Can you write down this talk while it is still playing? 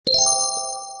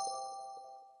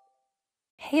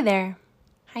Hey there,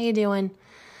 how you doing?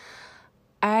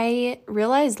 I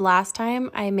realized last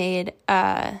time I made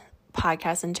a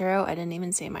podcast intro, I didn't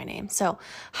even say my name. So,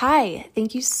 hi,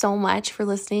 thank you so much for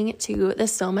listening to the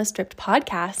Soma Stripped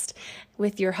podcast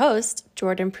with your host,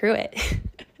 Jordan Pruitt.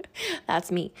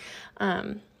 That's me.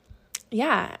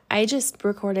 I just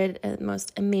recorded a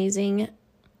most amazing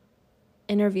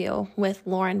interview with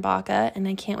Lauren BACA, and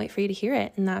I can't wait for you to hear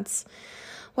it. And that's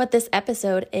what this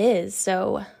episode is.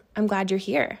 So I'm glad you're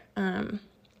here.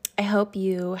 I hope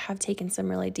you have taken some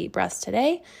really deep breaths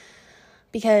today,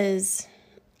 because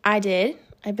I did.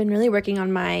 I've been really working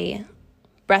on my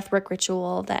breathwork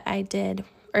ritual that I did,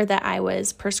 or that I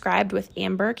was prescribed with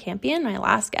Amber Campion, my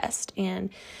last guest, and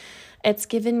it's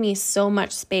given me so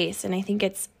much space. And I think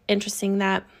it's interesting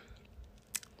that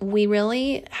we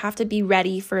really have to be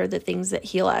ready for the things that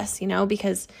heal us,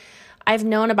 because I've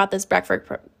known about this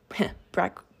breathwork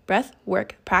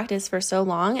practice for so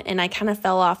long, and I kind of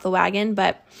fell off the wagon,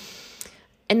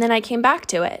 and then I came back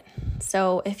to it.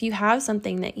 So if you have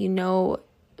something that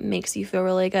makes you feel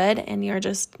really good and you're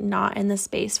just not in the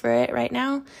space for it right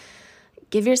now,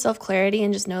 give yourself clarity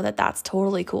and just know that that's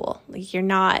totally cool. Like, you're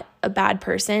not a bad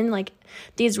person. Like,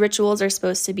 these rituals are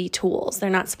supposed to be tools. They're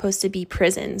not supposed to be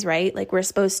prisons, right? Like, we're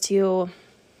supposed to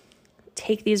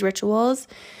take these rituals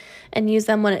and use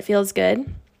them when it feels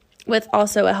good, with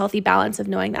also a healthy balance of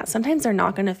knowing that sometimes they're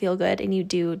not going to feel good, and you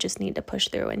do just need to push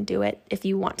through and do it if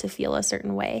you want to feel a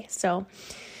certain way. So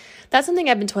that's something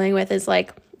I've been toying with, is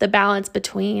like the balance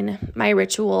between my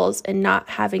rituals and not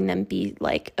having them be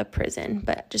like a prison,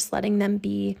 but just letting them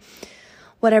be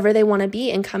whatever they want to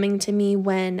be and coming to me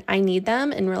when I need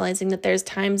them, and realizing that there's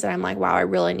times that I'm like, wow, I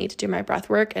really need to do my breath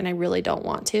work and I really don't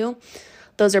want to.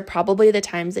 Those are probably the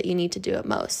times that you need to do it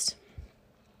most.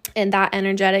 And that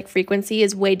energetic frequency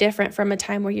is way different from a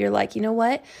time where you're like, you know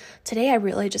what, today I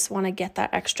really just want to get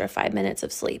that extra 5 minutes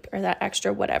of sleep, or that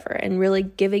extra whatever, and really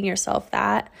giving yourself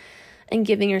that and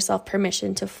giving yourself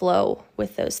permission to flow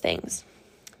with those things.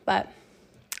 But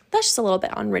that's just a little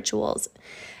bit on rituals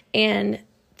and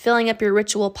filling up your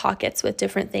ritual pockets with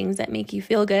different things that make you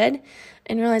feel good,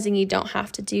 and realizing you don't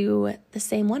have to do the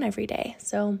same one every day.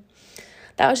 So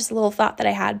that was just a little thought that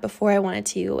I had before I wanted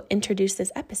to introduce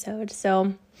this episode.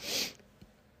 So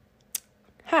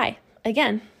hi,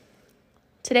 again.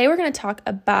 Today we're going to talk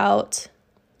about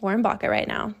Lauren BACA right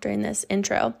now during this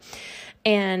intro.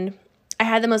 And I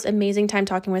had the most amazing time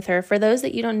talking with her. For those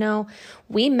that you don't know,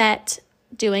 we met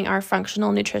doing our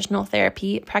functional nutritional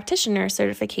therapy practitioner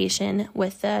certification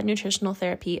with the Nutritional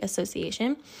Therapy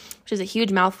Association, which is a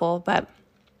huge mouthful, but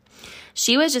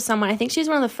she was just someone, I think she's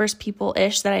one of the first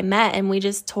people-ish that I met, and we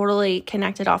just totally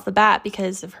connected off the bat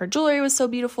because of her jewelry was so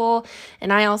beautiful,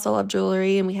 and I also love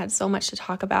jewelry, and we had so much to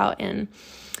talk about, and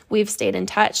we've stayed in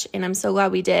touch, and I'm so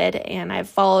glad we did. And I've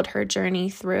followed her journey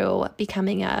through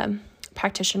becoming a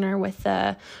practitioner with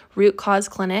the Root Cause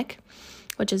Clinic,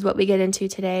 which is what we get into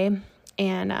today,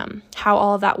 and how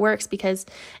all of that works, because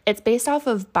it's based off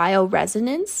of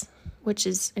bioresonance, which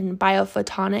is in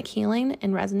biophotonic healing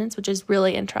and resonance, which is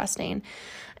really interesting,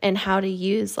 and how to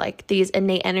use like these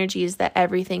innate energies that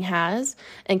everything has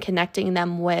and connecting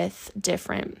them with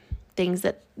different things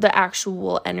that the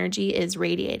actual energy is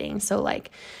radiating. So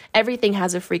like everything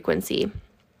has a frequency,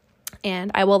 and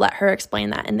I will let her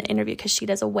explain that in the interview, because she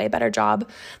does a way better job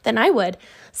than I would.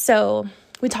 So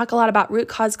we talk a lot about Root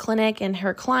Cause Clinic and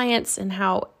her clients and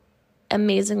how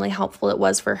amazingly helpful it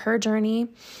was for her journey.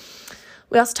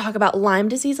 We also talk about Lyme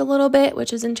disease a little bit,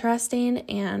 which is interesting.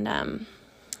 And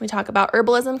we talk about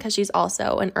herbalism, because she's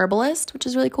also an herbalist, which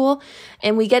is really cool.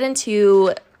 And we get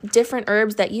into different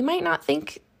herbs that you might not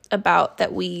think about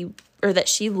that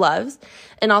she loves.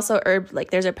 And also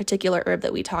there's a particular herb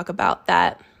that we talk about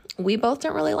that we both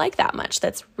don't really like that much,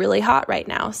 that's really hot right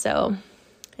now. So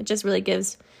it just really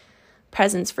gives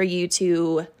presence for you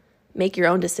to make your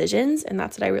own decisions. And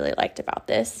that's what I really liked about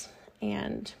this.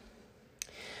 And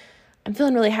I'm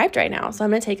feeling really hyped right now, so I'm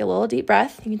going to take a little deep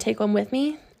breath. You can take one with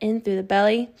me, in through the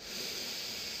belly,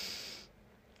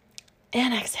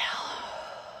 and exhale.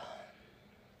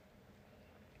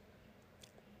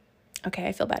 Okay,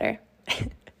 I feel better.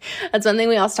 That's one thing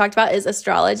we also talked about, is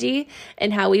astrology,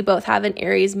 and how we both have an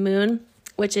Aries moon,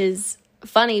 which is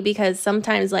funny because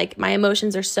sometimes like my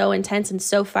emotions are so intense and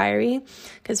so fiery,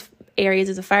 because Aries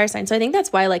is a fire sign. So I think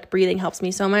that's why like breathing helps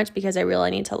me so much, because I really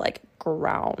need to like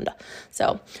ground.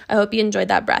 So I hope you enjoyed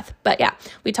that breath. But yeah,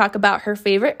 we talk about her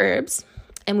favorite herbs,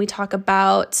 and we talk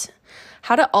about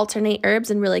how to alternate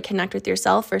herbs and really connect with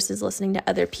yourself versus listening to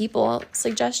other people's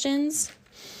suggestions.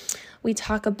 We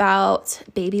talk about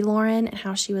baby Lauren and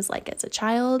how she was like as a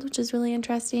child, which is really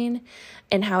interesting,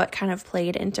 and how it kind of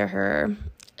played into her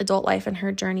adult life and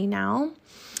her journey now.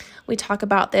 We talk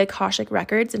about the Akashic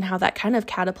Records and how that kind of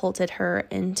catapulted her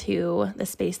into the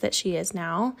space that she is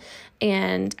now.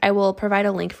 And I will provide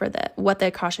a link for what the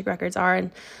Akashic Records are.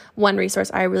 And one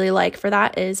resource I really like for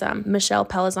that is Michelle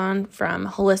Pelizon from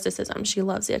Holisticism. She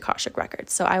loves the Akashic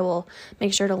Records. So I will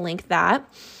make sure to link that.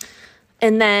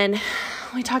 And then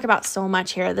we talk about so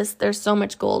much here. There's so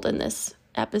much gold in this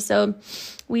episode.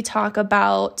 We talk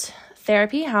about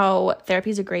therapy, how therapy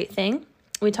is a great thing.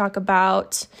 We talk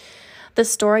about the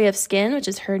story of Skin, which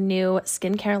is her new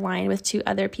skincare line with 2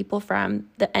 other people from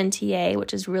the NTA,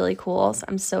 which is really cool. So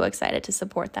I'm so excited to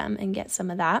support them and get some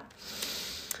of that.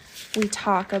 We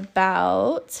talk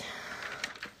about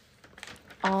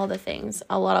all the things,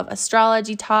 a lot of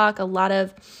astrology talk, a lot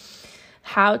of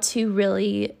how to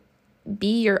really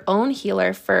be your own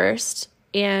healer first,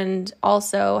 and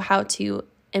also how to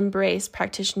embrace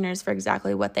practitioners for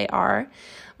exactly what they are,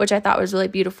 which I thought was really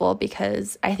beautiful,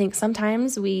 because I think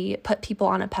sometimes we put people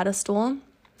on a pedestal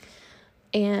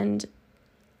and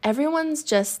everyone's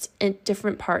just in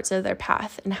different parts of their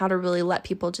path, and how to really let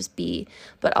people just be,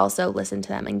 but also listen to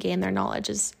them and gain their knowledge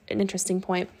is an interesting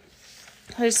point.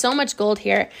 There's so much gold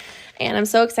here, and I'm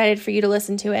so excited for you to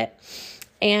listen to it.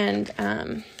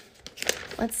 And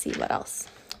let's see what else.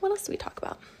 What else do we talk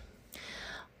about?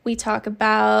 We talk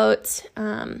about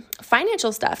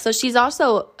financial stuff. So she's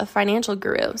also a financial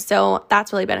guru. So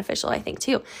that's really beneficial, I think,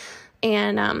 too.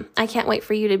 And I can't wait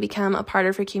for you to become a part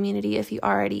of her community if you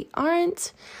already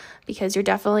aren't, because you're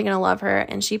definitely going to love her.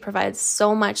 And she provides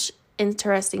so much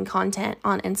interesting content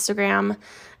on Instagram.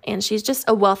 And she's just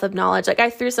a wealth of knowledge. Like, I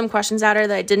threw some questions at her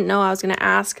that I didn't know I was going to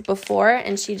ask before,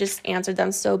 and she just answered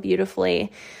them so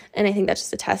beautifully. And I think that's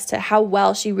just a test to how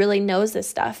well she really knows this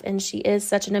stuff. And she is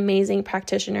such an amazing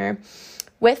practitioner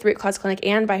with Root Cause Clinic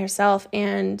and by herself,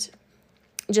 and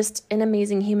just an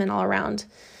amazing human all around.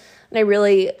 And I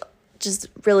really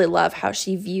love how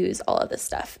she views all of this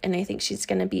stuff. And I think she's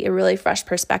going to be a really fresh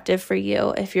perspective for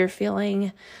you if you're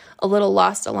feeling a little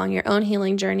lost along your own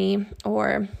healing journey,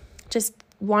 or just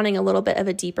wanting a little bit of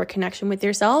a deeper connection with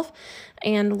yourself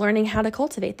and learning how to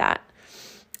cultivate that.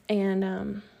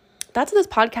 And that's what this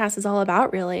podcast is all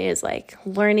about, really, is like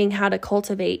learning how to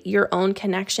cultivate your own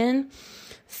connection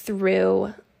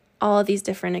through all of these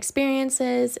different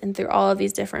experiences and through all of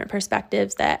these different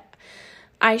perspectives that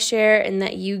I share and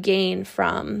that you gain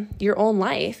from your own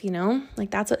life,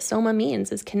 Like, that's what Soma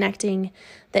means, is connecting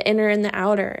the inner and the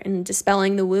outer and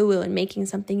dispelling the woo-woo and making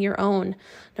something your own,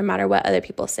 no matter what other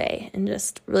people say, and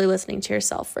just really listening to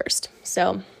yourself first.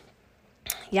 So,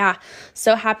 yeah,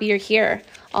 so happy you're here.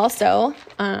 Also,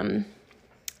 10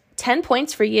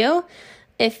 points for you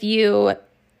if you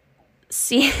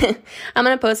see, I'm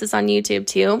going to post this on YouTube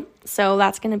too, so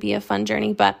that's going to be a fun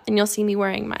journey, and you'll see me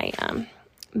wearing my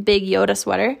big Yoda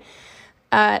sweater.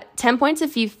 10 points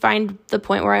if you find the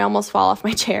point where I almost fall off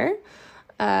my chair,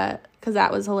 because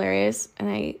that was hilarious,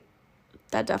 and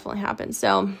that definitely happened.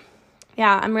 So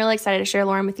yeah, I'm really excited to share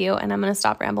Lauren with you, and I'm going to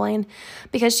stop rambling,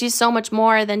 because she's so much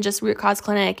more than just Root Cause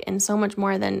Clinic and so much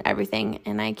more than everything,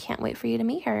 and I can't wait for you to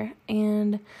meet her.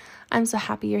 And I'm so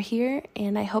happy you're here,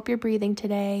 and I hope you're breathing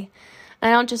today. And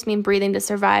I don't just mean breathing to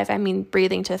survive, I mean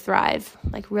breathing to thrive,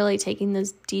 like really taking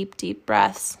those deep, deep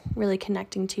breaths, really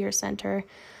connecting to your center,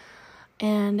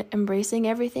 and embracing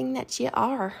everything that you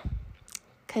are,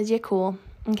 because you're cool.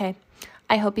 Okay,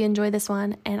 I hope you enjoy this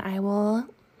one, and I will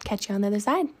catch you on the other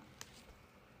side.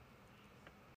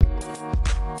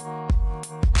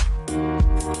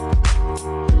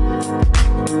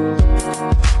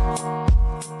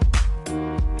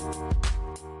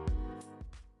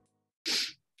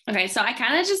 Okay, so I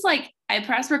kind of just I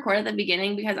pressed record at the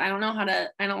beginning because I don't want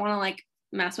to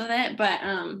mess with it, but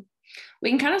we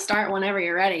can kind of start whenever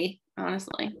you're ready,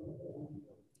 honestly.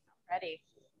 Ready.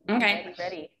 Okay.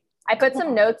 Ready. I put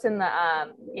some notes in the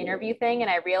interview thing, and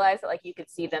I realized that you could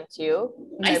see them too.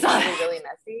 I saw it really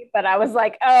messy, but I was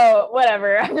like, oh,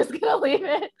 whatever. I'm just gonna leave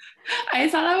it. I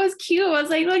thought that was cute. I was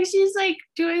like, look, she's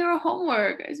doing her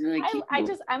homework. It's really cute.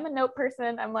 I'm a note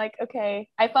person. I'm like, okay.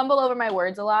 I fumble over my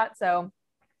words a lot, so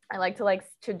I like to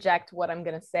traject what I'm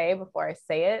gonna say before I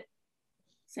say it.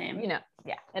 Same. Yeah,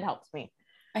 it helps me.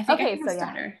 I think I have a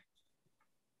stutter.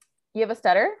 You have a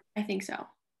stutter? I think so.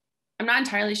 I'm not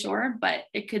entirely sure, but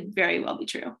it could very well be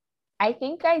true. I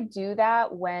think I do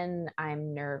that when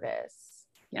I'm nervous.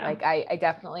 Yeah. I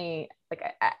definitely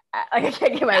I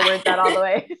can't get my words out all the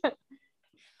way.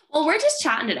 Well, we're just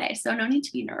chatting today, so no need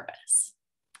to be nervous.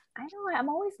 I know I'm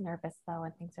always nervous though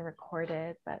when things are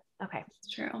recorded, but okay.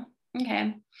 It's true.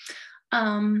 Okay.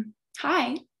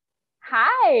 Hi.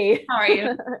 Hi. How are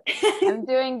you? I'm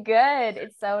doing good.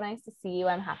 It's so nice to see you.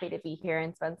 I'm happy to be here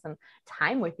and spend some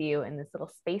time with you in this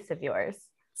little space of yours.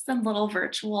 Some little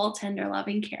virtual, tender,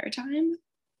 loving care time.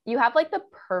 You have like the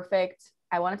perfect,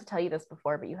 I wanted to tell you this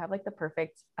before, but you have like the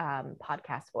perfect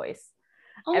podcast voice.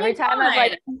 Oh Every time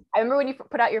God. I remember when you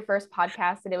put out your first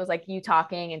podcast and it was like you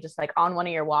talking and just like on one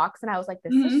of your walks. And I was like,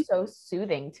 this is so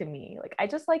soothing to me. Like, I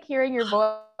just like hearing your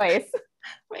voice.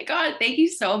 Oh my God, thank you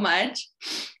so much.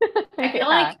 I feel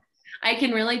like I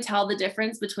can really tell the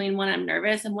difference between when I'm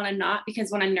nervous and when I'm not, because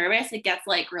when I'm nervous, it gets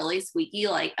like really squeaky,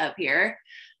 like up here.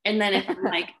 And then if I'm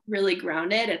like really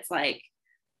grounded, it's like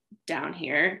down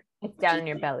here. It's down in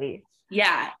your belly.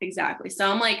 Yeah, exactly.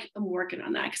 So I'm working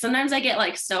on that. Cause sometimes I get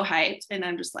like so hyped and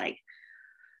I'm just like,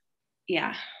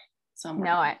 yeah. So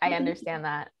I understand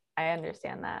that. I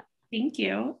understand that. Thank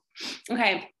you.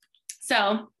 Okay.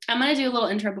 So I'm going to do a little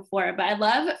intro before, but I'd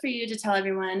love for you to tell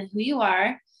everyone who you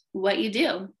are, what you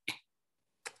do.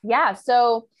 Yeah.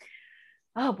 So,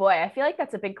 oh boy, I feel like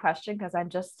that's a big question because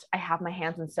I have my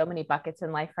hands in so many buckets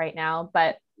in life right now.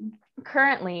 But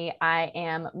currently, I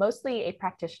am mostly a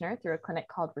practitioner through a clinic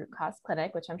called Root Cause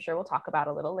Clinic, which I'm sure we'll talk about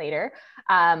a little later.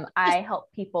 I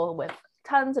help people with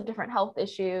tons of different health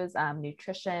issues,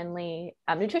 nutritionally,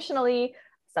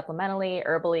 supplementally,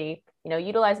 herbally,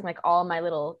 utilizing like all my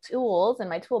little tools in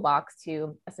my toolbox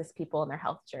to assist people in their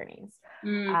health journeys.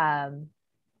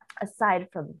 Aside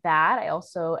from that, I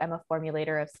also am a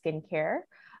formulator of skincare,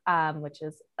 which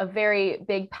is a very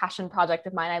big passion project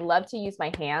of mine. I love to use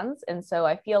my hands. And so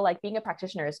I feel like being a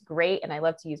practitioner is great. And I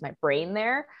love to use my brain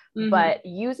there, but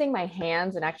using my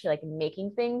hands and actually like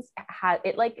making things,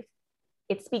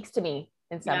 it speaks to me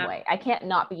in some way. I can't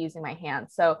not be using my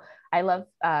hands. So I love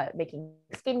making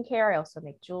skincare. I also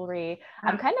make jewelry.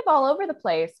 I'm kind of all over the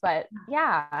place, but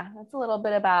yeah, that's a little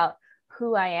bit about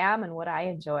who I am and what I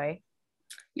enjoy.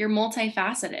 You're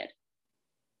multifaceted.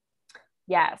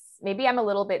 Yes. Maybe I'm a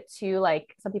little bit too,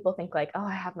 like, some people think like, oh,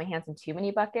 I have my hands in too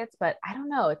many buckets, but I don't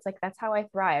know. It's like, that's how I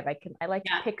thrive. I like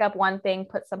to pick up one thing,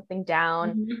 put something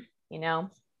down,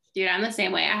 Dude, I'm the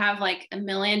same way. I have like a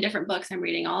million different books I'm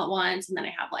reading all at once. And then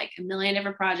I have like a million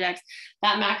different projects.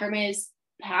 That macrame is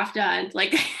half done.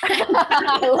 Like,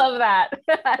 I love that.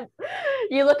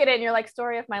 You look at it and you're like,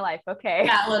 story of my life. Okay.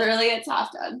 Yeah, literally it's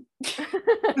half done.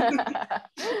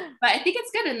 But I think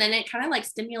it's good. And then it kind of like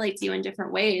stimulates you in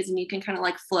different ways. And you can kind of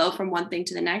like flow from one thing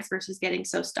to the next versus getting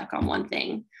so stuck on one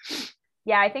thing.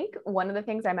 Yeah, I think one of the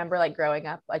things I remember like growing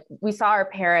up, like we saw our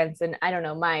parents, and I don't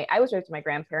know, I was raised with my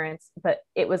grandparents, but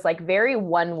it was like very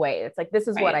one way. It's like, this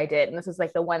is what I did. And this is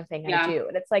like the one thing I do.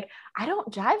 And it's like, I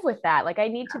don't jive with that. Like I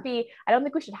don't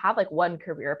think we should have like one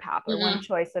career path or one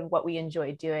choice of what we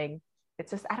enjoy doing.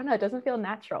 It's just, I don't know. It doesn't feel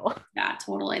natural. Yeah,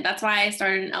 totally. That's why I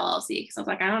started an LLC, because I was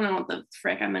like, I don't know what the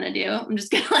frick I'm going to do. I'm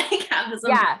just going to like have this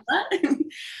and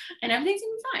everything's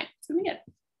going to be fine. It's going to be good.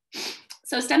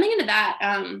 So stemming into that,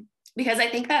 because I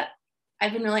think that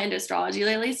I've been really into astrology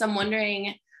lately. So I'm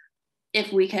wondering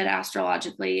if we could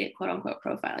astrologically, quote unquote,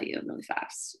 profile you really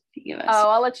fast. If you give us. Oh,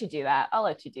 I'll let you do that.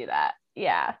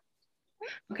 Yeah.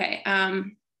 Okay.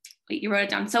 Wait, you wrote it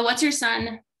down. So what's your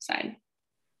sun sign?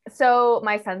 So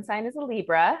my sun sign is a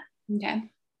Libra.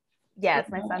 Okay. Yes,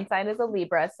 my sun sign is a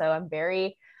Libra. So I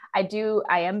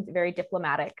am very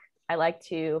diplomatic. I guess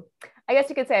you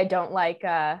could say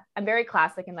I'm very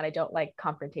classic in that I don't like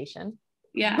confrontation.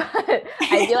 Yeah. But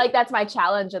I feel like that's my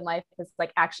challenge in life, is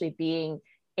like actually being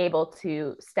able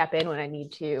to step in when I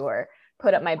need to, or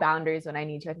put up my boundaries when I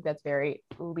need to. I think that's very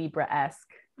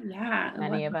Libra-esque. Yeah.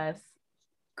 Many of us.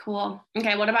 Cool.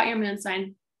 Okay. What about your moon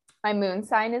sign? My moon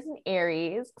sign is an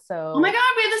Aries. So, oh my God,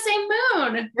 we have the same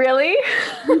moon. Really?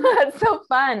 That's so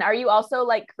fun. Are you also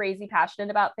like crazy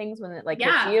passionate about things when it like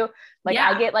hits you? Like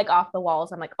I get like off the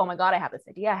walls. I'm like, oh my God, I have this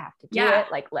idea. I have to do it.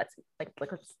 Like, let's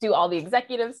do all the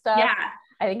executive stuff. Yeah.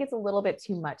 I think it's a little bit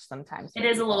too much sometimes. It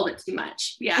is a little bit too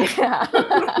much. Yeah.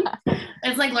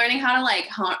 It's like learning how to like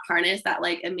harness that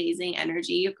like amazing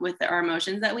energy with our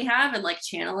emotions that we have and like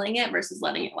channeling it versus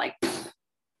letting it like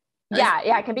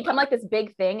it can become like this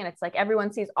big thing, and it's like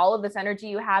everyone sees all of this energy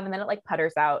you have, and then it like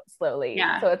putters out slowly.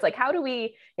 So it's like, how do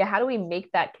we make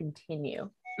that continue?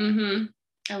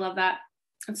 I love that.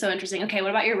 That's so interesting. Okay, what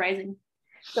about your rising?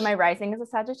 So my rising is a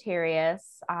Sagittarius.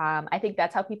 I think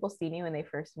that's how people see me when they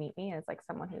first meet me, as like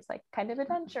someone who's like kind of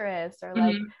adventurous or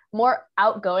like more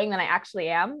outgoing than I actually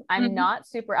am. I'm not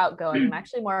super outgoing. I'm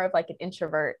actually more of like an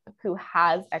introvert who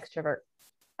has extrovert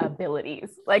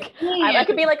abilities. Like I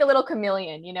could be like a little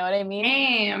chameleon, you know what I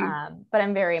mean? But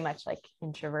I'm very much like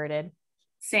introverted.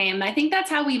 Same. I think that's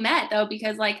how we met though,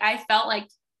 because like I felt like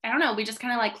I don't know, we just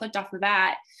kind of like clicked off the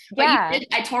bat. But Yeah.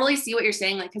 I totally see what you're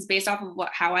saying, like, because based off of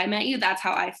how I met you, that's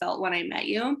how I felt when I met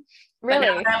you. Really?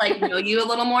 But now that I like know you a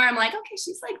little more, I'm like, okay,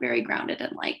 she's like very grounded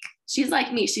and like she's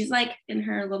like me. She's like in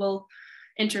her little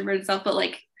introverted self, but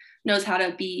like knows how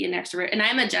to be an extrovert. And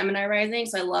I'm a Gemini rising,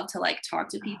 so I love to like talk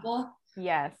to people.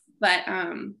 Yes. But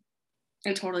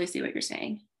I totally see what you're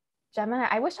saying. Gemini,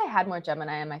 I wish I had more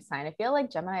Gemini in my sign. I feel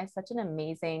like Gemini is such an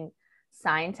amazing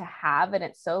sign to have, and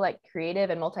it's so like creative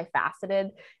and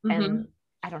multifaceted. And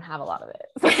I don't have a lot of it.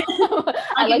 So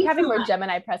I like having more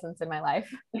Gemini presence in my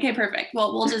life. Okay, perfect.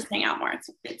 Well, we'll just hang out more.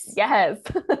 Yes.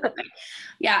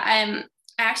 Yeah.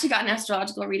 I actually got an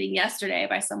astrological reading yesterday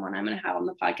by someone I'm going to have on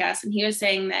the podcast. And he was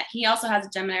saying that he also has a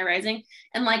Gemini rising.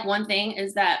 And like one thing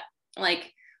is that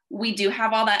like we do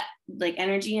have all that like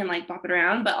energy and like bop it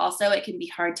around, but also it can be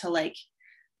hard to like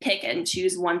pick and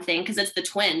choose one thing because it's the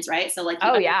twins, right? So like you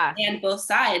understand both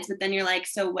sides, but then you're like,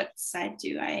 so what side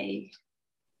do I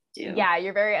do? Yeah,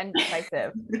 you're very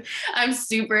indecisive. I'm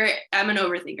an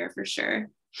overthinker for sure.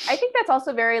 I think that's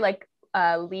also very like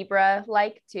Libra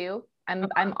like too.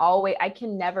 I'm always, I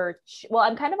can never,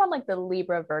 I'm kind of on like the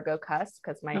Libra Virgo cusp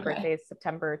because my birthday is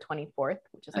September 24th,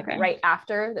 which is like right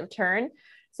after the turn.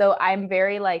 So I'm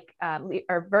very like,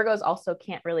 or Virgos also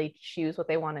can't really choose what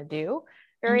they want to do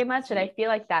very much. And I feel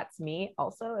like that's me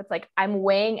also. It's like, I'm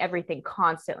weighing everything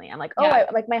constantly. I'm like,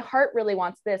 like my heart really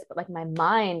wants this, but like my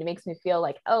mind makes me feel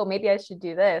like, oh, maybe I should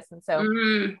do this. And so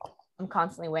I'm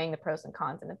constantly weighing the pros and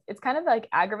cons, and it's kind of like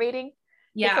aggravating.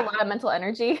 Yeah. It's a lot of mental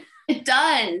energy. It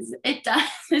does.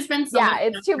 It's been so much.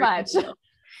 It's too much.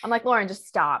 I'm like, Lauren, just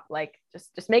stop. Like,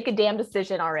 just make a damn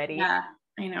decision already. Yeah,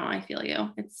 I know. I feel you.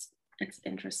 It's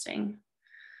interesting.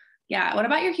 Yeah. What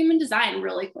about your human design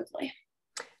really quickly?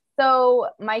 So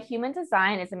my human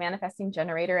design is a manifesting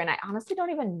generator, and I honestly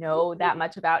don't even know that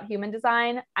much about human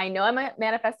design. I know I'm a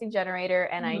manifesting generator,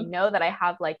 and I know that I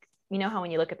have like, you know how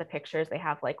when you look at the pictures, they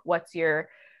have like, what's your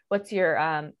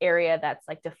area that's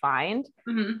like defined.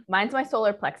 Mine's my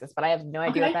solar plexus, but I have no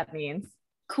idea what that means.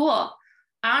 Cool.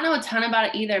 I don't know a ton about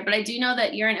it either, but I do know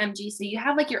that you're an MG, so you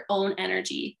have like your own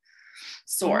energy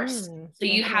source. So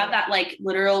you have that like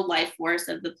literal life force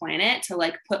of the planet to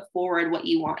like put forward what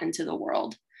you want into the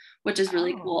world, which is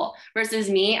really cool. Versus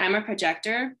me, I'm a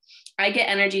projector. I get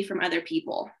energy from other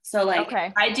people. So like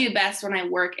I do best when I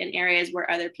work in areas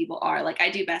where other people are. Like I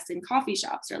do best in coffee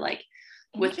shops or like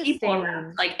with people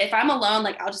around. Like if I'm alone,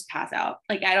 like I'll just pass out.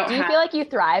 Like I don't. Do you feel like you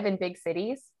thrive in big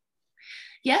cities?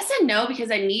 Yes and no,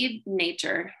 because I need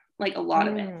nature, like a lot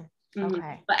of it.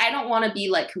 But I don't want to be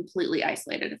like completely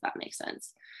isolated, if that makes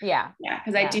sense. Yeah,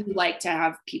 because I do like to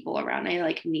have people around. I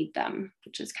like need them,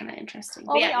 which is kind of interesting.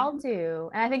 Well, we all do,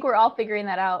 and I think we're all figuring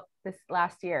that out this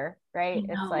last year, right?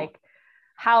 It's like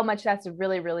how much that's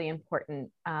really, really important.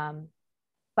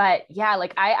 But yeah,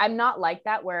 like I'm not like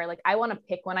that where like I want to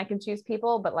pick when I can choose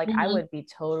people, but like I would be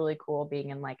totally cool being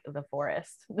in like the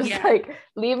forest. Just like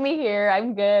leave me here.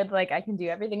 I'm good. Like I can do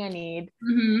everything I need.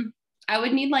 I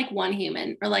would need like one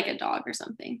human or like a dog or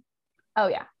something. Oh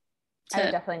yeah. I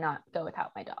would definitely not go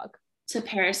without my dog. To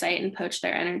parasite and poach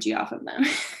their energy off of them.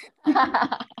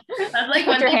 That's like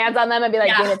put your hands on them and be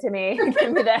like, give it to me.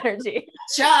 Give me the energy.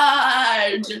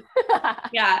 Charge.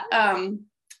 Yeah.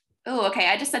 Oh, okay.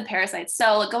 I just said parasites.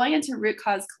 So going into Root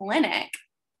Cause Clinic,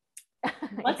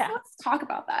 let's talk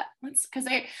about that. Because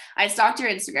I stalked your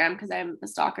Instagram because I'm a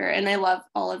stalker and I love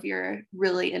all of your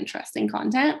really interesting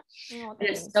content. And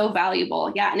it's so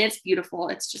valuable. Yeah. And it's beautiful.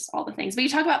 It's just all the things. But you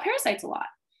talk about parasites a lot.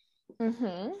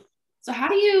 So how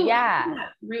do you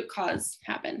root cause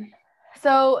happen?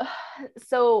 So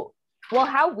well,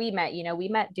 how we met, we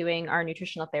met doing our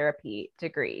nutritional therapy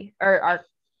degree or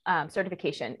our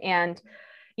certification. And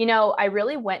I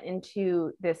really went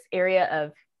into this area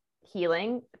of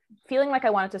healing, feeling like I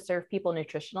wanted to serve people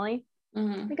nutritionally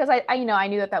because I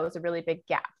knew that was a really big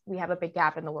gap. We have a big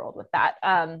gap in the world with that.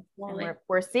 And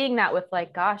we're seeing that with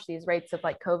like, gosh, these rates of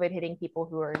like COVID hitting people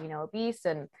who are, obese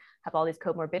and have all these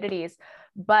comorbidities.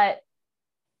 But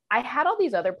I had all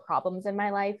these other problems in my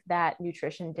life that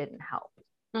nutrition didn't help.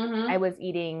 I was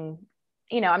eating,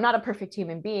 I'm not a perfect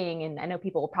human being. And I know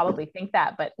people will probably think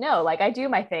that, but no, like I do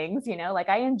my things, like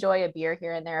I enjoy a beer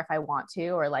here and there if I want to,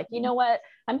 or like, you know what,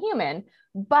 I'm human.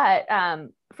 But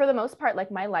for the most part,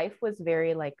 like my life was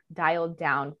very like dialed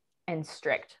down and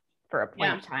strict for a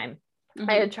point of time.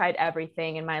 I had tried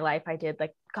everything in my life. I did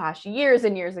like, gosh, years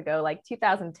and years ago, like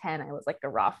 2010, I was like a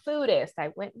raw foodist.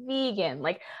 I went vegan.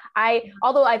 Like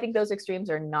although I think those extremes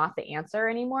are not the answer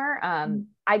anymore.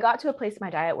 I got to a place in my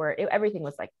diet where everything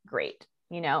was like great,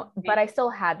 but I still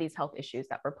had these health issues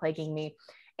that were plaguing me.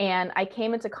 And I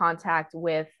came into contact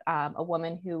with a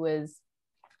woman who was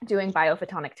doing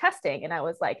biophotonic testing. And I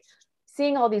was like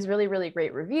seeing all these really, really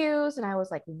great reviews. And I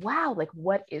was like, wow, like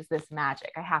what is this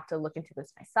magic? I have to look into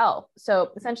this myself.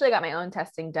 So essentially I got my own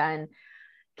testing done,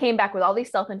 came back with all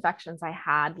these self-infections I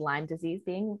had, Lyme disease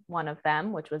being one of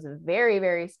them, which was very,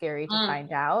 very scary to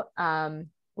find out.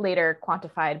 Later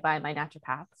quantified by my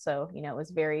naturopath. So, you know, it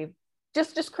was very,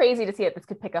 just crazy to see that this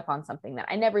could pick up on something that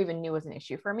I never even knew was an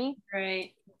issue for me.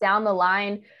 Right. Down the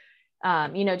line,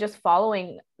 you know, just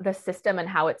following the system and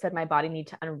how it said my body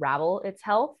needed to unravel its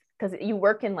health, because you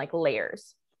work in like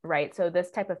layers, right? So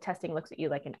this type of testing looks at you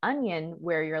like an onion,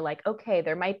 where you're like, okay,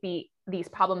 there might be these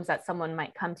problems that someone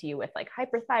might come to you with, like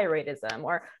hyperthyroidism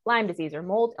or Lyme disease or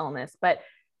mold illness, but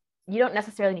you don't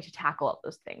necessarily need to tackle all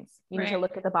those things. You need to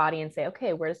look at the body and say,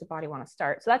 okay, where does the body want to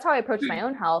start? So that's how I approached my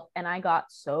own health. And I got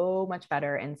so much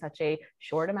better in such a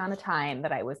short amount of time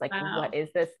that I was like, what is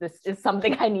this? This is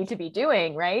something I need to be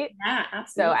doing. Right. Yeah,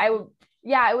 absolutely. So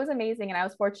it was amazing. And I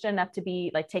was fortunate enough to be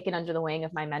like taken under the wing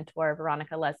of my mentor,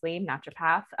 Veronica Leslie,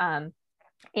 naturopath.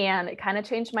 And it kind of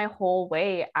changed my whole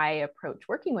way I approach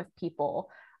working with people.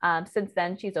 Since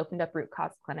then, she's opened up Root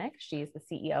Cause Clinic. She's the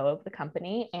CEO of the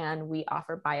company, and we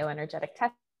offer bioenergetic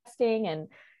testing. And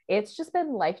it's just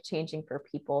been life-changing for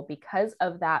people because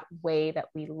of that way that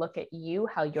we look at you,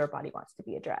 how your body wants to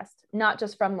be addressed, not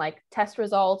just from like test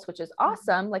results, which is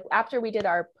awesome. Like after we did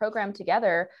our program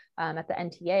together at the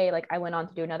NTA, like I went on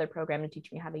to do another program to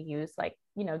teach me how to use like,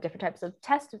 you know, different types of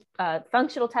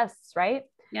functional tests, right?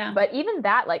 Yeah. But even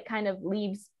that like kind of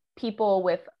leaves people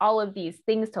with all of these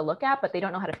things to look at, but they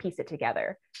don't know how to piece it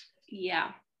together.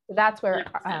 Yeah. So that's where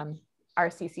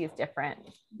RCC is different.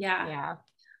 Yeah. Yeah.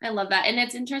 I love that. And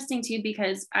it's interesting too,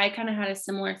 because I kind of had a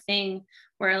similar thing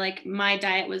where like my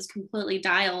diet was completely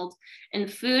dialed,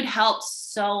 and food helps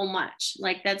so much.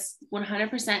 Like that's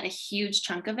 100% a huge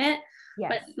chunk of it.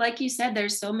 Yes. But like you said,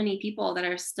 there's so many people that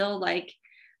are still like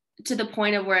to the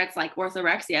point of where it's like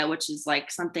orthorexia, which is like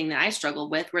something that I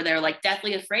struggled with, where they're like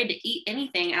deathly afraid to eat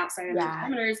anything outside of their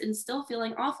parameters and still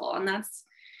feeling awful. And that's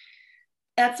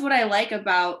what I like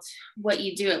about what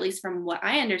you do, at least from what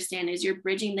I understand, is you're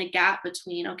bridging the gap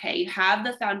between, okay, you have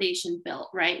the foundation built,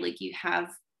 right? Like you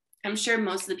have, I'm sure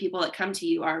most of the people that come to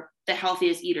you are the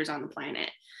healthiest eaters on the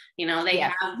planet. You know, they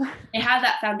have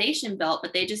that foundation built,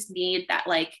 but they just need that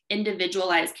like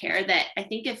individualized care that I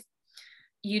think if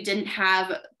you didn't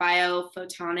have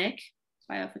biophotonic,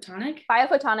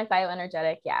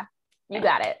 bioenergetic. Yeah. You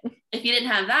got it. If you didn't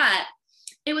have that,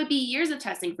 it would be years of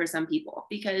testing for some people,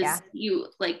 because you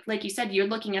like you said, you're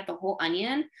looking at the whole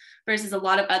onion versus a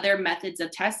lot of other methods of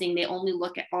testing. They only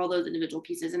look at all those individual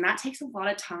pieces, and that takes a lot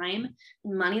of time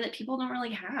and money that people don't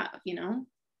really have, you know?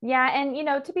 Yeah. And, you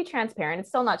know, to be transparent, it's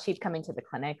still not cheap coming to the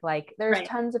clinic. Like there's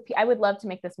tons of, I would love to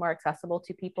make this more accessible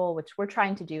to people, which we're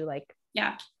trying to do, like,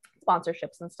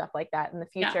 sponsorships and stuff like that in the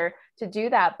future to do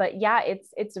that. But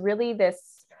it's really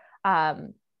this,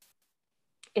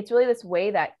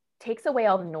 way that takes away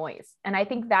all the noise. And I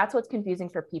think that's what's confusing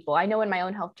for people. I know in my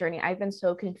own health journey, I've been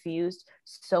so confused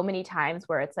so many times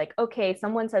where it's like, okay,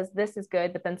 someone says this is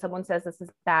good, but then someone says this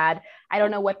is bad. I don't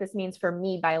know what this means for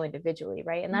me bio individually.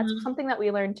 Right. And that's something that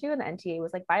we learned too in the NTA,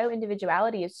 was like bio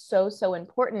individuality is so, so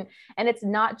important. And it's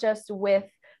not just with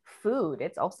food,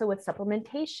 it's also with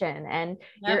supplementation and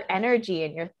your energy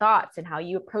and your thoughts and how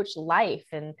you approach life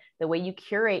and the way you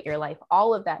curate your life.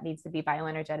 All of that needs to be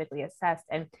bioenergetically assessed.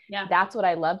 And that's what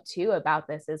I love too about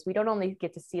this, is we don't only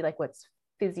get to see like what's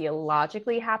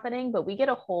physiologically happening, but we get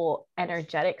a whole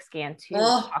energetic scan too.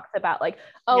 Talks about like,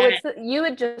 you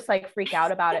would just like freak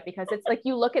out about it, because it's like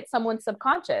you look at someone's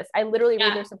subconscious. I literally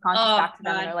read their subconscious back to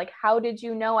them, and they're like, how did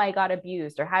you know I got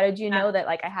abused? Or how did you know that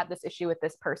like I had this issue with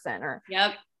this person? Or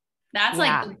that's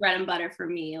like the bread and butter for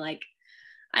me. Like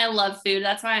I love food.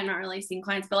 That's why I'm not really seeing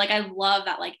clients, but like I love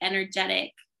that like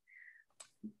energetic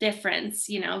difference,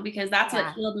 you know, because that's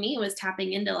what healed me, was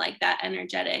tapping into like that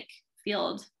energetic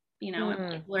field, you know,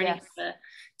 and like learning how to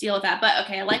deal with that. But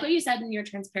okay, I like what you said, and you're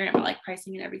transparent about like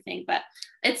pricing and everything, but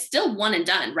it's still one and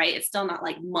done, right? It's still not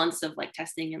like months of like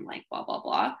testing and like blah, blah,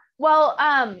 blah. Well,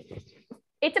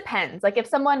 it depends. Like if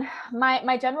someone,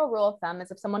 my general rule of thumb is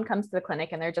if someone comes to the clinic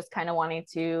and they're just kind of wanting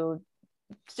to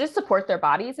just support their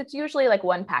bodies, it's usually like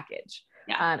one package.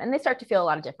 And they start to feel a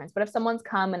lot of difference. But if someone's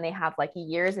come and they have like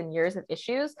years and years of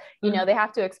issues, you know, they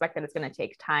have to expect that it's going to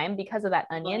take time because of that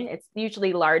onion. It's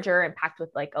usually larger and packed with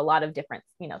like a lot of different,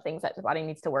 you know, things that the body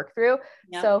needs to work through.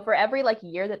 So for every like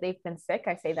year that they've been sick,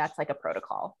 I say that's like a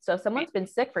protocol. So if someone's been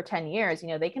sick for 10 years, you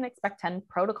know, they can expect 10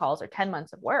 protocols or 10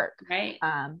 months of work.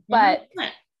 But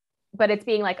it's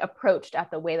being like approached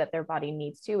at the way that their body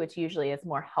needs to, which usually is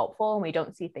more helpful. And we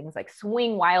don't see things like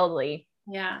swing wildly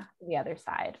to the other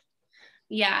side.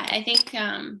 Yeah, I think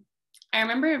I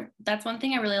remember that's one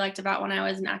thing I really liked about when I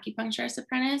was an acupuncturist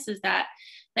apprentice is that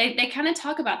they kind of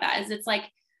talk about that is it's like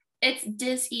it's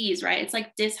dis-ease, right? It's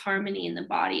like disharmony in the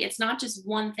body. It's not just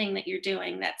one thing that you're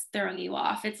doing that's throwing you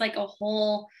off. It's like a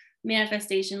whole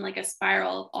manifestation, like a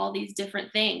spiral of all these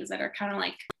different things that are kind of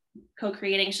like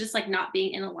co-creating. It's just like not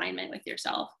being in alignment with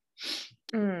yourself.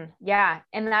 Yeah.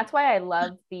 And that's why I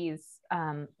love these.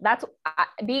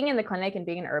 Being in the clinic and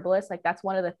being an herbalist, like that's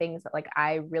one of the things that like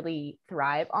I really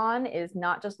thrive on is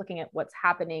not just looking at what's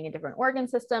happening in different organ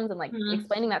systems and like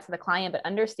explaining that to the client, but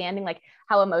understanding like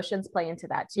how emotions play into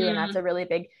that too. And that's a really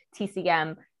big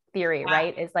TCM theory,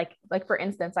 right? Is like for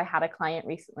instance, I had a client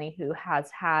recently who has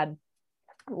had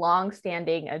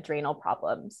long-standing adrenal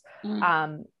problems.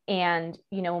 And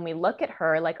when we look at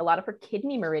her, like a lot of her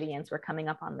kidney meridians were coming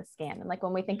up on the scan. And like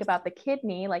when we think about the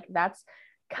kidney, like that's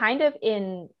kind of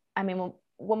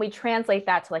when we translate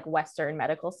that to like Western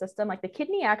medical system, like the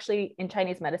kidney actually in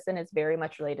Chinese medicine is very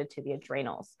much related to the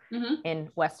adrenals in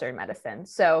Western medicine.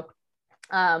 So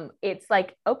it's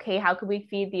like, okay, how could we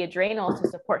feed the adrenals to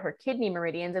support her kidney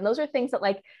meridians? And those are things that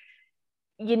like,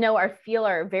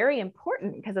 are very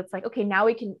important because it's like, okay, now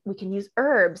we can use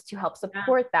herbs to help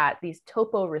support that, these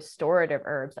topo restorative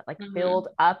herbs that like build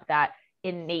up that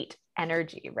innate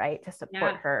energy, right, to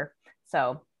support her.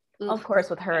 So of course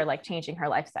with her like changing her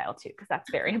lifestyle too, because that's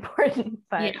very important.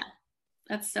 But yeah,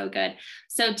 that's so good.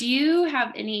 So do you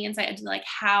have any insight into like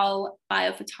how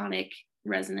biophotonic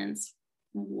resonance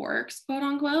works, quote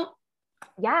unquote?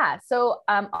 Yeah. So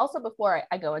also before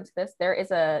I go into this, there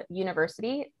is a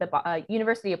university, the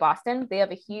University of Boston. They have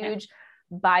a huge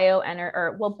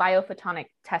biophotonic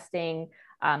testing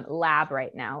lab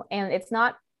right now. And it's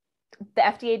not, the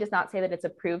FDA does not say that it's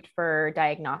approved for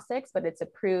diagnostics, but it's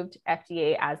approved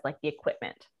FDA as like the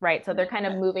equipment, right? So they're kind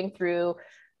of moving through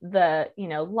the,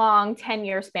 long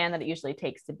 10-year span that it usually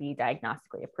takes to be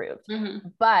diagnostically approved.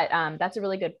 But that's a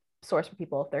really good source for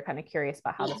people if they're kind of curious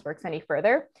about how this works any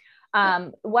further.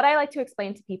 What I like to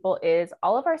explain to people is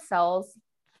all of our cells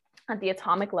at the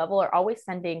atomic level are always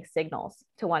sending signals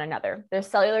to one another. There's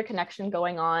cellular connection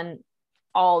going on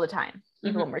all the time,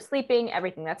 even when we're sleeping,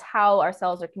 everything. That's how our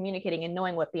cells are communicating and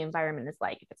knowing what the environment is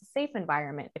like, if it's a safe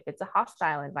environment, if it's a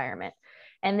hostile environment.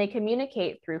 And they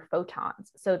communicate through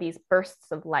photons. So these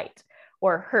bursts of light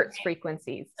or hertz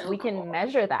frequencies, we can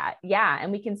measure that. Yeah.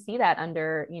 And we can see that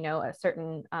under,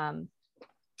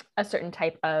 a certain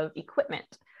type of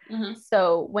equipment.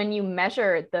 So when you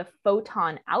measure the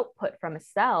photon output from a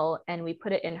cell and we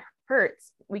put it in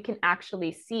hertz, we can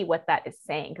actually see what that is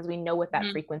saying because we know what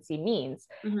that frequency means.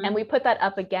 And we put that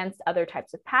up against other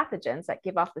types of pathogens that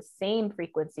give off the same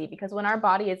frequency, because when our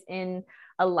body is in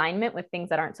alignment with things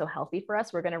that aren't so healthy for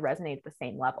us, we're going to resonate at the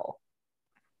same level.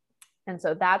 And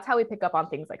so that's how we pick up on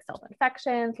things like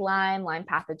self-infections, Lyme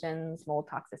pathogens, mold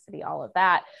toxicity, all of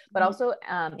that, but also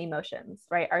emotions,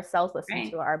 right? Our cells listen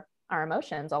to our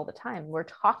emotions all the time. We're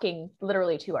talking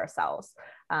literally to ourselves.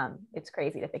 It's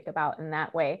crazy to think about in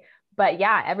that way. But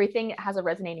yeah, everything has a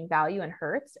resonating value in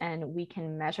hertz, and we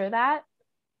can measure that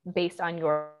based on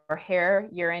your hair,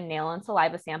 urine, nail, and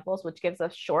saliva samples, which gives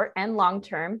us short and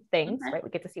long-term things, right? We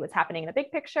get to see what's happening in the big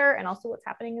picture and also what's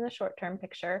happening in the short-term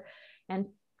picture, and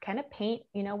kind of paint,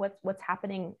 what's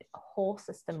happening whole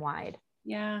system wide.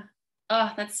 Yeah.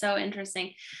 Oh, that's so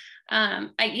interesting.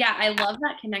 I love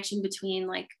that connection between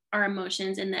like our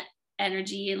emotions and the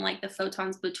energy and like the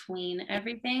photons between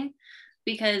everything,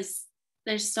 because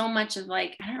there's so much of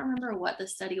like, I don't remember what the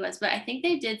study was, but I think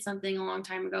they did something a long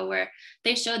time ago where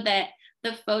they showed that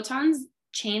the photons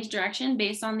change direction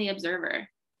based on the observer.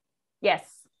 Yes.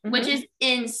 Which is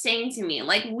insane to me.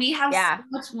 Like we have so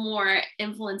much more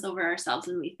influence over ourselves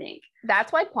than we think.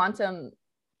 That's why quantum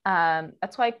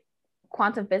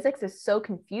physics is so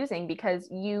confusing, because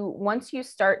once you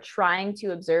start trying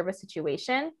to observe a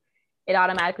situation, it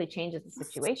automatically changes the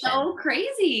situation. So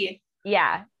crazy.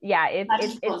 Yeah.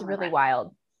 It's really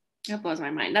wild. That blows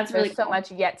my mind. There's really so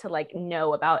much yet to like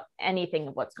know about anything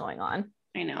of what's going on.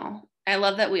 I know. I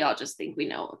love that we all just think we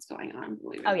know what's going on.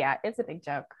 Oh yeah, it's a big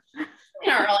joke. I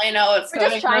don't really know what's We're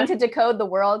just trying to decode the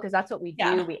world, because that's what we do.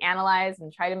 Yeah. We analyze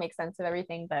and try to make sense of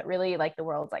everything, but really like the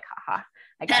world's like, haha,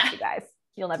 I got you guys.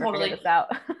 You'll never figure this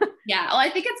out. Yeah. Well, I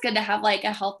think it's good to have like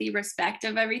a healthy respect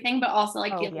of everything, but also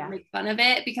like be able to make fun of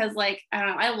it, because like, I don't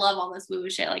know, I love all this woo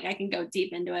shit. Like I can go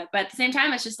deep into it, but at the same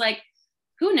time, it's just like,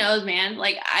 who knows, man?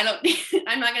 Like, I'm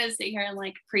not going to sit here and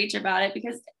like preach about it,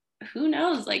 because who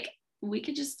knows? Like we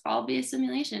could just all be a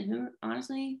simulation.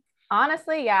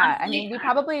 Honestly, yeah. I mean, we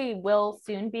probably will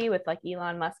soon be with like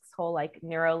Elon Musk's whole like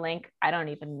Neuralink. I don't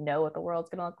even know what the world's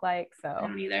going to look like. So I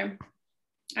don't either.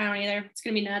 I don't either. It's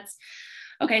going to be nuts.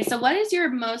 Okay. So what is your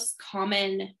most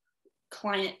common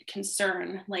client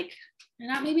concern? Like,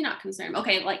 maybe not concern.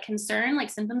 Okay. Like concern, like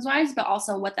symptoms wise, but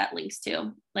also what that links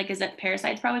to. Like, is it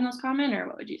parasites probably most common, or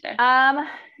what would you say?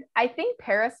 I think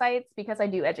parasites, because I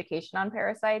do education on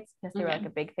parasites, because they were like a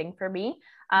big thing for me.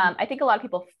 I think a lot of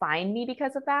people find me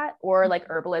because of that, or like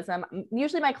herbalism.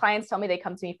 Usually my clients tell me they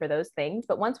come to me for those things,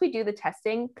 but once we do the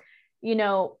testing, you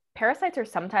know, parasites are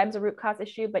sometimes a root cause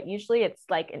issue, but usually it's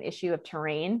like an issue of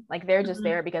terrain. Like they're just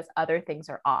there because other things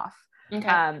are off.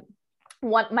 Okay.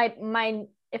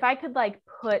 If I could like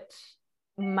put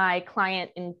my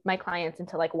clients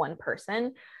into like one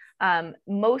person,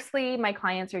 mostly my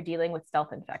clients are dealing with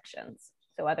stealth infections.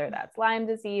 So whether that's Lyme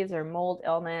disease or mold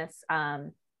illness,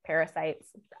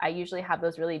 parasites, I usually have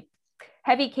those really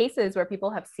heavy cases where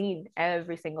people have seen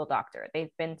every single doctor.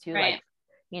 They've been to like,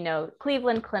 you know,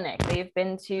 Cleveland Clinic, they've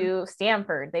been to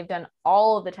Stanford, they've done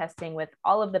all of the testing with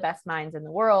all of the best minds in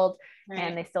the world,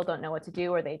 and they still don't know what to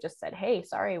do, or they just said, hey,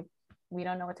 sorry, we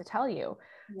don't know what to tell you.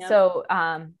 So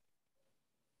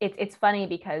it's funny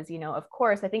because, you know, of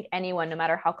course, I think anyone, no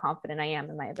matter how confident I am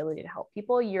in my ability to help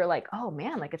people, you're like, oh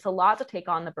man, like it's a lot to take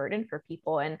on the burden for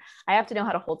people. And I have to know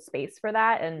how to hold space for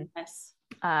that. And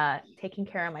taking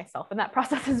care of myself in that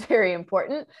process is very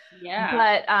important.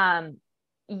 But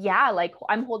like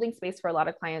I'm holding space for a lot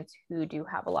of clients who do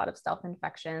have a lot of stealth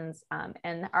infections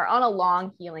and are on a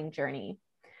long healing journey.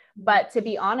 But to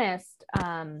be honest,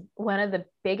 one of the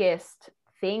biggest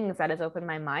things that has opened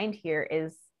my mind here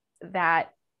is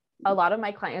that a lot of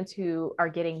my clients who are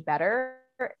getting better,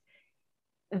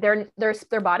 their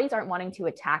bodies aren't wanting to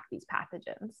attack these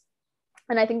pathogens.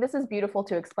 And I think this is beautiful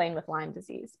to explain with Lyme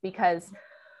disease, because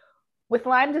with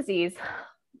Lyme disease,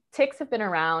 ticks have been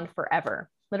around forever.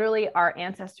 Literally, our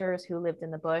ancestors who lived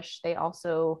in the bush, they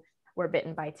also were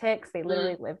bitten by ticks. They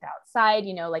literally lived outside.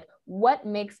 You know, like what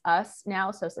makes us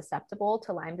now so susceptible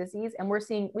to Lyme disease? And we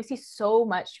see so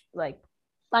much, like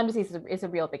Lyme disease is a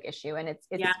real big issue, and it's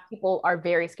people are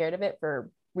very scared of it for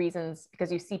reasons,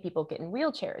 because you see people get in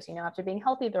wheelchairs, you know, after being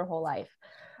healthy their whole life.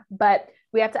 But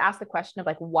we have to ask the question of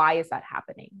like, why is that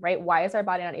happening, right? Why is our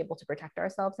body not able to protect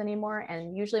ourselves anymore?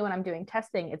 And usually when I'm doing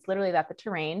testing, it's literally that the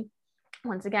terrain,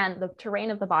 once again, the terrain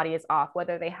of the body is off,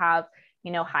 whether they have,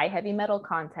 you know, high heavy metal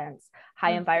contents,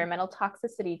 high environmental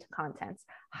toxicity to contents,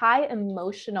 high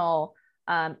emotional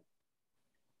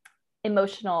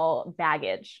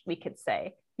baggage, we could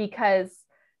say, because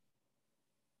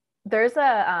there's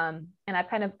and I've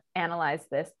kind of analyzed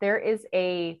this, there is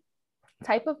a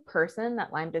type of person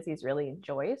that Lyme disease really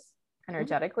enjoys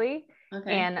energetically.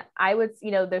 And I would,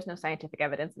 you know, there's no scientific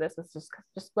evidence of this. It's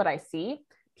just what I see.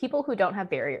 People who don't have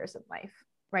barriers in life,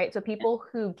 right? So people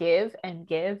who give and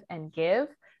give and give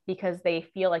because they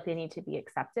feel like they need to be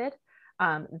accepted.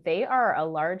 They are a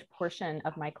large portion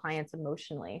of my clients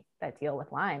emotionally that deal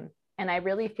with Lyme. And I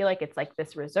really feel like it's like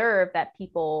this reserve that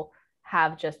people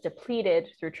have just depleted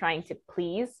through trying to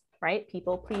please, right?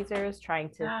 People pleasers, trying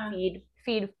to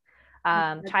feed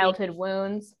childhood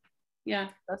wounds,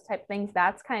 those type of things.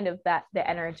 That's kind of the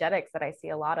energetics that I see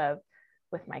a lot of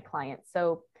with my clients.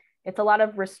 So it's a lot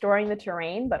of restoring the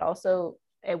terrain, but also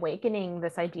awakening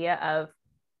this idea of,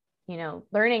 you know,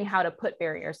 learning how to put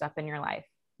barriers up in your life.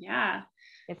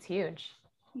 It's huge.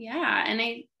 And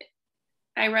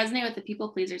I resonate with the people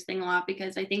pleasers thing a lot,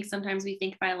 because I think sometimes we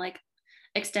think by like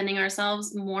extending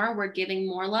ourselves more, we're giving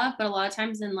more love, but a lot of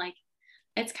times in like,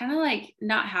 it's kind of like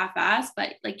not half-assed,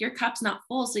 but like your cup's not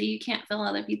full, so you can't fill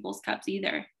other people's cups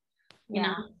either. You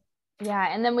know?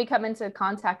 And then we come into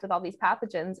contact with all these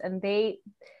pathogens, and they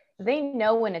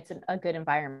know when it's a good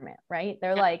environment, right?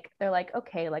 They're like,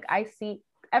 okay, like I see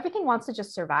everything wants to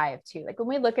just survive too. Like when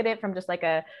we look at it from just like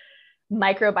a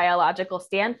microbiological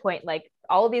standpoint, like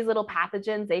all of these little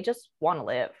pathogens, they just want to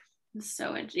live.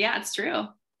 So it's true.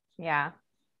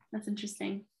 That's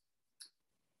interesting.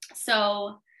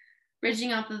 So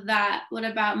bridging off of that, what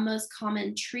about most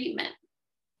common treatment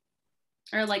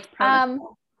or like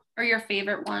protocol, or your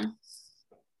favorite one?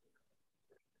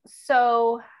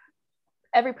 So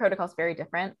every protocol is very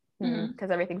different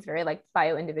because everything's very like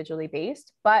bio individually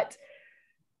based. But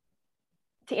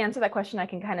to answer that question, I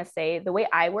can kind of say the way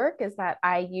I work is that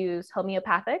I use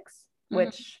homeopathics,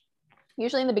 which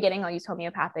usually in the beginning, I'll use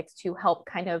homeopathics to help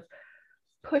kind of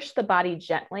push the body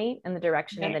gently in the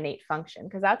direction of innate function,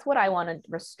 because that's what I want to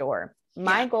restore.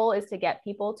 My goal is to get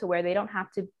people to where they don't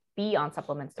have to be on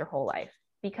supplements their whole life,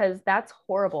 because that's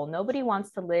horrible. Nobody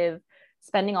wants to live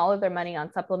spending all of their money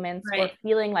on supplements or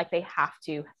feeling like they have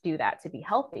to do that to be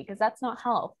healthy, because that's not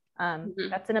health.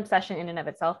 That's an obsession in and of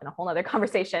itself and a whole other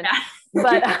conversation.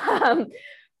 But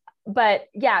But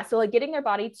yeah, so like getting their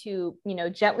body to,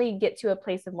 gently get to a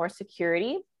place of more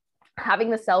security, having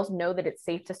the cells know that it's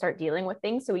safe to start dealing with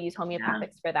things. So we use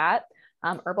homeopathics for that.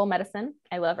 Herbal medicine.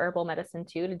 I love herbal medicine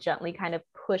too, to gently kind of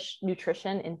push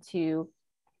nutrition into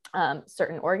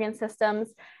certain organ systems,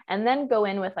 and then go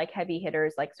in with like heavy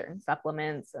hitters, like certain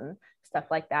supplements and stuff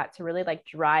like that, to really like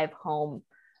drive home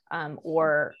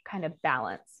or kind of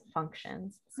balance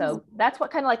functions. So that's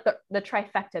what kind of like the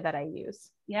trifecta that I use.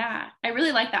 Yeah, I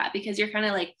really like that, because you're kind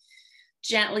of like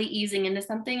gently easing into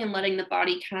something and letting the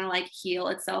body kind of like heal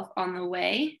itself on the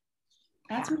way.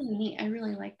 That's really neat. I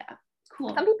really like that.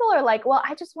 Cool. Some people are like, well,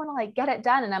 I just want to like get it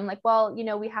done. And I'm like, well,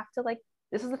 we have to like,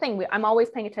 this is the thing. I'm always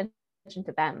paying attention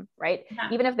to them, right? Yeah.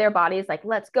 Even if their body is like,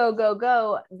 let's go, go,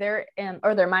 go,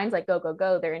 or their mind's like, go, go,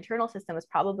 go, their internal system is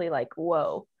probably like,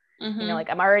 whoa, like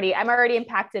I'm already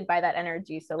impacted by that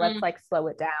energy. So let's like slow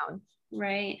it down.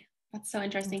 Right. That's so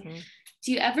interesting.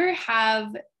 Do you ever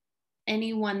have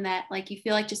anyone that like you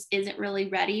feel like just isn't really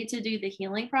ready to do the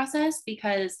healing process?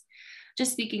 Because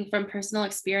just speaking from personal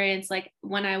experience, like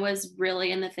when I was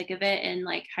really in the thick of it in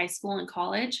like high school and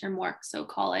college, or more so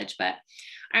college, but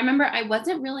I remember I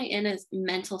wasn't really in a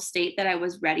mental state that I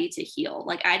was ready to heal.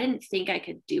 Like I didn't think I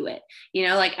could do it,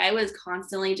 like I was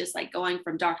constantly just like going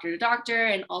from doctor to doctor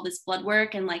and all this blood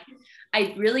work. And like,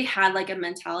 I really had like a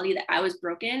mentality that I was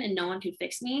broken and no one could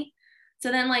fix me.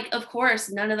 So then like, of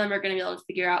course, none of them are going to be able to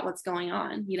figure out what's going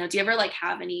on. Do you ever like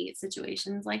have any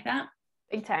situations like that?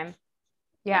 Big time.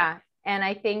 Yeah. And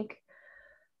I think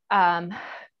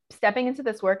stepping into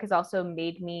this work has also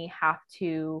made me have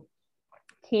to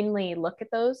keenly look at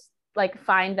those, like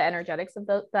find the energetics of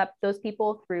those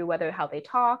people through whether how they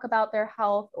talk about their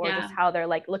health, or just how they're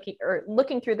like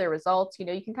looking through their results.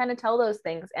 You can kind of tell those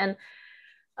things. And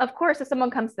of course, if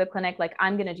someone comes to the clinic, like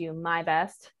I'm going to do my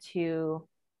best to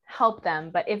help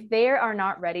them. But if they are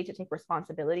not ready to take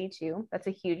responsibility too, that's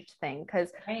a huge thing, because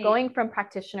going from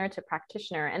practitioner to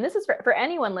practitioner, and this is for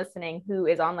anyone listening who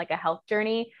is on like a health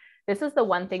journey, this is the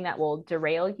one thing that will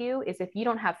derail you, is if you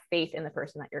don't have faith in the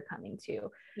person that you're coming to.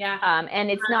 Yeah.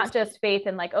 And it's not just faith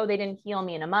in like, oh, they didn't heal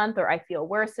me in a month, or I feel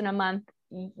worse in a month.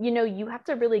 You have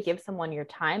to really give someone your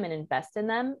time and invest in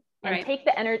them, and take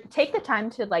the time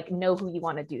to like know who you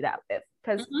want to do that with.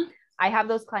 Because I have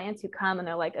those clients who come and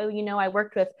they're like, oh, I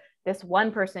worked with this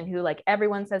one person who like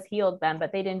everyone says healed them,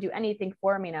 but they didn't do anything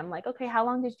for me. And I'm like, okay, how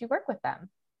long did you work with them?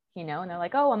 And they're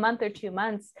like, oh, a month or 2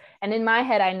 months. And in my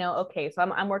head, I know, okay, so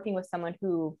I'm working with someone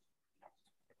who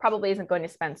probably isn't going to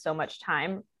spend so much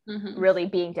time really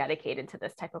being dedicated to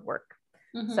this type of work.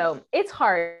 So it's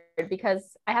hard,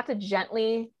 because I have to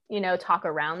gently, talk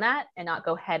around that and not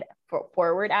go head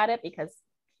forward at it, because,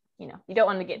 you don't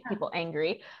want to get people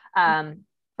angry.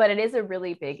 But it is a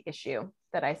really big issue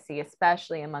that I see,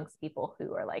 especially amongst people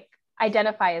who are like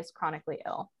identify as chronically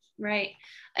ill. Right.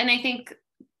 And I think,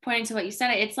 pointing to what you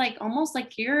said, it's like almost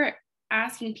like you're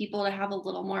asking people to have a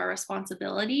little more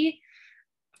responsibility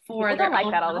for their own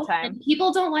like that all the time. And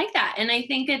people don't like that. And I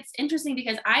think it's interesting,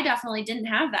 because I definitely didn't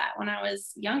have that when I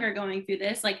was younger going through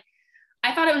this. Like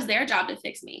I thought it was their job to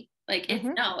fix me. Like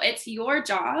it's your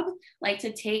job, like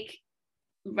to take,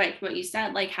 like what you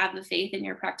said, like have the faith in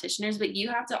your practitioners, but you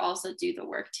have to also do the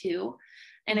work too.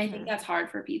 And I think that's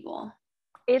hard for people.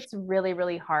 It's really,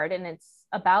 really hard. And it's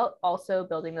about also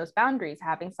building those boundaries,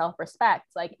 having self-respect.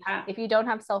 Like if you don't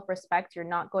have self-respect, you're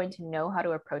not going to know how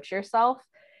to approach yourself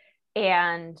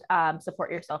and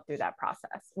support yourself through that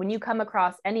process. When you come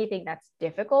across anything that's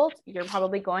difficult, you're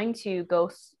probably going to go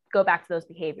back to those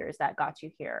behaviors that got you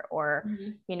here, or,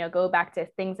 go back to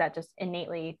things that just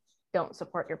innately don't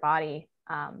support your body.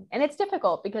 And it's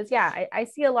difficult because I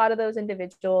see a lot of those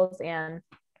individuals, and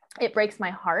it breaks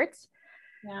my heart.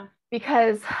 Yeah.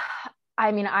 Because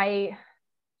I mean, I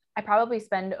probably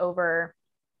spend over,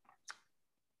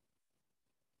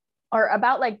 or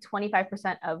about like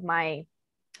 25% of my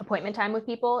appointment time with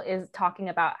people is talking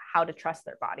about how to trust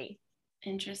their body.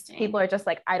 Interesting. People are just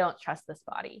like, I don't trust this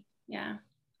body. Yeah.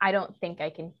 I don't think I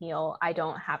can heal. I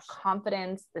don't have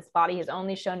confidence. This body has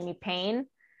only shown me pain.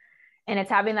 And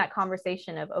it's having that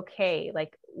conversation of, okay,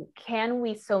 like, can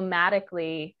we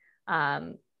somatically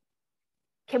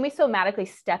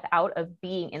step out of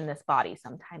being in this body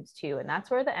sometimes too? And that's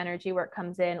where the energy work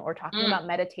comes in, or talking about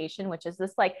meditation, which is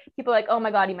this, like, people are like, oh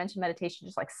my God, you mentioned meditation,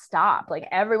 just like stop. Like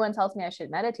everyone tells me I should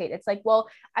meditate. It's like, well,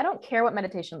 I don't care what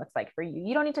meditation looks like for you.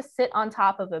 You don't need to sit on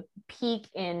top of a peak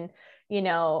in,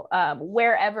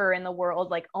 wherever in the world,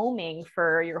 like oming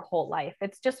for your whole life.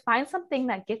 It's just find something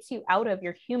that gets you out of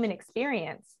your human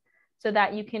experience so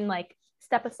that you can like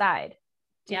step aside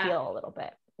to heal a little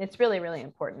bit. It's really, really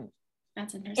important.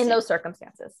 That's interesting. In those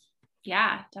circumstances.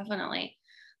 Yeah, definitely.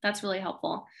 That's really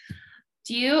helpful.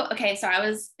 Okay, so I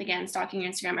was, again, stalking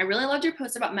your Instagram. I really loved your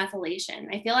post about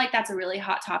methylation. I feel like that's a really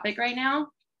hot topic right now.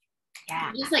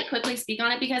 Yeah. Just like quickly speak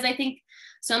on it, because I think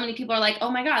so many people are like, oh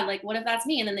my God, like, what if that's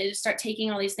me? And then they just start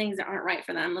taking all these things that aren't right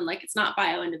for them. And like, it's not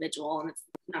bio-individual and it's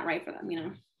not right for them, you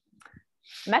know?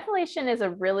 Methylation is a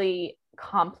really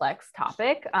complex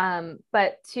topic.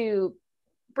 But to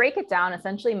break it down,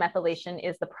 essentially methylation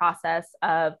is the process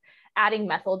of adding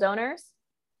methyl donors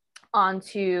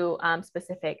onto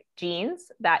specific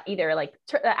genes that either like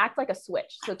act like a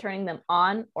switch, so turning them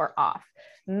on or off.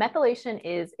 Methylation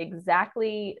is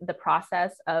exactly the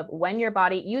process of when your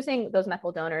body using those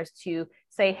methyl donors to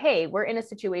say, hey, we're in a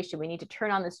situation, we need to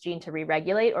turn on this gene to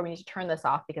re-regulate, or we need to turn this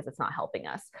off because it's not helping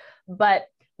us. But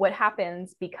what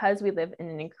happens, because we live in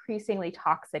an increasingly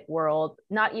toxic world,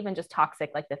 not even just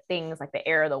toxic, like the things like the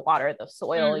air, the water, the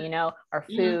soil, you know, our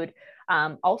food,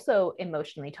 also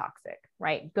emotionally toxic,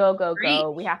 right? Go.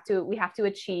 We have to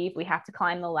achieve, we have to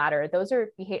climb the ladder. Those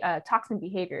are toxin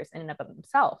behaviors in and of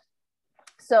themselves.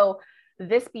 So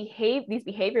these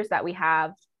behaviors that we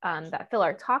have that fill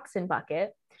our toxin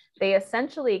bucket, they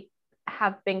essentially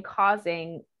have been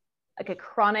causing like a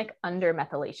chronic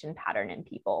undermethylation pattern in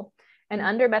people. And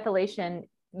undermethylation,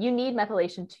 you need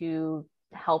methylation to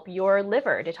help your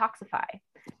liver detoxify.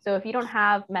 So if you don't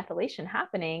have methylation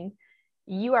happening,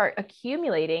 you are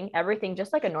accumulating everything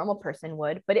just like a normal person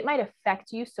would, but it might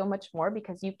affect you so much more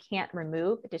because you can't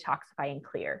remove, detoxify, and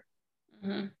clear.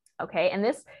 Mm-hmm. Okay. And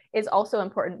this is also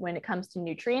important when it comes to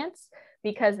nutrients,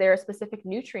 because there are specific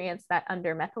nutrients that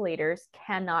undermethylators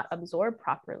cannot absorb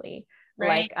properly,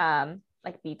 right?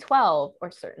 Like B12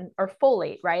 or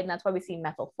folate, right? And that's why we see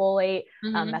methylfolate,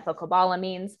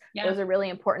 methylcobalamin. Yeah. Those are really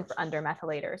important for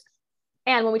undermethylators.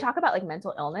 And when we talk about like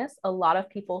mental illness, a lot of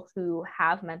people who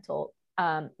have mental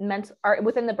are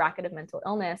within the bracket of mental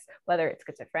illness, whether it's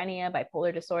schizophrenia,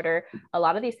 bipolar disorder, a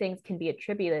lot of these things can be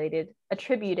attributed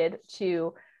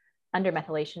to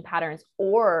undermethylation patterns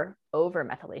or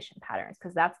overmethylation patterns,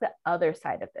 because that's the other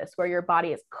side of this, where your body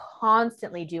is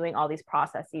constantly doing all these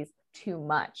processes too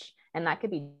much, and that could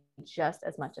be just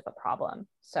as much of a problem.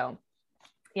 So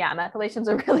yeah, methylation is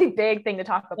a really big thing to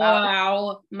talk about.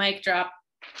 Wow, mic drop.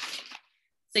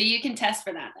 So you can test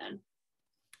for that then?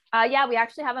 Yeah, we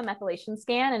actually have a methylation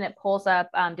scan, and it pulls up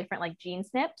different like gene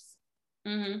SNPs.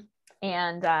 Mm-hmm.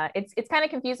 And it's kind of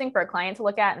confusing for a client to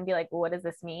look at and be like, well, what does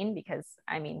this mean? Because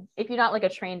I mean, if you're not like a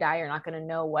trained eye, you're not going to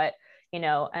know what, you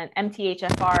know, an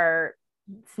MTHFR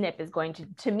SNP is going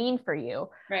to mean for you.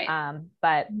 Right.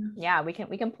 But yeah, we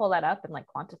can pull that up and like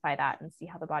quantify that and see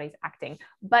how the body's acting.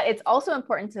 But it's also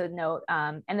important to note,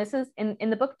 and this is in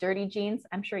the book Dirty Genes,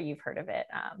 I'm sure you've heard of it.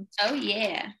 Oh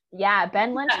yeah. Yeah.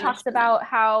 Ben Lynch talks about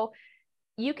how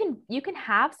you can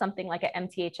have something like an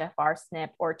MTHFR SNP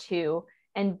or two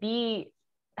and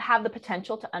have the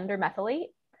potential to undermethylate,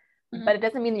 but it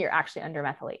doesn't mean that you're actually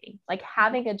undermethylating. Like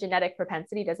having a genetic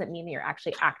propensity doesn't mean that you're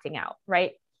actually acting out,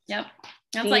 right? Yep.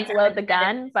 Genes like load the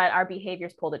gun, but our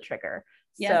behaviors pull the trigger.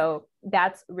 Yep. So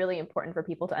that's really important for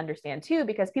people to understand too,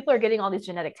 because people are getting all these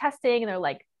genetic testing and they're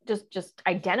like just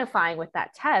identifying with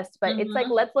that test, but it's like,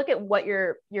 let's look at what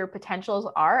your potentials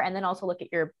are, and then also look at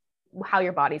how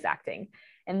your body's acting.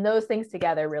 And those things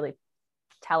together really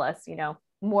tell us, you know,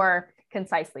 more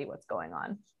concisely what's going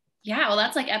on. Yeah. Well,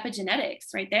 that's like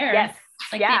epigenetics right there. Yes.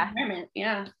 Like the environment.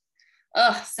 Yeah.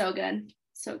 Oh, so good.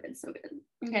 So good. So good.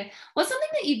 Okay. What's something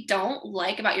that you don't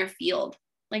like about your field?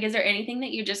 Like, is there anything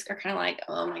that you just are kind of like,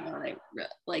 oh my God,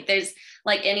 like there's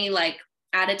like any like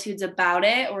attitudes about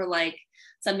it, or like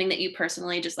something that you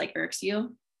personally just like irks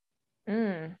you?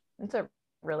 That's a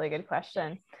really good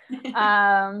question. We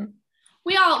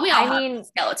all have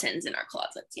skeletons in our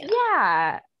closets, you know?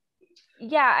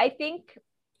 Yeah. I think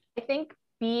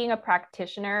being a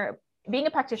practitioner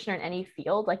in any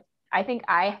field, like I think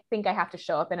I have to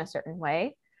show up in a certain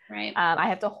way. Right. I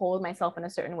have to hold myself in a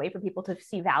certain way for people to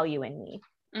see value in me.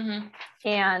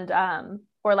 And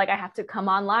or like I have to come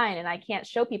online and I can't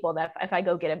show people that if I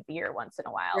go get a beer once in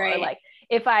a while, right. Or like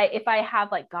if I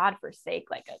have like, God forsake,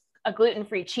 like a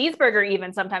gluten-free cheeseburger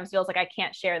even sometimes feels like I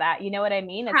can't share that. You know what I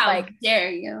mean? It's How dare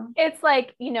you? It's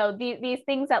like, you know, these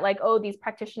things that like, oh, these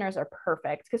practitioners are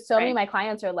perfect. Because so many of my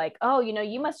clients are like, oh, you know,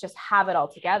 you must just have it all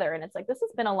together. And it's like, this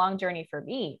has been a long journey for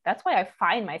me. That's why I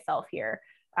find myself here.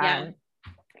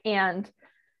 And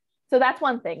so that's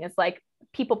one thing, is like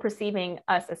people perceiving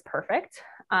us as perfect.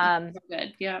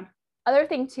 Good. Yeah. Other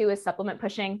thing too is supplement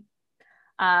pushing.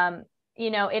 You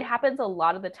know, it happens a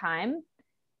lot of the time,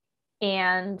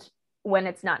 and when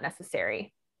it's not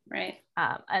necessary. Right.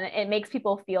 And it makes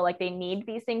people feel like they need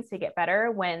these things to get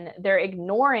better when they're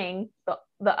ignoring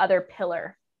the other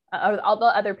pillar all the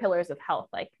other pillars of health,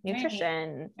 like Right.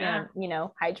 nutrition, Yeah.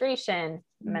 hydration, Mhm.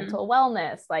 mental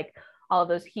wellness, like all of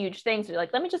those huge things. You're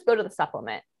like, let me just go to the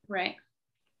supplement. Right.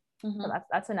 So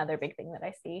that's another big thing that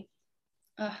I see.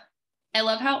 I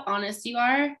love how honest you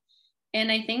are.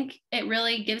 And I think it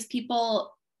really gives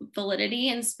people validity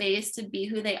and space to be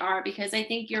who they are, because I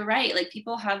think you're right. Like,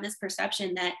 people have this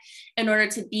perception that in order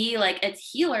to be like a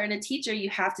healer and a teacher, you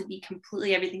have to be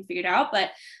completely everything figured out.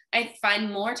 But I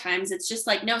find more times it's just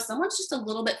like, no, someone's just a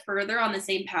little bit further on the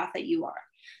same path that you are.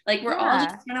 Like, we're all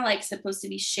just kind of like supposed to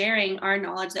be sharing our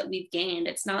knowledge that we've gained.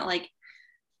 It's not like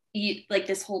like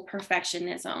this whole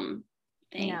perfectionism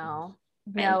thing. No.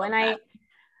 And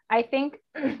I think,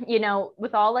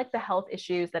 with all like the health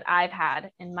issues that I've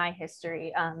had in my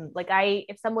history,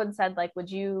 if someone said like,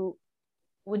 would you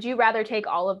rather take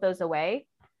all of those away?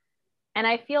 And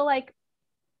I feel like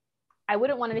I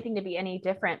wouldn't want anything to be any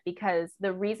different, because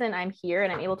the reason I'm here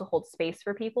and I'm able to hold space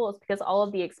for people is because all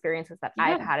of the experiences that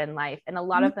I've had in life, and a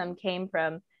lot of them came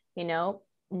from,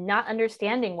 not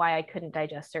understanding why I couldn't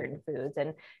digest certain foods,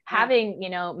 and having,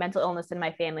 mental illness in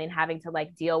my family, and having to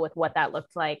like deal with what that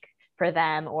looked like for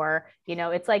them. Or,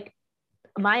 it's like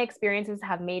my experiences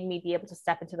have made me be able to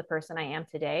step into the person I am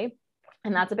today.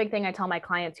 And that's a big thing I tell my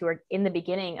clients who are in the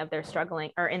beginning of their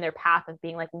struggling or in their path of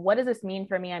being like, what does this mean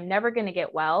for me? I'm never going to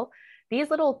get well. These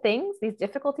little things, these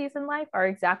difficulties in life are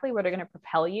exactly what are going to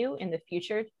propel you in the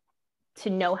future to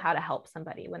know how to help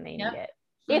somebody when they need it.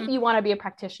 If you want to be a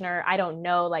practitioner, I don't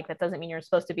know, like that doesn't mean you're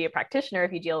supposed to be a practitioner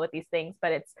if you deal with these things,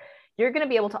 but you're going to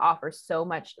be able to offer so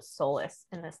much solace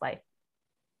in this life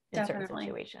in certain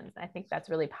situations. I think that's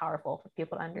really powerful for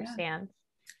people to understand.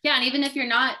 Yeah. And even if you're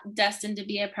not destined to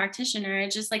be a practitioner,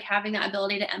 it's just like having that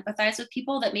ability to empathize with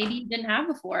people that maybe you didn't have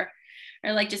before,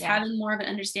 or like just having more of an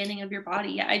understanding of your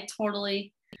body. Yeah, I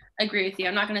totally agree with you.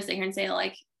 I'm not going to sit here and say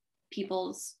like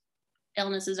people's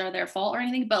illnesses are their fault or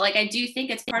anything, but like I do think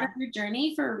it's part of your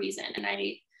journey for a reason. And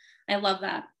I love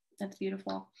that. That's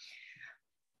beautiful.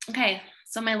 Okay.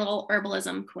 So my little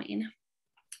herbalism queen,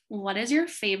 what is your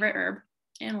favorite herb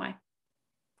and why?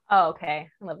 Oh, okay.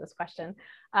 I love this question.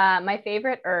 My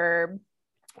favorite herb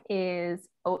is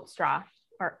oat straw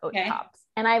or oat tops.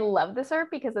 And I love this herb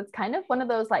because it's kind of one of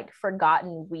those like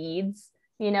forgotten weeds,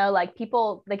 like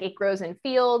people, like it grows in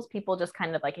fields, people just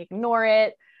kind of like ignore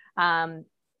it.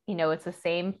 It's the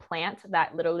same plant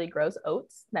that literally grows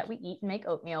oats that we eat and make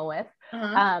oatmeal with.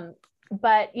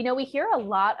 But, we hear a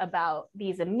lot about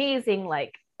these amazing,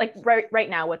 like right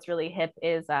now, what's really hip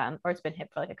is, or it's been hip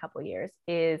for like a couple of years,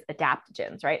 is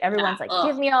adaptogens, right? Everyone's like,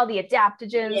 give me all the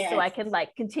adaptogens so I can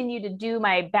like continue to do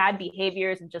my bad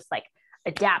behaviors and just like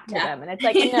adapt to them. And it's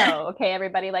like, no, okay,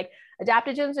 everybody, like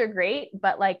adaptogens are great,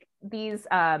 but like these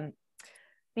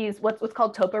what's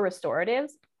called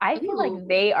topo-restoratives, I feel like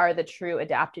they are the true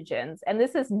adaptogens. And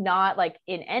this is not like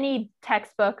in any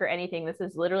textbook or anything. This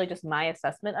is literally just my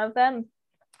assessment of them.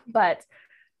 But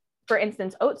for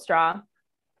instance, oat straw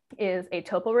is a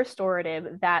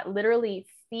topo-restorative that literally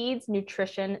feeds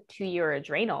nutrition to your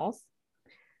adrenals.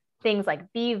 Things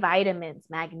like B vitamins,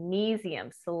 magnesium,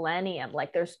 selenium,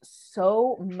 like there's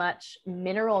so much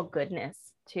mineral goodness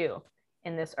too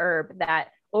in this herb that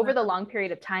over the long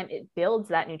period of time, it builds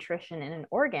that nutrition in an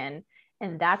organ.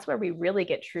 And that's where we really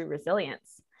get true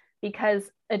resilience, because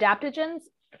adaptogens,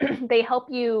 they help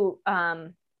you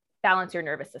balance your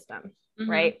nervous system,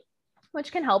 right?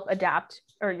 Which can help adapt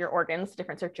or your organs to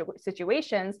different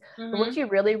situations. But what you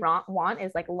really want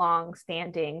is like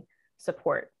long-standing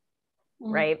support,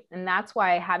 right? And that's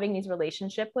why having a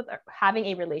relationship with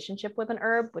an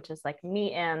herb, which is like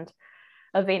me and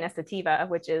Avena sativa,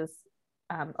 which is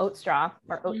oat straw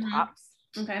or oat tops.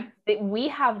 Okay. We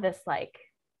have this like,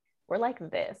 we're like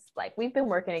this, like we've been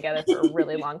working together for a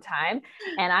really long time.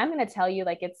 And I'm going to tell you,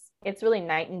 like, it's really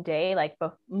night and day, like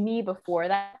me before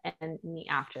that and me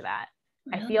after that.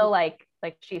 Really? I feel like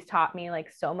she's taught me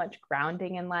like so much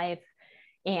grounding in life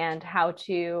and how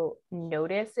to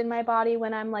notice in my body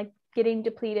when I'm like getting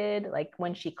depleted, like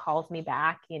when she calls me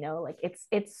back, like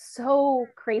it's so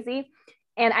crazy.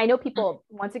 And I know people,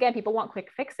 once again, people want quick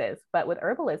fixes, but with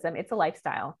herbalism, it's a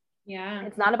lifestyle. Yeah.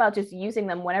 It's not about just using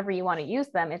them whenever you want to use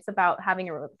them. It's about having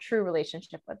a true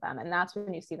relationship with them. And that's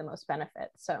when you see the most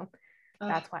benefits. So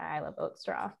that's why I love oat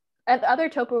straw. And other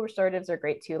topo restoratives are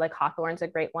great too. Like hawthorn's a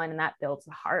great one, and that builds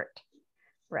the heart,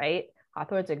 right?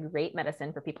 Hawthorn's a great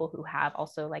medicine for people who have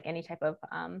also like any type of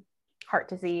heart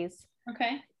disease.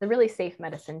 Okay. It's a really safe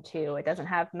medicine too. It doesn't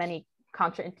have many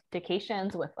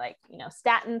contraindications with like,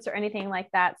 statins or anything like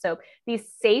that. So these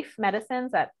safe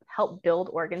medicines that help build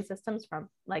organ systems from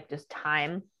like just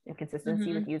time and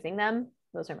consistency with using them,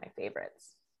 those are my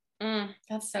favorites.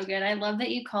 That's so good. I love that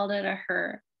you called it a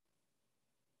her.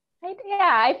 I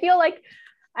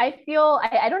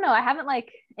don't know. I haven't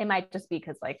like, it might just be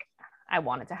because like I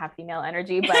wanted to have female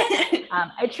energy, but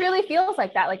it truly feels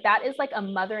like that. Like that is like a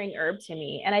mothering herb to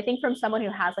me. And I think from someone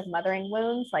who has like mothering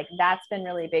wounds, like that's been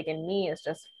really big in me, is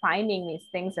just finding these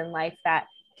things in life that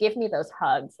give me those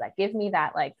hugs, that give me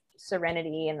that like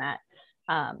serenity and that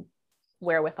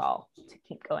wherewithal to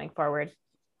keep going forward.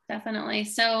 Definitely.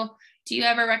 So do you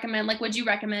ever recommend, like, would you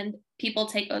recommend people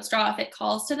take oat straw if it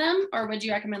calls to them, or would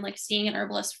you recommend like seeing an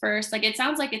herbalist first? Like, it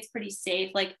sounds like it's pretty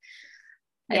safe. Like,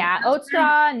 yeah, oat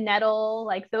straw, nettle,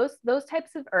 like those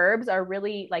types of herbs are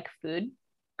really like food.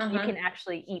 You can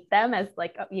actually eat them as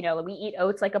like, you know, we eat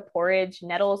oats like a porridge.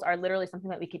 Nettles are literally something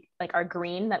that we could like are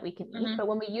green that we can eat, but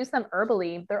when we use them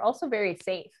herbally, they're also very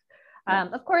safe.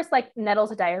 Of course, like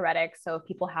nettle's a diuretic, so if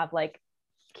people have like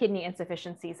kidney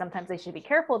insufficiency, sometimes they should be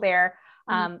careful there.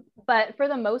 But for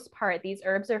the most part, these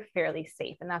herbs are fairly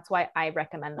safe, and that's why I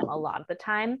recommend them a lot of the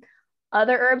time.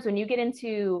 Other herbs, when you get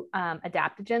into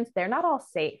adaptogens, they're not all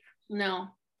safe. No.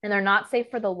 And they're not safe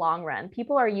for the long run.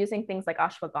 People are using things like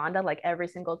ashwagandha like every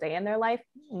single day in their life.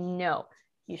 No,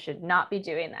 you should not be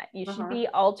doing that. You should be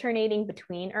alternating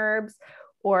between herbs,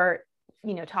 or,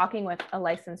 you know, talking with a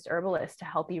licensed herbalist to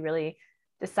help you really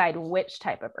decide which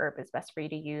type of herb is best for you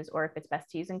to use, or if it's best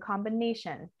to use in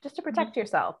combination, just to protect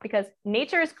yourself, because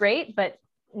nature is great, but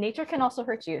nature can also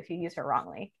hurt you if you use her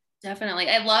wrongly. Definitely.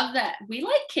 I love that we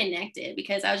like connected,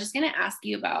 because I was just going to ask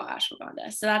you about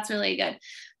ashwagandha. So that's really good,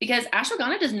 because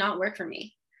ashwagandha does not work for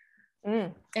me.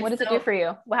 What does it do for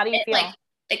you? Well, how do you feel? Like,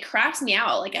 it cracks me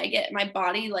out. Like, I get, my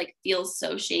body like feels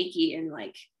so shaky, and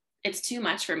like it's too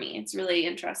much for me. It's really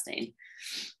interesting.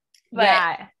 But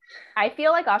yeah, I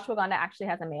feel like ashwagandha actually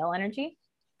has a male energy.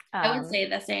 I would say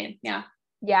the same. Yeah.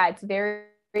 Yeah, it's very,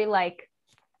 very like,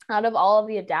 out of all of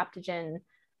the adaptogens,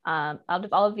 I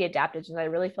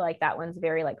really feel like that one's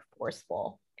very like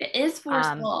forceful. It is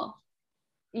forceful.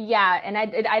 Yeah, and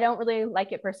I don't really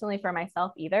like it personally for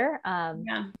myself either.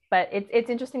 But it's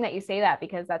interesting that you say that,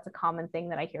 because that's a common thing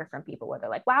that I hear from people, where they're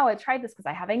like, wow, I tried this because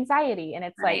I have anxiety, and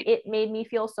it's like, it made me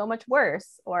feel so much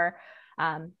worse. Or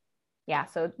yeah,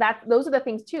 so those are the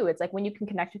things too. It's like when you can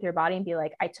connect with your body and be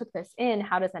like, I took this in,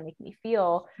 how does that make me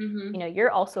feel? You know,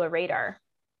 you're also a radar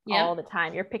all the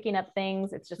time. You're picking up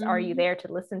things. It's just, are you there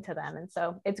to listen to them? And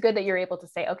so it's good that you're able to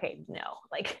say, okay, no,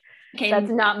 like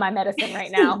that's not my medicine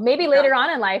right now. Maybe later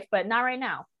on in life, but not right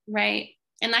now. Right.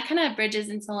 And that kind of bridges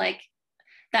into like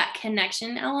that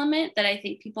connection element that I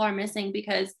think people are missing,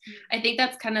 because I think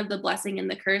that's kind of the blessing and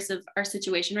the curse of our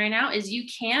situation right now, is you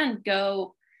can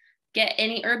go get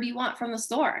any herb you want from the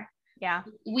store. Yeah.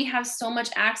 We have so much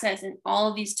access and all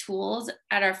of these tools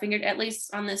at our finger, at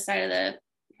least on this side of the,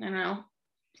 I don't know,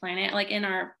 planet, like in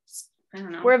our, I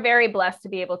don't know. We're very blessed to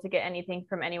be able to get anything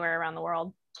from anywhere around the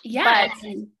world. Yeah. But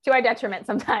to our detriment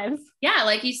sometimes. Yeah.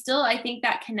 Like you still, I think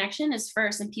that connection is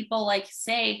first, and people like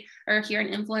say, or hear an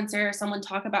influencer or someone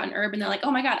talk about an herb and they're like,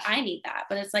 oh my God, I need that.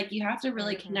 But it's like, you have to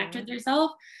really connect with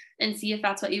yourself and see if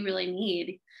that's what you really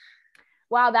need.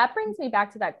 Wow. That brings me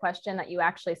back to that question that you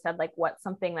actually said, like, what's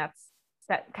something that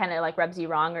kind of like rubs you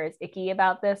wrong or is icky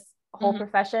about this whole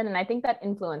profession? And I think that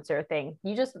influencer thing,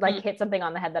 you just like hit something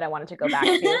on the head that I wanted to go back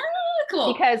to.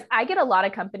 Cool. Because I get a lot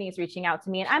of companies reaching out to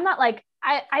me, and I'm not like,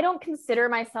 I don't consider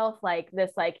myself like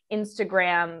this like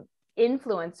Instagram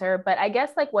influencer, but I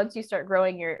guess like once you start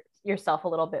growing yourself a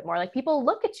little bit more, like people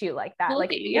look at you like that,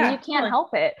 like you can't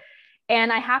help it.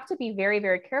 And I have to be very,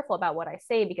 very careful about what I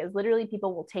say, because literally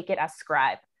people will take it as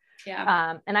scribe.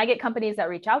 Yeah. And I get companies that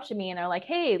reach out to me and they're like,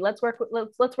 hey, let's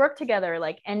work together.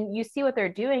 Like, and you see what they're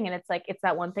doing. And it's like, it's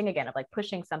that one thing again of like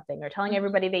pushing something or telling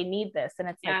everybody they need this. And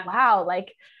it's like, wow,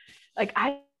 like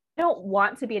I don't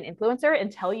want to be an influencer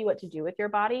and tell you what to do with your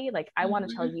body. Like I want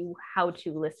to tell you how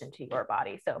to listen to your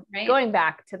body. So going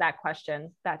back to that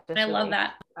question, that just love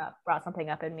that brought something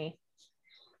up in me.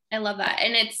 I love that.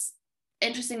 And it's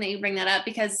interesting that you bring that up,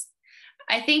 because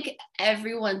I think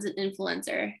everyone's an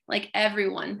influencer, like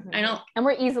everyone. I don't, and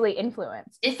we're easily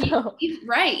influenced.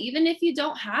 Even if you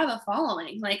don't have a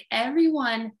following, like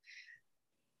everyone,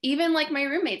 even like my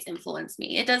roommates influence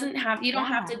me. It doesn't have, you don't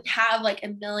have to have like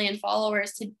 1 million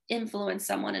followers to influence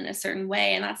someone in a certain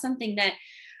way. And that's something that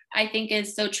I think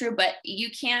is so true, but you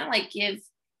can't like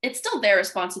it's still their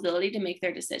responsibility to make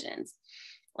their decisions.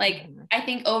 Like, I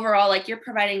think overall, like you're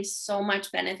providing so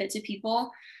much benefit to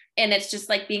people, and it's just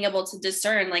like being able to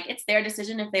discern, like it's their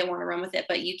decision if they want to run with it,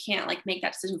 but you can't like make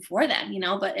that decision for them,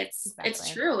 but it's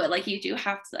true. Like you do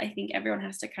have to, I think everyone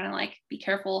has to kind of like be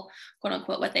careful, quote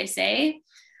unquote, what they say,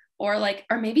 or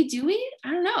maybe do we?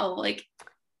 I don't know. Like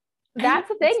that's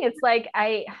the thing. It's like,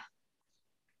 I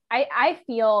I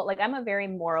feel like I'm a very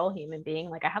moral human being.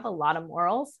 Like I have a lot of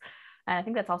morals. And I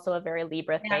think that's also a very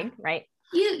Libra thing, right?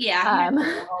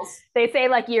 They say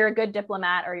like you're a good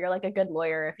diplomat or you're like a good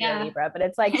lawyer if you're a Libra, but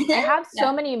it's like I have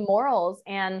so many morals,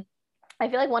 and I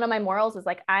feel like one of my morals is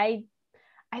like I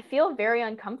feel very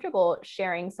uncomfortable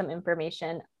sharing some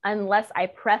information unless I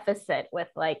preface it with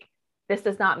like, this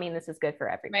does not mean this is good for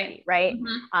everybody, right?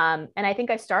 And I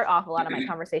think I start off a lot of my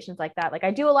conversations like that. Like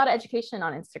I do a lot of education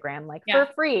on Instagram, like for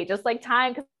free, just like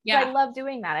time, because I love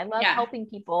doing that. I love helping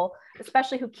people,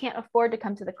 especially who can't afford to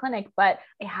come to the clinic, but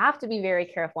I have to be very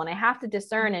careful and I have to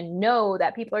discern and know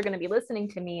that people are going to be listening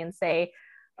to me and say,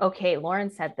 okay,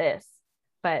 Lauren said this,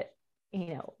 but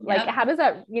like how does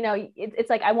that, it's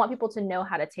like I want people to know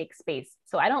how to take space.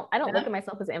 So I don't look at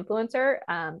myself as an influencer.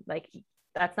 Like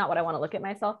that's not what I want to look at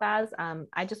myself as.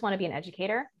 I just want to be an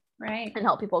educator, right, and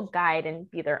help people guide and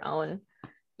be their own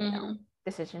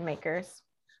decision makers.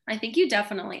 I think you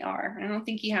definitely are. I don't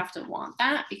think you have to want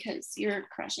that because you're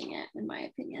crushing it, in my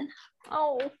opinion.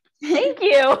 Oh, thank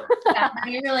you. Yeah,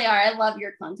 you really are. I love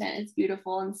your content. It's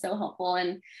beautiful and so helpful.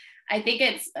 And I think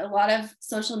it's a lot of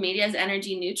social media is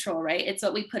energy neutral, right? It's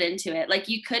what we put into it. Like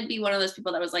you could be one of those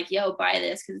people that was like, yo, buy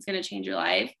this because it's going to change your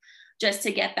life, just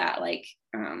to get that like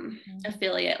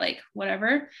affiliate, like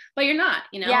whatever, but you're not,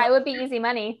 Yeah, it would be easy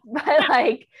money, but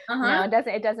like, no,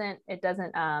 it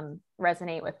doesn't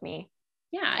resonate with me.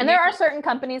 Yeah. And there are certain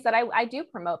companies that I do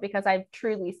promote because I've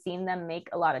truly seen them make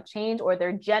a lot of change, or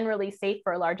they're generally safe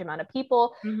for a large amount of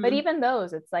people. But even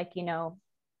those, it's like,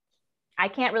 I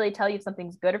can't really tell you if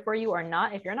something's good for you or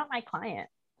not if you're not my client.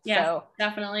 Yeah, so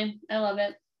definitely. I love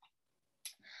it.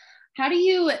 How do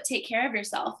you take care of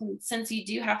yourself? And since you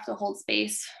do have to hold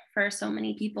space for so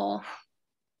many people.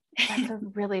 That's a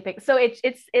really big, so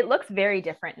it looks very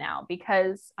different now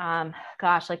because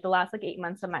gosh, like the last like 8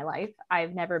 months of my life,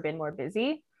 I've never been more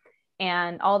busy.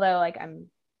 And although like I'm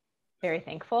very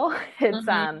thankful,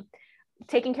 it's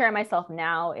taking care of myself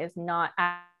now is not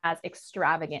as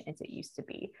extravagant as it used to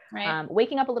be. Right.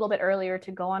 Waking up a little bit earlier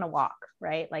to go on a walk,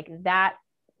 right? Like that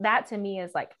to me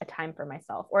is like a time for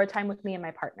myself, or a time with me and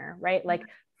my partner, right? Like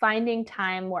finding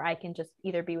time where I can just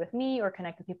either be with me or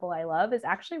connect with people I love is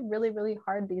actually really, really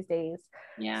hard these days.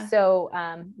 Yeah. So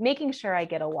making sure I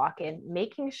get a walk in,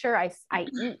 making sure I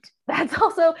eat. That's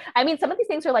also, I mean, some of these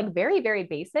things are like very, very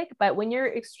basic, but when you're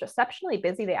exceptionally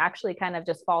busy, they actually kind of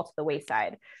just fall to the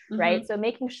wayside, right? So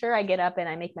making sure I get up and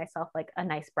I make myself like a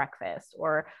nice breakfast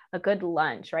or a good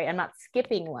lunch, right? I'm not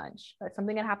skipping lunch. That's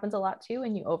something that happens a lot too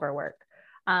when you overwork.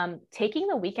 Taking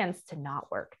the weekends to not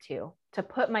work too, to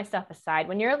put my stuff aside.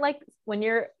 When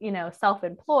you're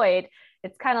self-employed,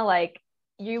 it's kind of like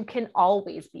you can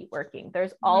always be working.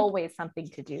 There's always something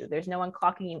to do. There's no one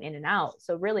clocking you in and out.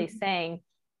 So really saying,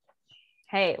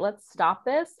 hey, let's stop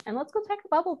this and let's go take a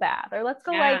bubble bath, or let's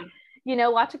go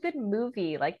watch a good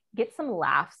movie, like get some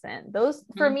laughs in. Those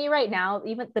for me right now,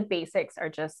 even the basics are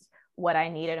just what I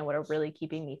needed and what are really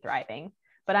keeping me thriving.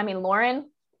 But I mean, Lauren,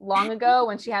 long ago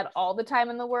when she had all the time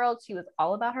in the world, she was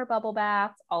all about her bubble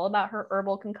baths, all about her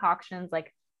herbal concoctions,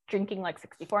 like drinking like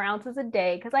 64 ounces a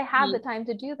day, because I had the time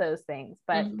to do those things.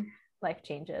 But life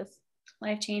changes.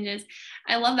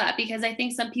 I love that, because I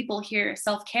think some people hear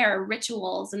self-care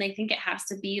rituals and they think it has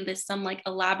to be this some like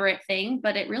elaborate thing,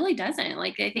 but it really doesn't.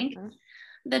 Like I think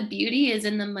the beauty is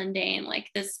in the mundane. Like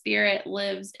the spirit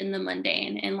lives in the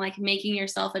mundane, and like making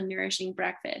yourself a nourishing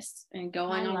breakfast and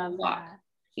going on a walk.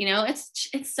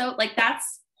 It's so like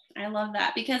I love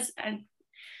that, because I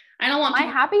don't want my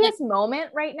happiest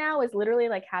moment right now is literally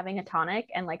like having a tonic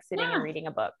and like sitting and reading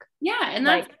a book. Yeah. And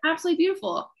that's absolutely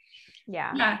beautiful.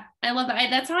 Yeah. I love that.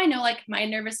 That's how I know like my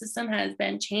nervous system has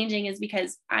been changing, is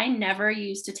because I never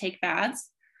used to take baths.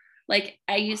 Like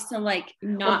I used to like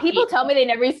not. When people tell me they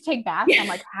never used to take baths, I'm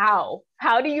like, how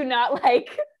do you not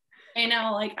like? I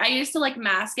know, like I used to like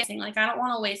mask it, like I don't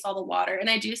want to waste all the water, and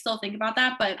I do still think about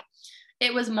that, but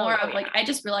it was more of like, I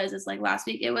just realized this like last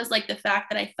week, it was like the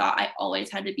fact that I thought I always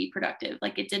had to be productive.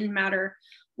 Like it didn't matter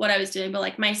what I was doing, but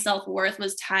like my self-worth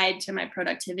was tied to my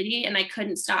productivity, and I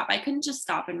couldn't stop. I couldn't just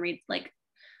stop and read like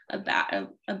read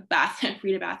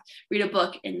a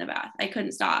book in the bath. I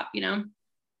couldn't stop,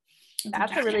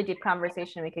 That's a really deep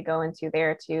conversation we could go into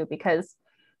there too, because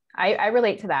I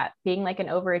relate to that, being like an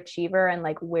overachiever, and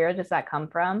like, where does that come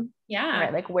from? Yeah.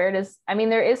 Right. Like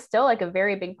there is still like a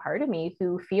very big part of me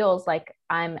who feels like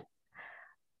I'm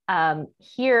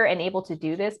here and able to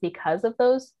do this because of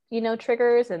those,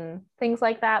 triggers and things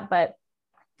like that. But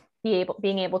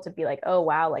being able to be like, oh,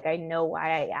 wow, like I know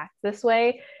why I act this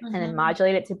way, and then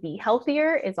modulate it to be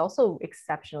healthier is also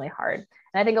exceptionally hard.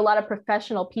 And I think a lot of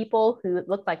professional people who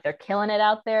look like they're killing it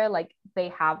out there, like they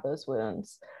have those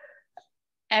wounds.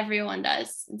 Everyone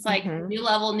does. It's like new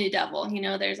level, new devil. You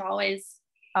know, there's always.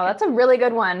 Oh, that's a really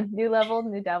good one. New level,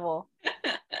 new devil.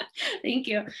 Thank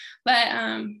you. But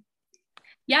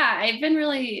yeah, I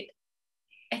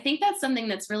think that's something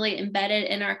that's really embedded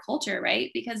in our culture,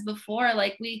 right? Because before,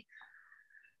 like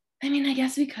I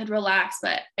guess we could relax,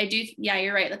 but yeah,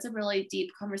 you're right. That's a really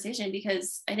deep conversation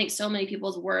because I think so many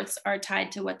people's worths are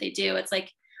tied to what they do. It's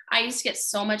like, I used to get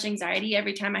so much anxiety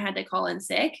every time I had to call in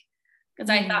sick because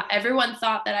I thought everyone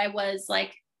thought that I was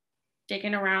like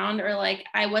dicking around or like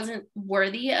I wasn't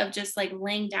worthy of just like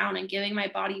laying down and giving my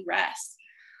body rest.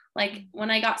 Like when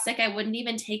I got sick, I wouldn't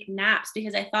even take naps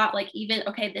because I thought like, even,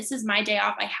 okay, this is my day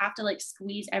off. I have to like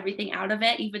squeeze everything out of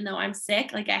it, even though I'm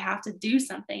sick. Like I have to do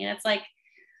something. And it's like,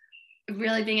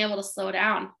 really being able to slow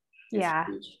down. Yeah.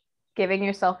 Huge. Giving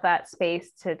yourself that space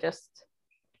to just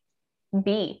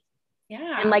be.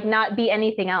 Yeah. And like not be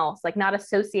anything else, like not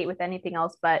associate with anything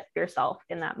else but yourself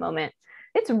in that moment.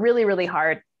 It's really, really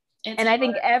hard. And I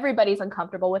think everybody's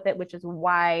uncomfortable with it, which is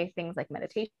why things like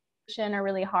meditation are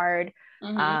really hard.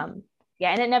 Yeah.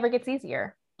 And it never gets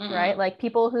easier, right? Like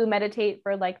people who meditate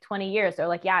for like 20 years, they're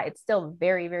like, yeah, it's still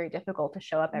very, very difficult to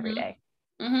show up every day.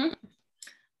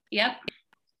 Yep.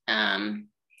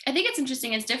 I think it's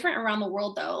interesting. It's different around the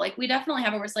world though. Like we definitely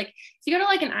have it's like, if you go to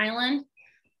like an island,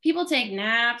 people take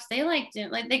naps. They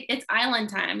it's island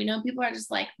time, you know, people are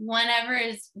just like, whenever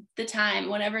is the time,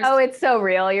 whenever. Oh, it's so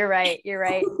real. You're right.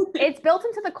 It's built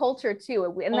into the culture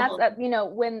too. And that's, you know,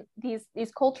 when these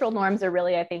cultural norms are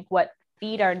really, I think, what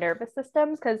feed our nervous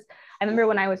systems. Cause I remember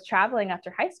when I was traveling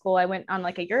after high school, I went on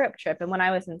like a Europe trip. And when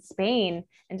I was in Spain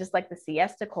and just like the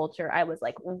siesta culture, I was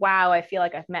like, wow, I feel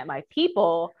like I've met my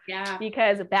people. Yeah.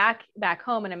 Because back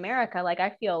home in America, like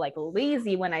I feel like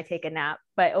lazy when I take a nap,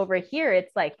 but over here,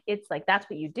 it's like, that's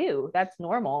what you do. That's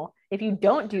normal. If you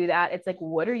don't do that, it's like,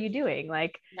 what are you doing?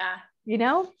 Like, yeah, you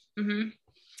know,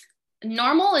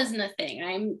 normal isn't a thing.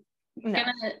 I'm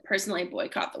gonna personally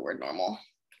boycott the word normal.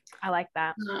 I like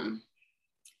that.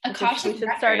 We should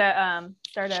start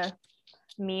a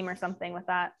meme or something with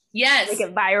that. Yes. Make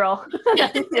it viral.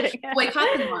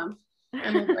 Boycott the norm.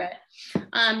 I'm over it.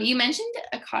 You mentioned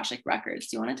Akashic records.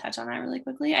 Do you want to touch on that really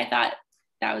quickly? I thought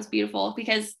that was beautiful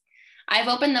because I've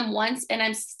opened them once and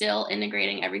I'm still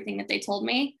integrating everything that they told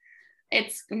me.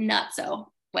 It's nuts.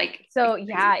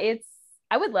 Yeah,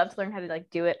 I would love to learn how to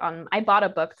like do it I bought a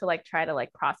book to like try to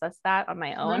like process that on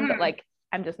my own, but like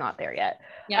I'm just not there yet.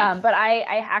 Yeah. But I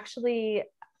actually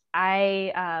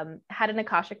had an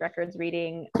Akashic Records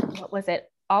reading. What was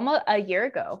it? About a year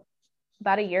ago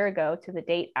to the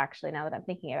date, actually, now that I'm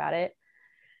thinking about it.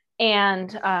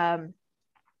 And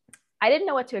I didn't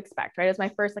know what to expect, right? It was my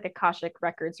first like Akashic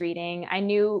Records reading. I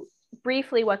knew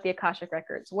briefly what the Akashic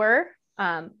Records were,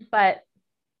 but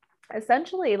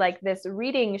essentially like this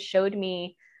reading showed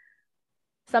me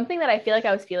something that I feel like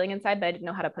I was feeling inside, but I didn't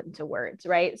know how to put into words,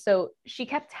 right? So she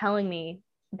kept telling me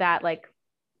that like,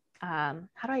 how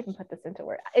do I even put this into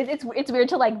words? It's weird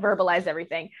to like verbalize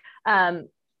everything.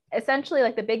 Essentially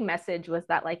like the big message was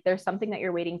that like, there's something that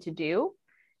you're waiting to do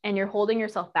and you're holding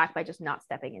yourself back by just not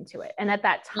stepping into it. And at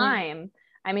that time,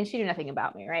 I mean, she knew nothing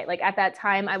about me, right? Like at that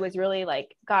time I was really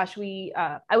like, gosh,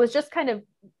 I was just kind of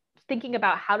thinking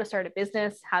about how to start a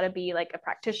business, how to be like a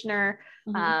practitioner,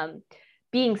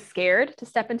 being scared to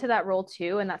step into that role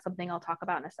too. And that's something I'll talk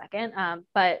about in a second.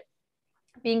 But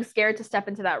being scared to step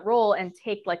into that role and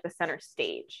take like the center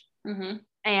stage.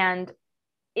 And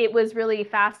it was really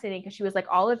fascinating because she was like,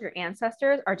 all of your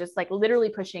ancestors are just like literally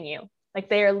pushing you. Like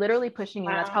they are literally pushing you.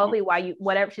 Wow. And that's probably why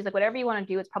she's like, whatever you want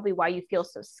to do, it's probably why you feel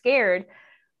so scared.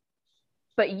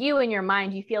 But you in your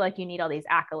mind, you feel like you need all these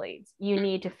accolades. You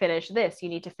need to finish this, you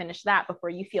need to finish that before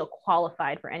you feel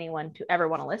qualified for anyone to ever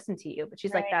want to listen to you. But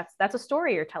she's like, that's a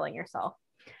story you're telling yourself.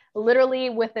 Literally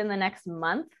within the next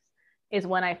month is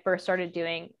when I first started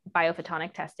doing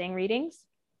biophotonic testing readings.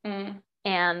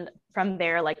 And from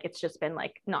there, like, it's just been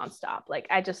like nonstop. Like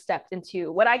I just stepped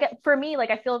into what I get for me.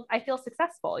 Like I feel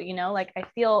successful, you know, like I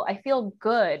feel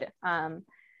good,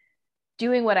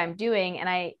 doing what I'm doing. And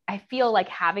I feel like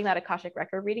having that Akashic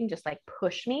record reading just like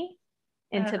pushed me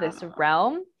into this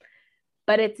realm.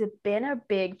 But it's been a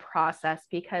big process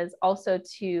because also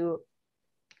to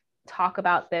talk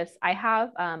about this, I have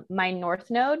my North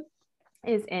Node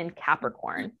is in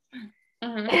Capricorn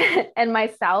and my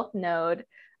South Node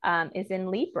is in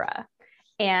Libra.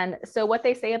 And so what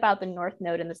they say about the North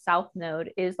Node and the South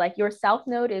Node is like your South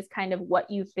Node is kind of what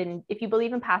you've been, if you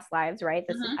believe in past lives, right?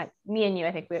 This is me and you,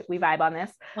 I think we vibe on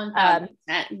this.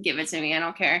 Give it to me. I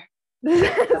don't care.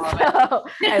 So,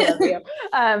 I love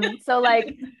you. So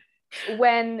like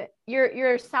when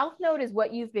your south node is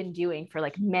what you've been doing for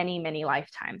like many, many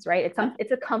lifetimes, right?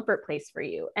 It's a comfort place for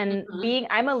you. And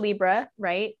I'm a Libra,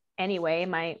 right? Anyway,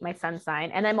 my sun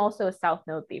sign, and I'm also a south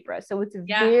node Libra. So it's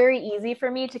very easy for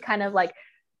me to kind of like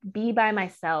be by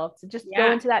myself, to just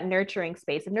go into that nurturing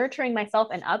space and nurturing myself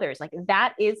and others. Like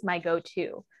that is my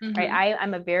go-to, right?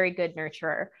 I'm a very good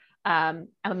nurturer. I'm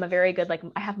a very good, like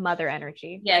I have mother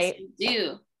energy, right? You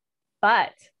do.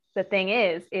 But the thing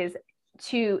is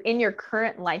to, in your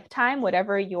current lifetime,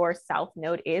 whatever your south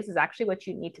node is actually what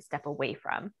you need to step away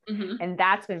from. And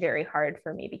that's been very hard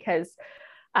for me because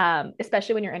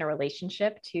especially when you're in a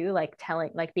relationship too, like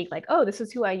being like, oh, this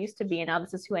is who I used to be, and now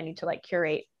this is who I need to like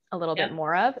curate a little bit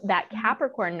more of. That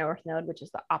Capricorn north node, which is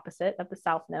the opposite of the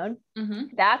south node,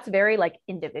 that's very like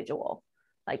individual.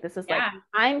 Like this is like,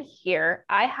 I'm here,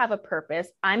 I have a purpose,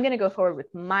 I'm going to go forward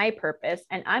with my purpose,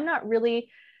 and I'm not really,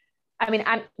 I mean,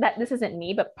 this isn't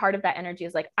me, but part of that energy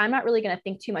is like, I'm not really going to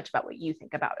think too much about what you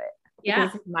think about it,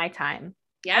 because it's my time.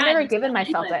 I've never given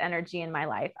myself that energy in my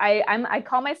life. I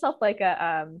call myself like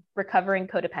a recovering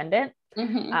codependent.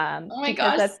 Oh my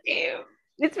gosh,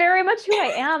 it's very much who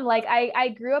I am. Like I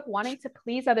grew up wanting to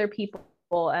please other people,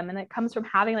 and it comes from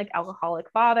having like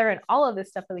alcoholic father and all of this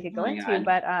stuff that we could go into.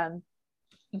 But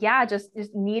just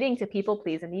needing to people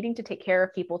please and needing to take care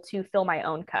of people to fill my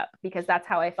own cup, because that's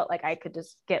how I felt like I could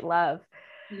just get love.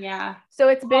 So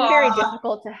it's been very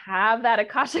difficult to have that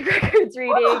Akashic Records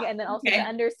reading, and then also to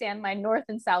understand my north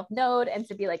and south node, and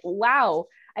to be like, wow,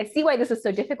 I see why this is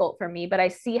so difficult for me, but I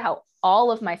see how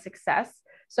all of my success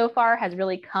so far has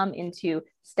really come into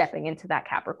stepping into that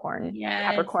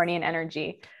Capricornian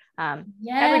energy.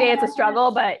 Every day it's a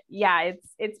struggle, but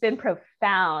it's been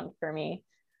profound for me.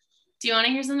 Do you want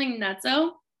to hear something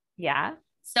nutso? Yeah.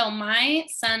 So my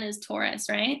sun is Taurus,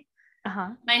 right?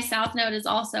 My south node is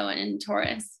also in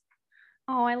Taurus.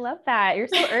 Oh, I love that. You're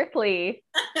so earthly.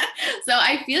 So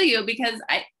I feel you, because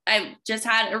I just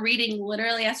had a reading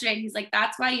literally yesterday, and he's like,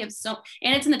 that's why you have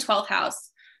and it's in the 12th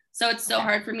house. So it's so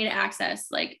hard for me to access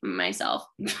like myself.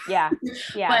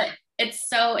 But it's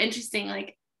so interesting.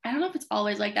 Like, I don't know if it's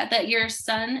always like that your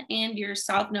sun and your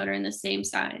south node are in the same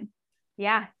sign.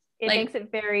 Yeah. It makes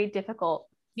it very difficult.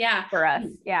 For us.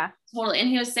 Totally. And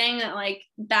he was saying that like,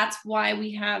 that's why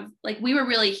we have, like, we were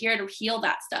really here to heal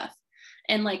that stuff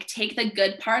and like take the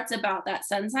good parts about that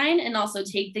sun sign, and also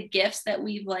take the gifts that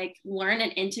we've like learned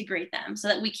and integrate them so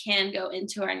that we can go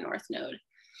into our north node.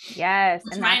 Yes.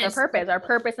 And that's our purpose. Our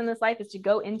purpose in this life is to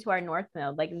go into our north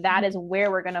node. Like that is where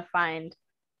we're going to find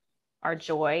our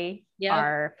joy,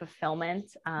 our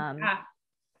fulfillment.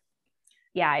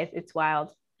 It's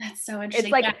wild. That's so interesting.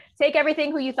 It's like, take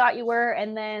everything who you thought you were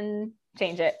and then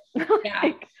change it.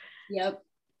 Yep.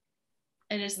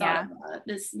 I just thought about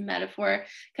this metaphor,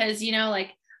 because, you know,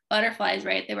 like butterflies,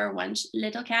 right? They were once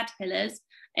little caterpillars,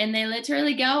 and they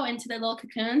literally go into their little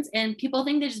cocoons, and people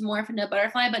think they just morph into a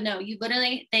butterfly, but no,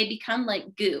 they become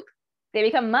like goop. They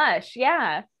become mush.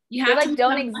 Yeah. They like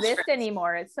don't exist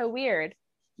anymore. It's so weird.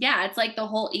 Yeah. It's like the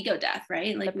whole ego death,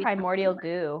 right? Like the primordial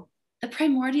goo. The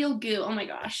primordial goo. Oh my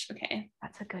gosh. Okay.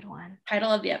 That's a good one.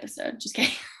 Title of the episode. Just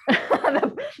kidding.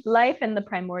 Life in the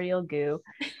primordial goo.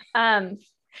 And,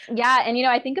 you know,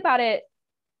 I think about it,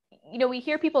 you know, we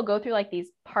hear people go through like these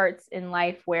parts in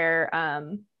life where,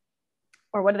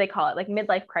 or what do they call it? Like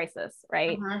midlife crisis,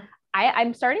 right?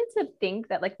 I'm starting to think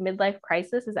that like midlife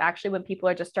crisis is actually when people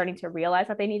are just starting to realize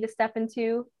that they need to step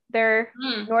into their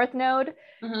north node,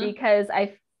 because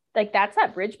like that's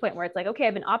that bridge point where it's like, okay,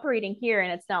 I've been operating here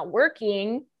and it's not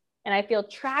working, and I feel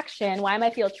traction. Why am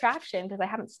I feel traction? Because I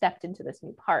haven't stepped into this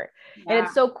new part. And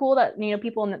it's so cool that, you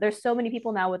know, there's so many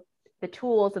people now with the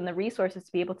tools and the resources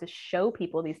to be able to show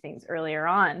people these things earlier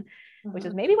on, which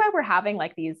is maybe why we're having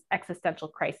like these existential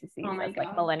crises as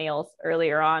like millennials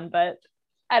earlier on. But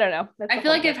I don't know. I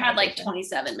feel like I've had like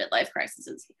 27 midlife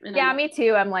crises. Me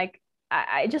too. I'm like,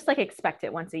 I just like expect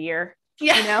it once a year.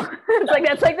 You know, it's like,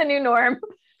 that's like the new norm.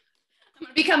 I'm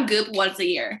gonna become goop once a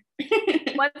year.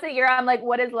 Once a year, I'm like,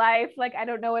 what is life? Like, I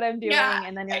don't know what I'm doing.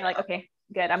 And then you're like, okay,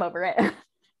 good, I'm over it.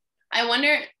 I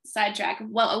wonder, sidetrack.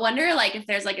 Well, I wonder like if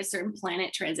there's like a certain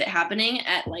planet transit happening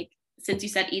at like, since you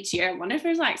said each year, I wonder if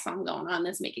there's like something going on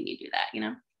that's making you do that, you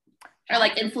know, or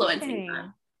like influencing that.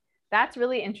 That's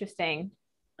really interesting.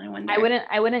 I wonder.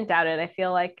 I wouldn't doubt it. I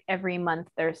feel like every month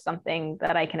there's something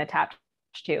that I can attach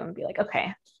to and be like,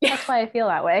 okay, that's why I feel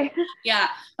that way.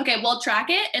 Okay, we'll track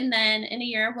it, and then in a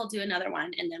year we'll do another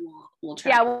one, and then we'll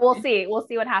track we'll see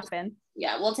what happens.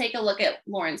 We'll take a look at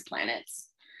Lauren's planets.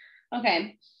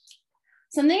 Okay,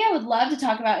 something I would love to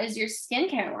talk about is your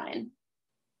skincare line.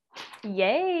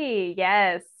 Yay,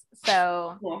 yes.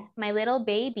 So Cool. my little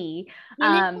baby.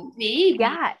 My little baby.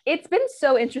 Yeah, it's been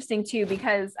so interesting too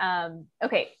because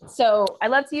okay, so I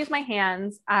love to use my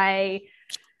hands. I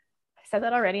said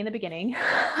that already in the beginning.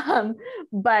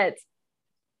 But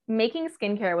making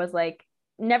skincare was like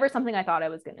never something I thought I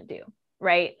was gonna do,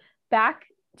 right? Back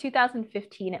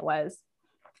 2015 it was.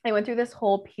 I went through this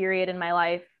whole period in my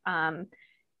life.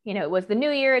 It was the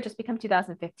new year, it just became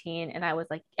 2015. And I was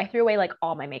like, I threw away like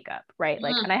all my makeup, right?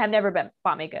 Like, and I have never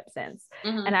bought makeup since.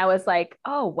 And I was like,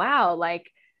 oh, wow. Like,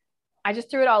 I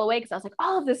just threw it all away because I was like,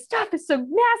 all of this stuff is so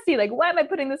nasty. Like, why am I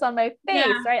putting this on my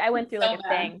face? Right. I went through like a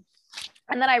thing.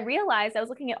 And then I realized I was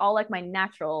looking at all like my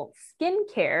natural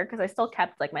skincare because I still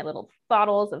kept like my little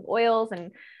bottles of oils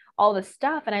and all this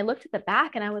stuff. And I looked at the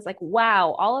back and I was like,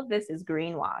 wow, all of this is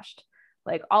greenwashed.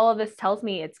 Like all of this tells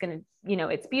me it's going to,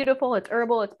 it's beautiful, it's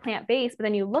herbal, it's plant-based. But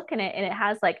then you look in it and it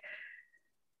has like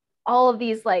all of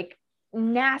these like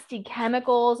nasty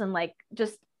chemicals and like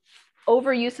just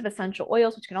overuse of essential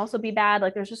oils, which can also be bad.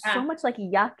 Like there's just so much like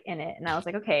yuck in it. And I was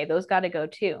like, okay, those got to go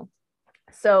too.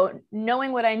 So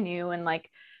knowing what I knew and like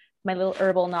my little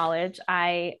herbal knowledge,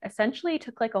 I essentially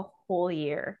took like a whole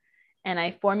year and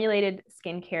I formulated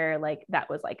skincare like that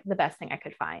was like the best thing I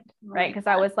could find, right? Because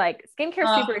I was like,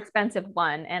 skincare super expensive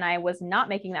one, and I was not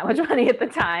making that much money at the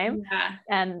time. Yeah.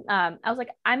 And I was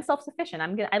like, I'm self-sufficient.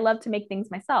 I love to make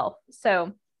things myself.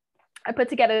 So I put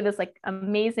together this like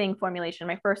amazing formulation.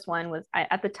 My first one was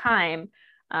at the time,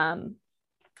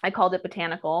 I called it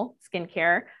Botanical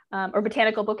Skincare or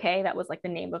Botanical Bouquet. That was like the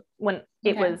name of when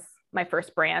it was my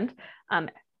first brand.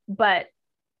 But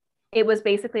it was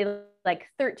basically like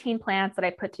 13 plants that I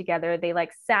put together. They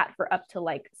like sat for up to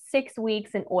like 6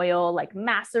 weeks in oil, like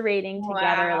macerating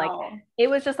together. Like it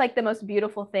was just like the most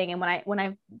beautiful thing. And when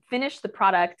I finished the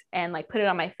product and like put it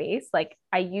on my face, like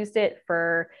I used it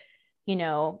for,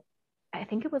 I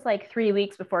think it was like 3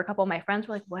 weeks before a couple of my friends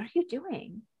were like, what are you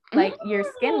doing? Like your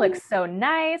skin looks so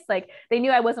nice. Like they knew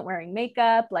I wasn't wearing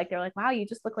makeup. Like they're like, wow, you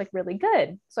just look like really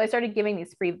good. So I started giving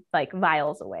these free like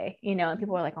vials away, and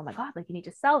people were like, oh my God, like you need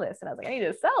to sell this. And I was like, I need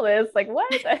to sell this. Like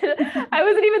what? I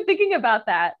wasn't even thinking about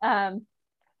that.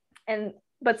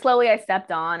 But slowly I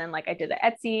stepped on and like I did the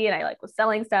Etsy and I like was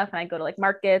selling stuff and I go to like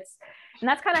markets, and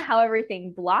that's kind of how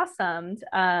everything blossomed.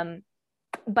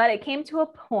 But it came to a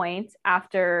point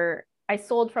after I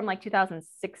sold from like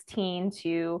 2016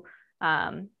 to,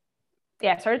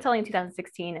 I started selling in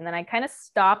 2016, and then I kind of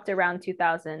stopped around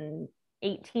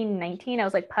 2018, 19. I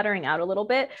was like puttering out a little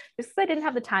bit just because I didn't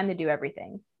have the time to do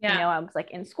everything. I was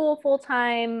like in school full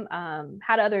time,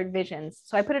 had other visions.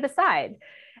 So I put it aside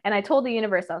and I told the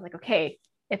universe, I was like, okay,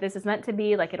 if this is meant to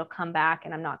be, like it'll come back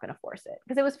and I'm not going to force it,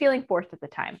 because it was feeling forced at the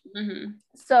time.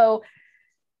 So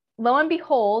lo and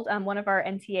behold, one of our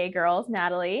NTA girls,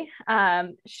 Natalie,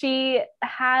 she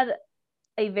had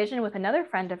a vision with another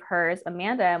friend of hers,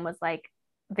 Amanda, and was like,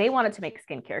 they wanted to make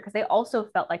skincare because they also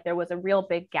felt like there was a real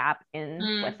big gap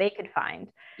in what they could find.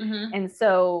 And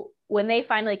so when they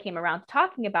finally came around to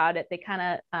talking about it, they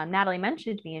kind of, Natalie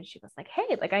mentioned me and she was like,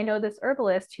 hey, like I know this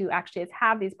herbalist who actually has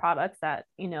had these products that,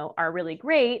 are really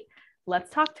great. Let's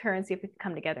talk to her and see if we can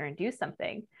come together and do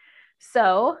something.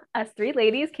 So us 3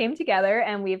 ladies came together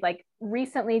and we've like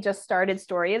recently just started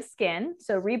Story of Skin.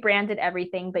 So rebranded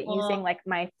everything, but using like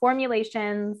my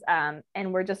formulations.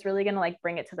 And we're just really going to like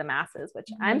bring it to the masses, which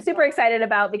I'm super excited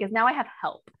about because now I have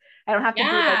help. I don't have to do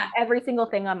like every single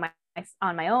thing on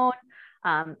my own.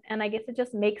 And I get to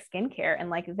just make skincare and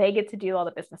like they get to do all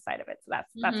the business side of it. So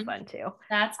that's fun too.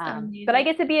 That's amazing. But I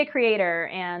get to be a creator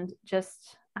and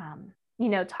just,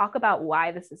 talk about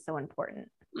why this is so important.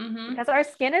 Because our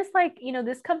skin is like,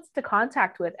 this comes to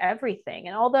contact with everything.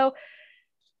 And although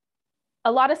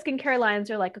a lot of skincare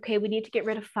lines are like, okay, we need to get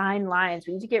rid of fine lines.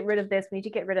 We need to get rid of this. We need to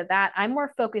get rid of that. I'm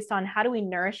more focused on how do we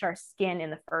nourish our skin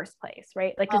in the first place,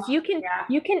 right? Like, because you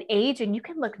can age and you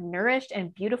can look nourished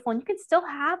and beautiful, and you can still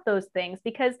have those things,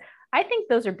 because I think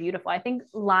those are beautiful. I think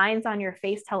lines on your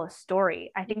face tell a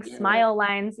story. I think smile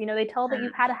lines, they tell that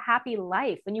you've had a happy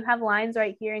life. When you have lines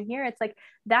right here and here, it's like,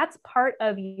 that's part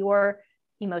of your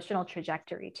emotional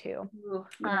trajectory too.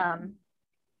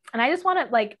 And I just want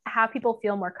to like have people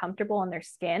feel more comfortable in their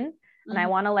skin. And I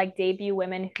want to like debut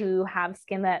women who have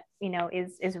skin that,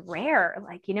 is rare,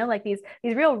 like, like these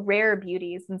real rare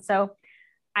beauties. And so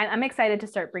I'm excited to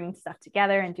start bringing stuff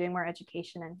together and doing more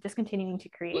education and just continuing to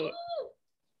create.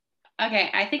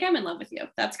 Okay. I think I'm in love with you.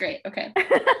 That's great. Okay.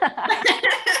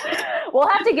 We'll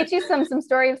have to get you some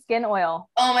Story of Skin oil.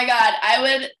 Oh my God. I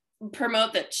would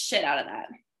promote the shit out of that.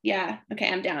 Yeah. Okay.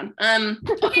 I'm down.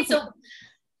 Okay. So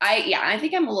I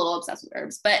think I'm a little obsessed with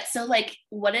herbs, but so like,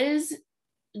 what is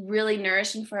really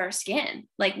nourishing for our skin?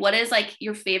 Like, what is like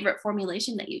your favorite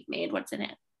formulation that you've made? What's in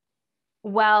it?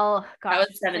 Well, gosh, That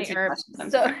was 17 questions. I'm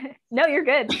so sorry. no, you're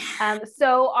good.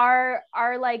 So our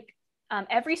like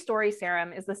every story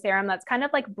serum is the serum that's kind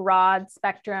of like broad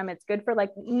spectrum. It's good for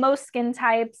like most skin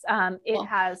types. It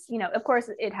has, you know, of course,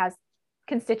 it has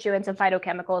constituents and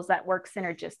phytochemicals that work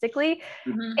synergistically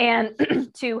and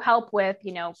to help with,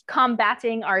 you know,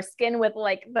 combating our skin with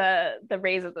like the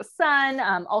rays of the sun.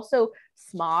 Also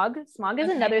smog is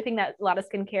another thing that a lot of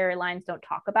skincare lines don't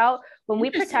talk about. When we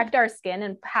protect our skin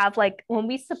and have like, when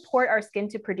we support our skin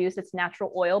to produce its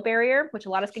natural oil barrier, which a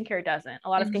lot of skincare doesn't, a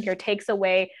lot of skincare takes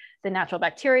away the natural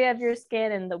bacteria of your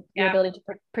skin and your ability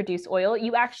to produce oil,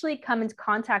 you actually come into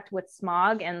contact with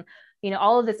smog and, you know,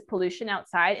 all of this pollution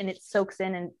outside, and it soaks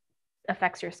in and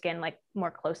affects your skin like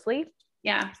more closely.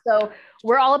 Yeah. So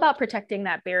we're all about protecting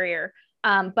that barrier.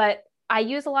 But I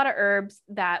use a lot of herbs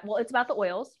that, well, it's about the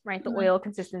oils, right? The oil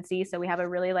consistency. So we have a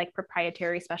really like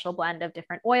proprietary special blend of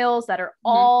different oils that are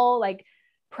all like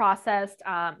processed,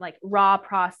 like raw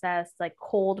processed, like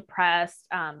cold pressed,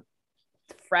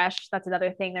 fresh. That's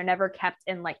another thing. They're never kept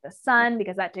in like the sun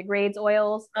because that degrades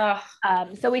oils.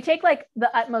 So we take like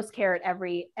the utmost care at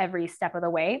every step of the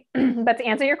way. But to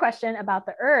answer your question about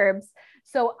the herbs,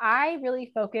 so I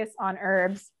really focus on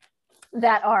herbs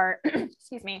that are,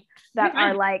 excuse me, that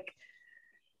are like,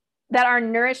 that are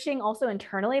nourishing also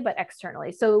internally, but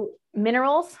externally. So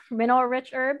mineral rich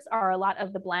herbs are a lot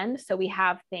of the blend. So we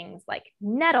have things like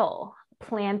nettle,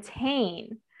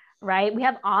 plantain, right? We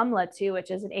have amla too, which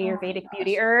is an Ayurvedic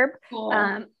beauty herb. Cool.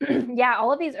 Yeah,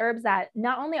 all of these herbs that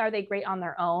not only are they great on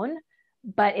their own,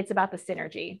 but it's about the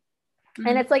synergy.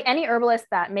 And it's like any herbalist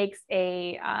that makes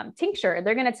a tincture,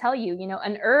 they're going to tell you, you know,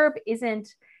 an herb isn't,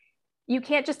 you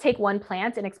can't just take one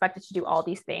plant and expect it to do all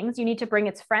these things. You need to bring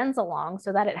its friends along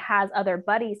so that it has other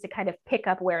buddies to kind of pick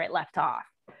up where it left off.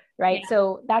 Right. Yeah.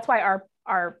 So that's why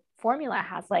our formula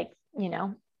has like, you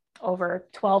know, over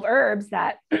 12 herbs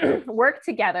that work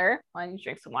together. Why don't you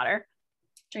drink some water?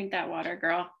 Drink that water,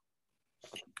 girl.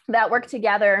 That work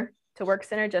together to work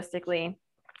synergistically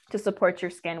to support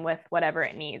your skin with whatever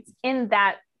it needs in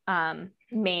that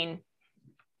main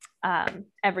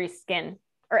every skin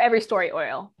or every story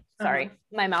oil. Sorry,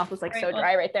 my mouth was like so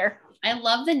dry right there. I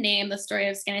love the name, The Story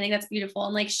of Skin. I think that's beautiful.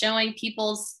 And like showing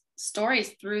people's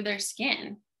stories through their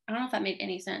skin. I don't know if that made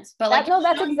any sense, but like, no,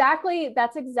 that's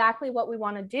exactly what we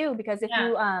want to do. Because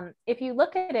if you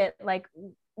look at it, like,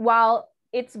 while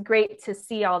it's great to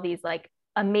see all these like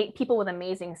people with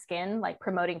amazing skin, like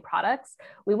promoting products,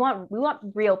 we want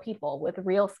real people with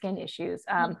real skin issues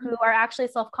who are actually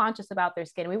self-conscious about their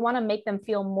skin. We want to make them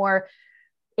feel more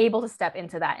able to step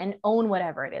into that and own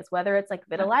whatever it is, whether it's like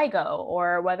vitiligo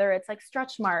or whether it's like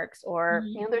stretch marks or,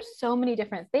 you know, there's so many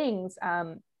different things.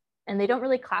 And they don't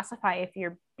really classify if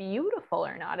you're beautiful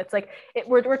or not. It's like,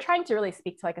 we're trying to really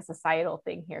speak to like a societal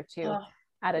thing here too,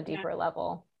 at a deeper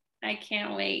level. I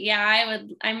can't wait. Yeah,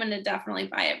 I'm going to definitely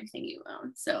buy everything you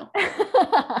own. So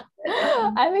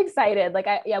I'm excited. Like,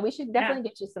 we should definitely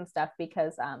get you some stuff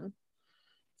because,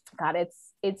 God,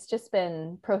 it's just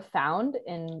been profound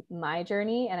in my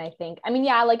journey. And I think, I mean,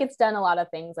 yeah, like it's done a lot of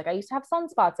things. Like I used to have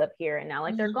sunspots up here and now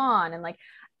like they're gone. And like,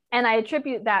 and I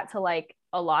attribute that to like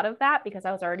a lot of that because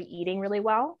I was already eating really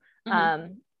well.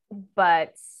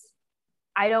 But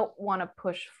I don't want to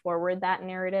push forward that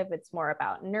narrative. It's more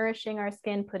about nourishing our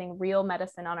skin, putting real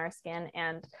medicine on our skin.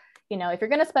 And, you know, if you're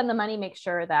going to spend the money, make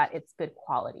sure that it's good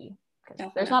quality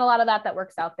because there's not a lot of that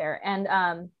works out there.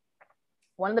 And,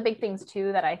 one of the big things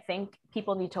too, that I think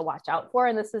people need to watch out for,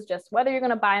 and this is just whether you're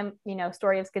going to buy, you know,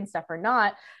 Story of Skin stuff or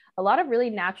not, a lot of really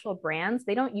natural brands,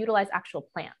 they don't utilize actual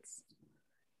plants.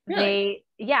 Really?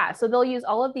 So they'll use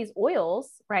all of these oils,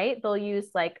 right? They'll use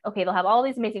like, okay, they'll have all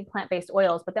these amazing plant-based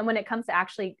oils, but then when it comes to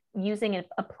actually using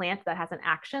a plant that has an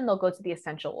action, they'll go to the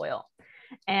essential oil.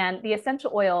 And the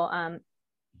essential oil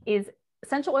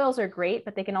essential oils are great,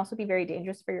 but they can also be very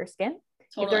dangerous for your skin.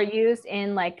 Totally. If they're used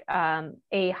in like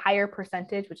a higher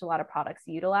percentage, which a lot of products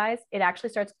utilize, it actually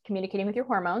starts communicating with your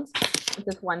hormones, which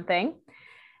is one thing.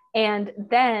 And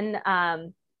then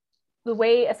the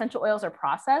way essential oils are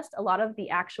processed, a lot of the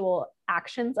actual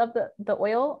actions of the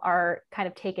oil are kind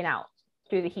of taken out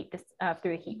through the heat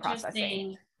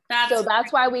processing.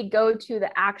 That's why we go to the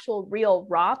actual real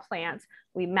raw plants.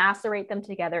 We macerate them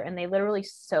together and they literally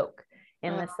soak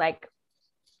in this like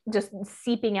just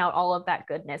seeping out all of that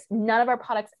goodness. None of our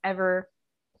products ever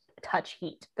touch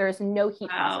heat. There's no heat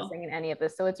processing in any of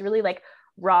this. So it's really like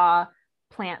raw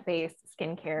plant-based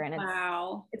skincare and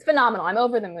it's phenomenal. I'm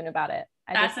over the moon about it.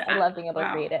 I love being able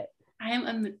to create it. I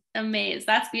am amazed.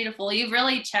 That's beautiful. You've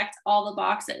really checked all the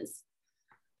boxes.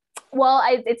 Well,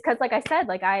 it's because like I said,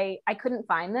 like I couldn't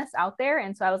find this out there.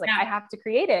 And so I was like, I Yeah. have to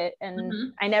create it. And Mm-hmm.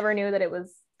 I never knew that it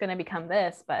was going to become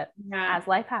this, but Yeah. as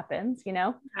life happens, you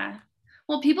know? Yeah.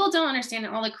 Well, people don't understand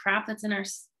all the crap that's in our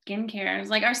skincare. It's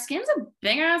like our skin's a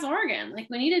big ass organ. Like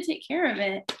we need to take care of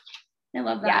it. I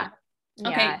love that. Yeah.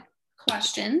 Okay. Yeah.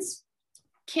 Questions.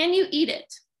 Can you eat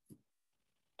it?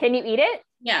 Can you eat it?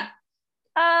 Yeah.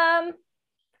 I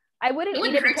It wouldn't eat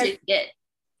wouldn't it hurt because to eat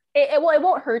it. well, it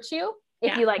won't hurt you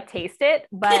if Yeah. you like taste it,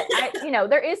 but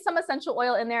there is some essential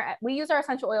oil in there. We use our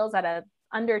essential oils at a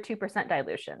under 2%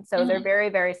 dilution. So they're very,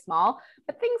 very small,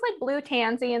 but things like blue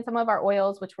tansy and some of our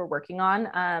oils, which we're working on,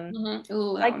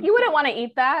 Ooh, like you wouldn't want to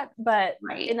eat that, but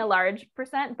right. in a large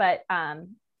percent, but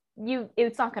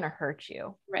it's not going to hurt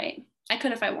you. Right. I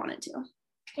could if I wanted to.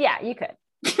 Yeah, you could.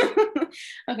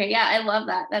 Okay. Yeah. I love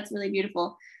that. That's really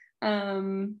beautiful.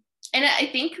 And I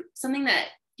think something that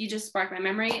you just sparked my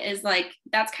memory is like,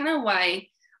 that's kind of why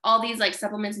all these like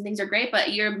supplements and things are great,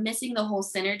 but you're missing the whole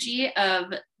synergy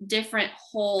of different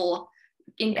whole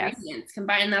ingredients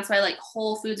combined. And that's why like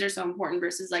whole foods are so important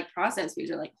versus like processed foods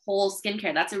or like whole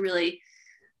skincare.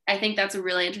 I think that's a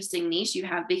really interesting niche you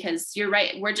have, because you're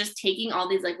right. We're just taking all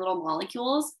these like little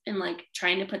molecules and like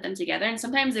trying to put them together. And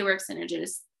sometimes they work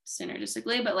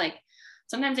synergistically, but like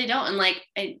sometimes they don't. And like,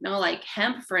 I know like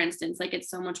hemp, for instance, like it's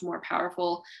so much more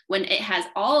powerful when it has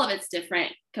all of its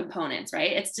different components,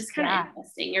 right? It's just kind of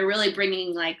interesting. You're really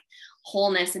bringing like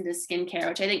wholeness into skincare,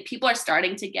 which I think people are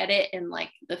starting to get it in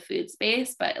like the food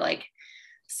space, but like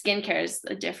skincare is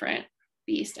a different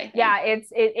beast, I think. Yeah,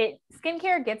 it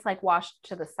skincare gets like washed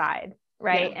to the side,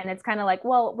 right? And it's kind of like,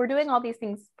 well, we're doing all these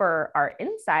things for our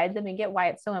insides, and we get why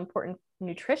it's so important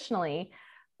nutritionally.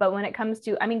 But when it comes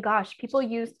to, I mean, gosh, people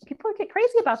get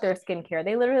crazy about their skincare.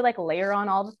 They literally like layer on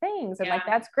all the things, and like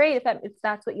that's great if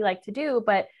that's what you like to do,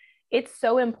 but it's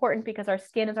so important because our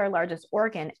skin is our largest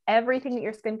organ. Everything that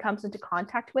your skin comes into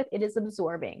contact with, it is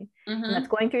absorbing. And that's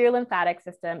going through your lymphatic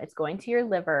system. It's going to your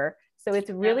liver. So it's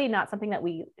really not something that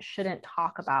we shouldn't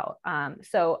talk about.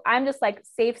 So I'm just like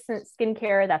safe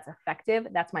skincare that's effective.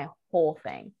 That's my whole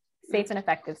thing. Safe and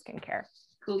effective skincare.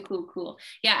 Cool.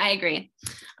 Yeah, I agree.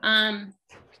 I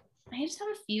just have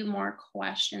a few more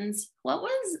questions. What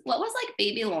was like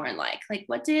baby Lauren like? Like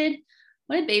what did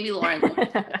baby Lauren look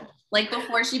like? Like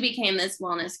before she became this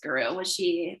wellness guru?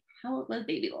 How old was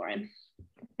baby Lauren?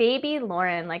 Baby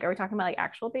Lauren, like are we talking about like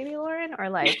actual baby Lauren or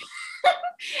like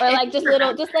or like just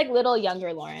little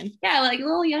younger Lauren? Yeah, like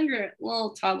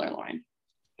little toddler Lauren.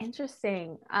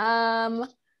 Interesting.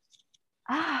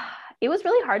 It was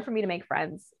really hard for me to make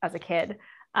friends as a kid.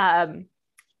 I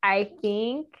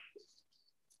think,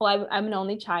 well, I'm an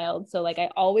only child, so like I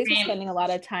always was spending a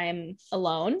lot of time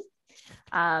alone.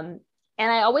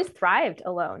 And I always thrived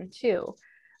alone too.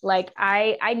 Like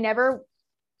I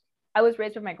was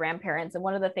raised with my grandparents, and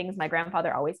one of the things my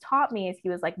grandfather always taught me is he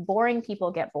was like, boring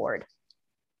people get bored.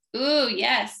 Ooh,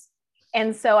 yes.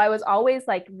 And so I was always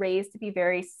like raised to be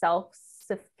very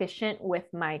self-sufficient with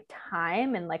my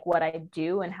time and like what I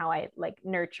do and how I like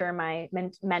nurture my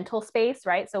mental space,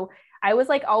 right? So I was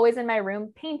like always in my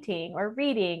room painting or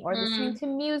reading or listening to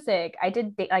music. I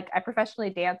professionally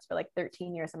danced for like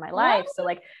 13 years of my life. So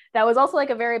like that was also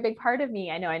like a very big part of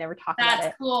me. I know I never talk about it.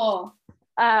 That's cool.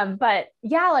 But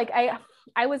yeah, like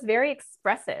I was very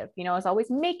expressive, I was always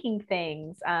making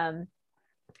things.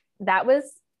 That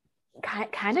was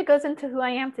kind of goes into who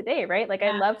I am today, right? Like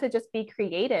I love to just be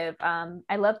creative.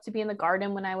 I loved to be in the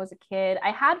garden when I was a kid.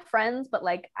 I had friends, but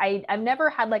like I've never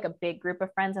had like a big group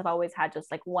of friends. I've always had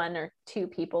just like one or two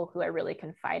people who I really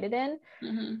confided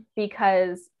in,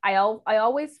 because I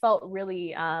always felt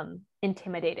really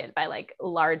intimidated by like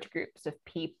large groups of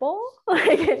people.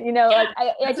 Like, like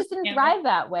I just didn't thrive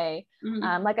that way.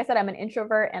 Like I said, I'm an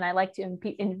introvert and I like to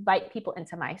invite people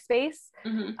into my space,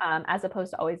 as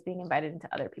opposed to always being invited into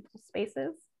other people's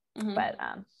spaces. But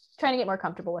trying to get more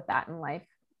comfortable with that in life.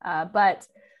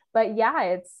 But yeah,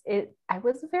 I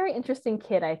was a very interesting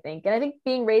kid, I think. And I think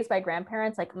being raised by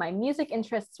grandparents, like my music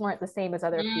interests weren't the same as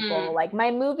other people. Like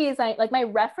my movies, like my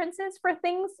references for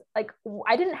things, like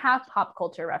I didn't have pop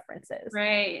culture references.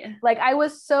 Right. Like I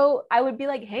would be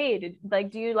like, hey,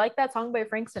 do you like that song by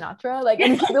Frank Sinatra? Like,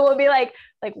 and people would be like,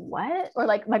 what? Or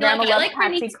like my grandma loved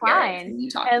Patsy Cline.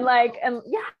 And like, and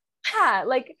yeah,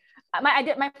 like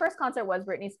my first concert was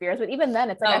Britney Spears, but even then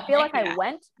it's like, I feel like I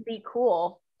went to be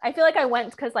cool. I feel like I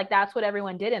went because like that's what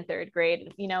everyone did in third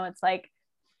grade. It's like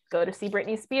go to see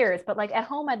Britney Spears, but like at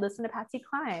home I'd listen to Patsy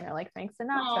Cline or like Frank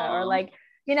Sinatra or like,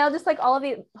 just like all of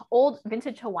the old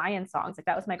vintage Hawaiian songs. Like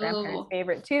that was my grandparents'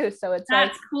 favorite too. So it's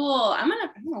that's cool. I'm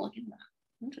gonna look into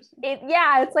that. Interesting.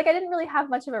 It's like I didn't really have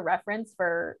much of a reference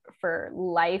for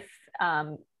life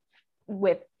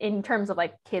in terms of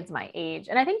like kids my age.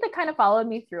 And I think that kind of followed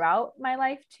me throughout my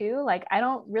life too. Like I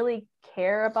don't really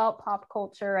care about pop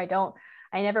culture.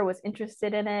 I never was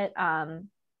interested in it.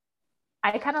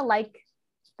 I kind of like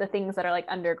the things that are like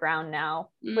underground now,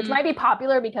 which might be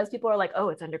popular because people are like, oh,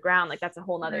 it's underground. Like that's a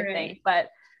whole nother thing, but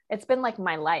it's been like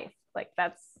my life. Like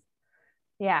that's,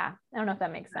 yeah. I don't know if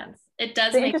that makes sense. It does.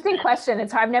 It's an interesting question.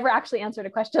 It's hard. I've never actually answered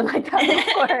a question like that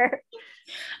before.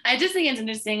 I just think it's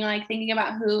interesting, like thinking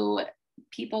about who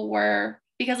people were,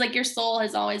 because like your soul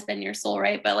has always been your soul,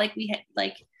 right? But like we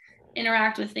like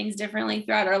interact with things differently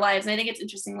throughout our lives. And I think it's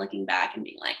interesting looking back and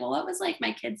being like, well, what was like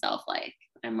my kid self like?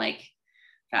 I'm like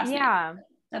fascinated. Yeah.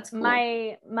 That's cool.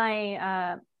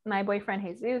 My boyfriend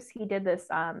Jesus, he did this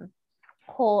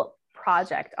whole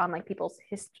project on like people's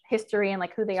history and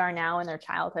like who they are now in their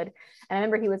childhood. And I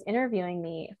remember he was interviewing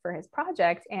me for his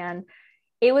project, and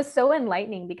it was so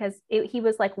enlightening because he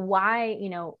was like, why, you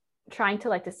know, trying to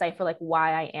like decipher like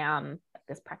why I am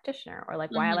this practitioner, or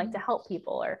like why I like to help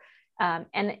people, or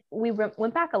and we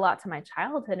went back a lot to my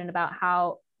childhood and about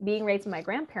how being raised with my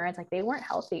grandparents, like they weren't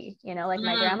healthy, you know, like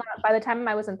my grandma, by the time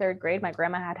I was in 3rd grade, my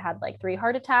grandma had like 3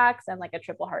 heart attacks and like a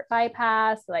triple heart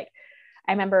bypass. Like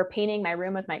I remember painting my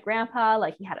room with my grandpa,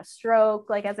 like he had a stroke,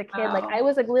 like as a kid. Like I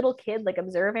was a little kid, like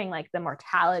observing like the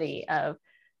mortality of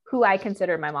who I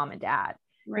considered my mom and dad.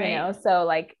 Right. You know, so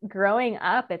like growing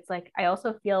up, it's like I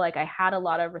also feel like I had a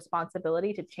lot of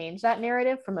responsibility to change that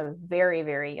narrative from a very,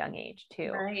 very young age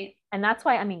too. Right. And that's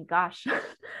why, I mean, gosh,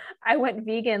 I went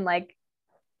vegan like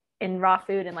in raw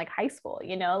food in like high school,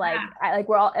 you know, like I like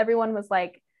everyone was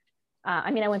like, I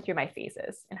mean, I went through my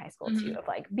phases in high school too, of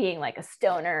like being like a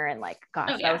stoner, and like,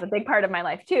 gosh, that was a big part of my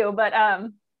life too. But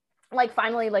like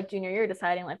finally, like junior year,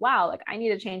 deciding like, wow, like I need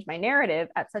to change my narrative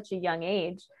at such a young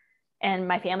age. And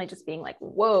my family just being like,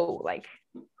 whoa, like,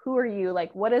 who are you?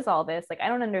 Like, what is all this? Like, I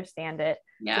don't understand it.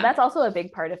 Yeah. So that's also a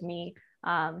big part of me.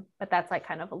 But that's like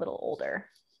kind of a little older.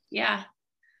 Yeah.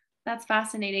 That's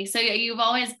fascinating. So you've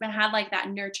always had like that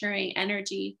nurturing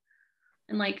energy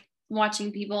and like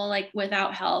watching people like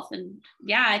without health. And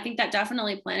yeah, I think that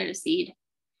definitely planted a seed.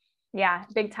 Yeah,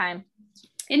 big time.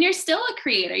 And you're still a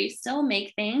creator. You still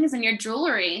make things, and your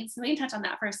jewelry. So we can touch on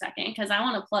that for a second, because I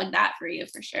want to plug that for you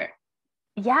for sure.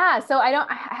 Yeah. So I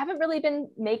haven't really been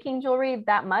making jewelry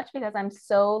that much because I'm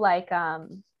so like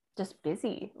just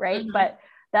busy, right? But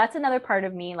that's another part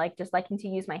of me, like just liking to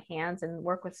use my hands and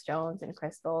work with stones and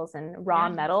crystals and raw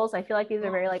metals. I feel like these are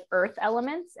very like earth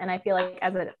elements. And I feel like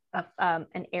as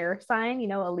an air sign, you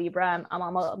know, a Libra, I'm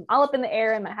all up in the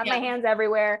air and I have my hands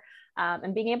everywhere.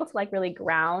 And being able to like really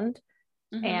ground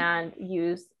and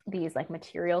use these like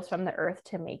materials from the earth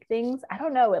to make things. I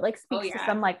don't know. It like speaks to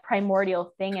some like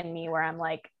primordial thing in me where I'm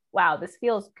like, wow, this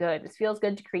feels good. This feels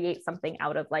good to create something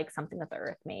out of like something that the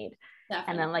earth made.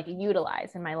 Definitely. And then like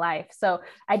utilize in my life. So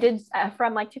I did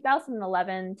from like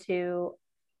 2011 to,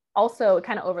 also it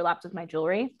kind of overlapped with my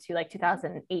jewelry, to like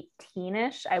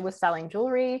 2018ish. I was selling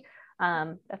jewelry.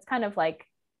 That's kind of like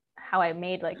how I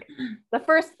made like the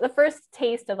first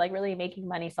taste of like really making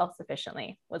money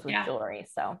self-sufficiently was with jewelry.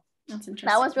 So that's interesting.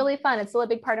 That was really fun. It's still a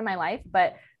big part of my life,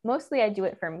 but mostly I do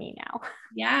it for me now.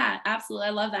 Yeah, absolutely.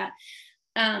 I love that.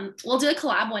 We'll do a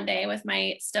collab one day with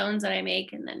my stones that I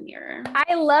make, and then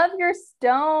I love your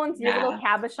stones, your little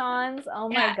cabochons. Oh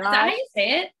my gosh. Is that how you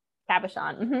say it?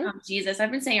 Cabochon. Oh, Jesus.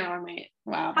 I've been saying it wrong.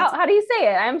 Wow. How do you say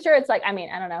it? I'm sure it's like, I mean,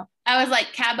 I don't know. I was like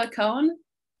cabacone.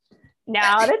 No,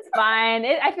 that's fine.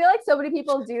 I feel like so many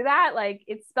people do that. Like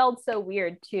it's spelled so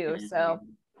weird too. So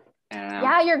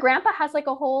yeah, your grandpa has like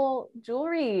a whole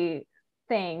jewelry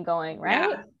thing going,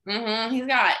 right? Yeah.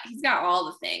 He's got all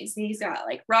the things. He's got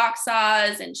like rock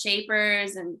saws and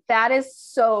shapers, and that is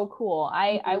so cool.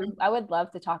 I would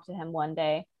love to talk to him one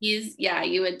day.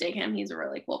 You would dig him. He's a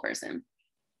really cool person.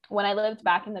 When I lived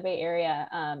back in the Bay Area,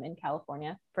 in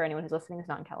California, for anyone who's listening who's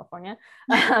not in California,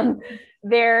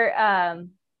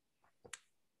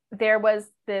 there was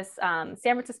this San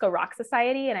Francisco Rock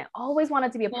Society, and I always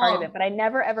wanted to be a part of it, but I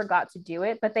never ever got to do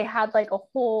it. But they had like a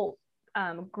whole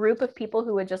group of people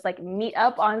who would just like meet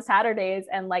up on Saturdays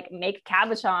and like make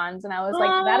cabochons. And I was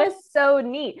like, that is so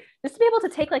neat. Just to be able to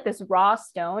take like this raw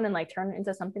stone and like turn it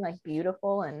into something like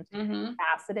beautiful and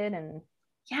faceted. And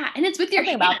and it's with your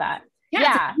hands. About that.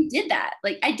 Yeah. You did that.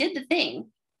 Like I did the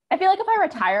thing. I feel like if I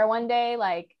retire one day,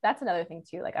 like that's another thing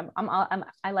too. Like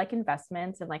I like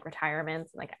investments and like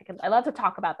retirements. And like I love to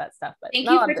talk about that stuff. But thank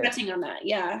you for touching on that.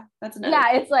 Yeah, that's another.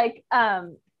 Yeah, it's like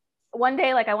one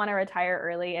day like I want to retire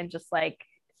early and just like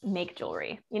make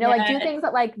jewelry. You know, like do things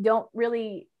that like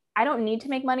I don't need to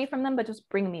make money from them, but just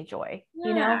bring me joy.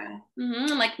 You know,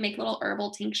 like make little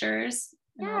herbal tinctures.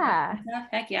 Yeah.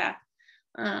 Heck yeah.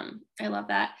 I love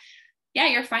that. yeah,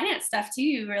 your finance stuff too,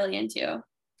 you're really into.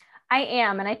 I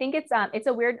am. And I think it's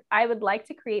a weird, I would like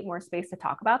to create more space to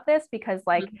talk about this because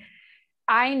like, Mm-hmm.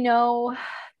 I know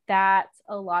that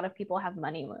a lot of people have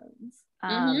money wounds.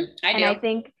 I And I do.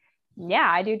 think, yeah,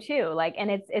 I do too. Like,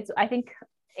 and I think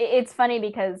it's funny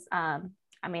because, I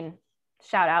mean,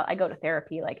 shout out, I go to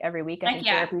therapy like every week. I Like, think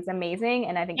yeah. therapy is amazing.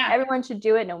 And I think Yeah. everyone should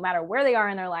do it no matter where they are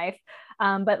in their life.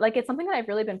 But like, it's something that I've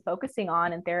really been focusing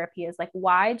on in therapy is like,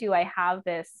 why do I have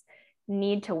this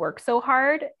need to work so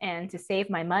hard and to save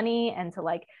my money and to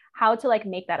like, how to like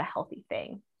make that a healthy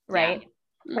thing. Right.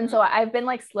 Yeah. And so I've been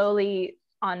like slowly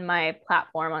on my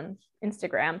platform on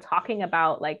Instagram talking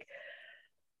about like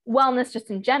wellness just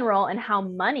in general and how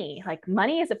money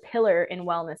is a pillar in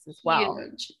wellness as well.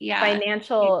 Huge. Yeah.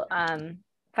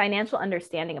 Financial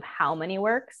understanding of how money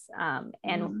works,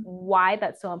 and why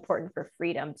that's so important for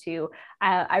freedom too.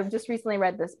 I just recently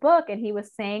read this book and he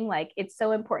was saying like it's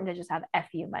so important to just have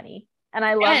FU money. And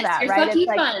I love that, Your right? It's Sucky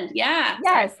like, fund. Yeah.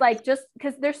 yes, like just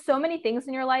because there's so many things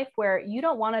in your life where you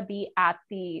don't want to be at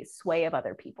the sway of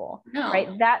other people, No. right?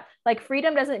 That like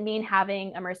freedom doesn't mean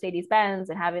having a Mercedes Benz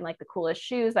and having like the coolest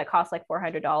shoes that cost like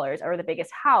 $400 or the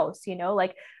biggest house, you know,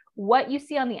 like what you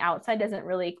see on the outside doesn't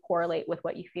really correlate with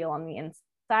what you feel on the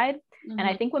inside. And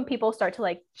I think when people start to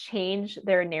like change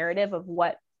their narrative of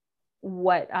what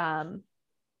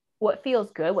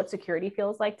feels good, what security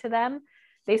feels like to them,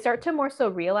 they start to more so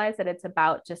realize that it's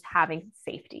about just having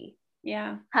safety.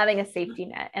 Yeah. Having a safety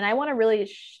net. And I want to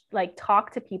really like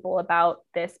talk to people about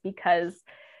this because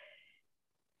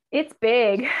it's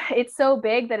big. It's so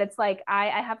big that it's like, I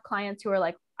have clients who are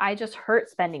like, I just hurt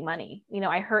spending money. You know,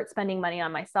 I hurt spending money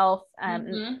on myself.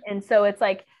 And so it's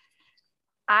like,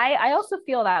 I also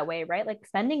feel that way, right? Like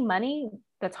spending money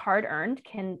that's hard earned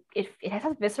it has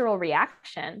a visceral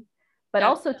reaction, but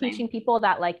Definitely. also teaching people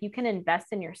that like you can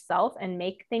invest in yourself and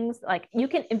make things like you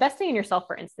can investing in yourself,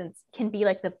 for instance, can be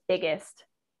like the biggest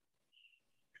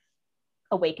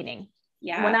awakening.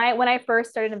 Yeah. When I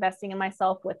first started investing in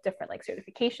myself with different like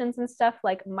certifications and stuff,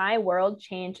 like my world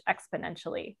changed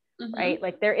exponentially, right?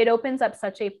 Like it opens up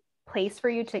such a place for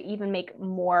you to even make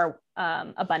more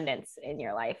abundance in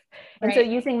your life. And so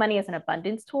using money as an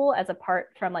abundance tool as apart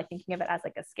from like thinking of it as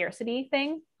like a scarcity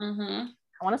thing,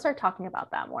 I want to start talking about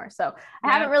that more. So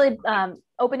I haven't really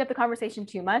opened up the conversation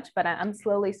too much, but I'm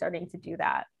slowly starting to do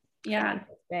that. Yeah.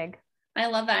 It's big. I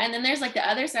love that. And then there's like the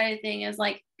other side of the thing is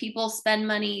like people spend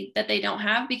money that they don't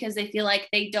have because they feel like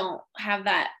they don't have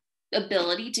that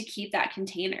ability to keep that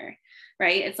container,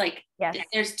 right? It's like, yes,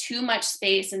 there's too much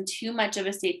space and too much of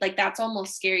a state. Like that's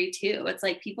almost scary too. It's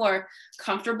like people are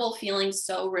comfortable feeling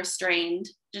so restrained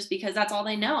just because that's all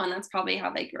they know. And that's probably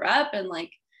how they grew up. And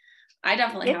like, I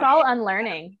definitely it's all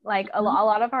unlearning. Like a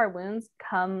lot of our wounds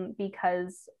come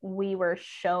because we were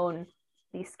shown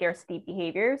these scarcity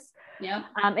behaviors. Yeah.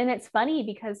 And it's funny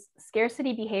because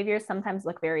scarcity behaviors sometimes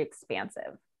look very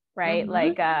expansive, right?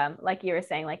 Like you were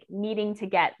saying, like needing to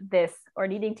get this or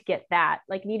needing to get that,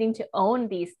 like needing to own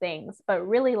these things, but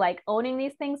really like owning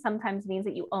these things sometimes means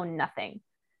that you own nothing,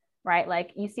 right?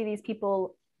 Like you see these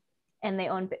people and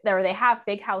they have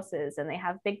big houses and they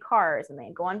have big cars and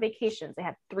they go on vacations, they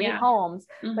have 3 homes,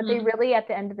 but they really, at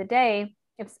the end of the day,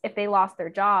 if they lost their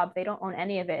job, they don't own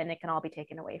any of it and it can all be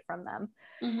taken away from them.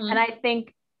 And I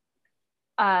think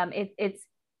it's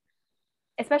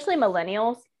especially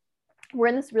millennials, we're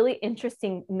in this really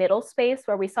interesting middle space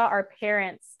where we saw our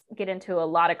parents get into a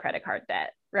lot of credit card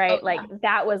debt, right? Oh, like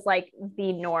that was like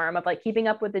the norm of like keeping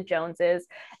up with the Joneses.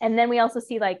 And then we also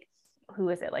see like, who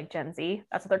is it? Like Gen Z,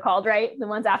 that's what they're called, right? The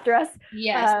ones after us.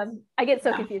 Yes. I get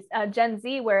so confused. Gen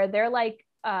Z, where they're like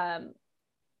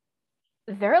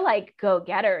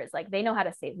go-getters. Like they know how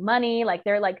to save money. Like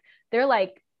they're like,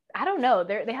 I don't know.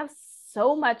 They have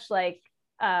so much like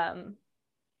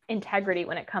integrity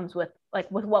when it comes with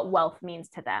what wealth means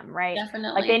to them, right?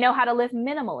 Definitely. Like they know how to live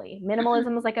minimally.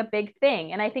 Minimalism is like a big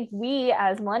thing. And I think we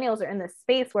as millennials are in this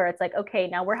space where it's like, okay,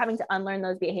 now we're having to unlearn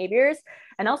those behaviors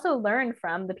and also learn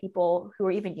from the people who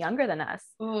are even younger than us.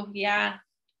 Oh, yeah.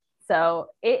 So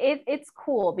it's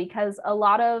cool because a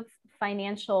lot of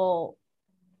financial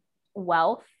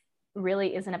wealth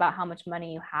really isn't about how much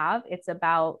money you have. It's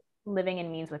about living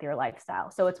in means with your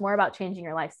lifestyle. So it's more about changing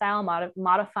your lifestyle,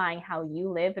 modifying how you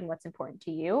live and what's important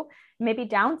to you, maybe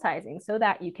downsizing so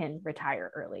that you can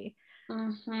retire early.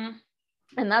 And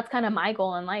that's kind of my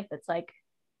goal in life. It's like,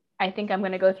 I think I'm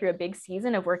going to go through a big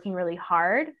season of working really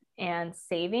hard and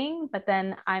saving, but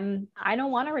then I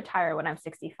don't want to retire when I'm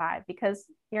 65 because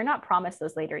you're not promised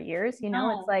those later years. You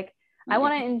know, it's like, I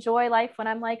want to enjoy life when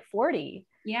I'm like 40.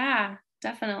 Yeah,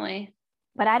 definitely.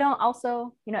 But I don't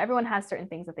also, you know, everyone has certain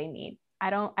things that they need. I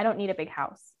don't need a big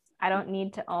house. I don't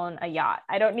need to own a yacht.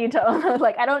 I don't need to own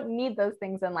like, I don't need those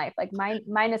things in life. Like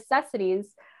my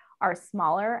necessities are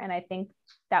smaller. And I think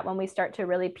that when we start to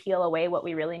really peel away what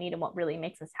we really need and what really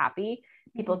makes us happy,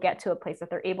 people get to a place that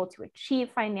they're able to achieve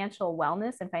financial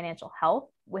wellness and financial health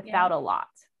without a lot.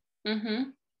 Mm-hmm.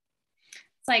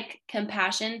 It's like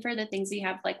compassion for the things we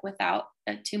have, like without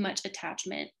too much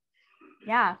attachment.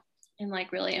 Yeah. And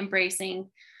like really embracing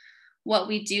what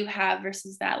we do have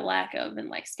versus that lack of and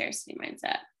like scarcity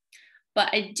mindset. But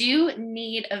I do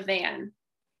need a van.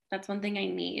 That's one thing I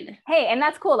need. Hey, and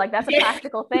that's cool. Like that's a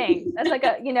practical thing. That's like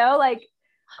a, you know, like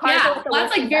yeah, well,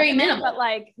 that's like very minimal.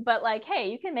 But like,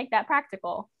 hey, you can make that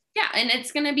practical. Yeah, and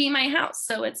it's gonna be my house,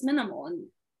 so it's minimal. And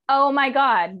oh my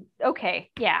God.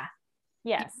 Okay. Yeah.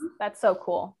 Yes. That's so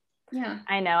cool. Yeah.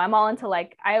 I know. I'm all into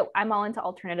like I'm all into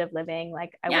alternative living.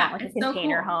 Like I want like a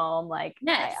container so cool. home. Like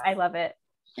yes. I love it.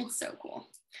 It's so cool.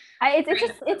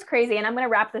 It's crazy. And I'm gonna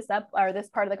wrap this up or this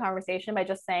part of the conversation by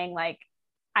just saying like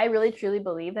I really truly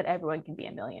believe that everyone can be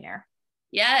a millionaire.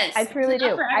 Yes. I truly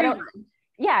do. I don't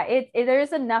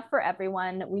there's enough for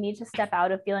everyone. We need to step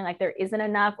out of feeling like there isn't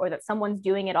enough or that someone's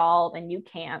doing it all and you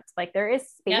can't. Like there is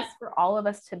space for all of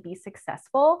us to be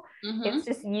successful. Mm-hmm. It's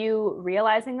just you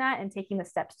realizing that and taking the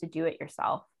steps to do it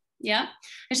yourself. Yeah.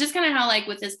 It's just kind of how like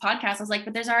with this podcast, I was like,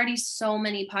 but there's already so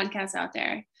many podcasts out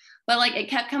there. But like it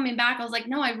kept coming back. I was like,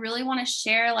 no, I really want to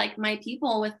share like my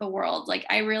people with the world. Like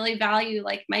I really value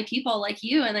like my people like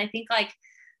you. And I think like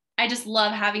I just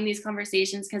love having these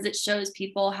conversations because it shows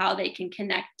people how they can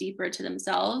connect deeper to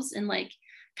themselves and like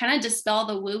kind of dispel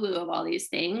the woo-woo of all these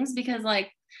things. Because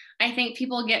like I think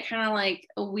people get kind of like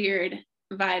a weird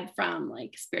vibe from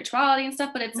like spirituality and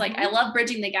stuff, but it's like I love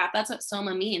bridging the gap. That's what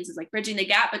Soma means, is like bridging the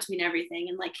gap between everything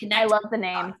and like connect. I love the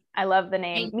name. I love the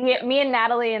name. Me and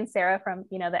Natalie and Sarah from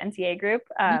the NTA group,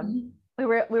 we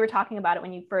were talking about it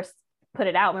when you first put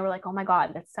it out and we were like, oh my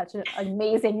God, that's such an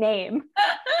amazing name.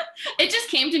 It just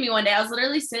came to me one day. I was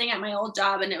literally sitting at my old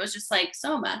job and it was just like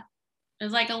Soma. It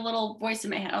was like a little voice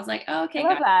in my head. I was like, oh, okay. I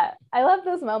love that. I love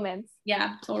those moments.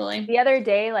 Yeah, totally. The other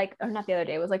day, or not the other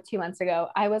day, it was like 2 months ago.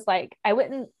 I was like, I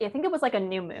think it was like a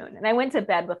new moon. And I went to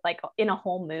bed with like in a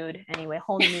whole mood anyway,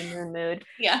 whole new moon mood.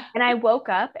 Yeah. And I woke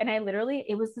up and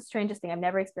it was the strangest thing. I've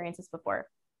never experienced this before.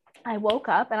 I woke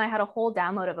up and I had a whole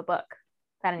download of a book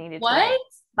that I needed to write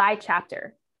by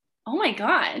chapter. Oh my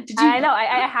God. Did you? I know.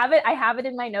 I have it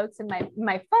in my notes in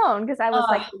my phone because I was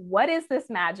like, what is this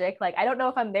magic? Like, I don't know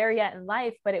if I'm there yet in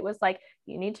life, but it was like,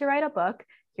 you need to write a book.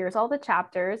 Here's all the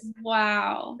chapters.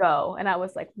 Wow. Go. And I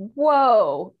was like,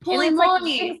 whoa. Holy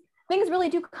moly. Like, things really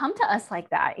do come to us like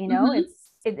that, you know?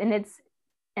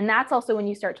 And that's also when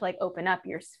you start to like open up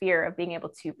your sphere of being able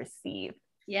to receive.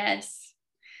 Yes.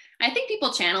 I think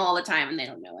people channel all the time and they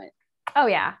don't know it. Oh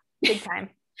yeah. Big time.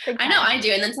 I know I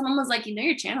do. And then someone was like,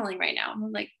 you're channeling right now. And I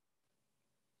was like,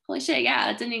 holy shit. Yeah.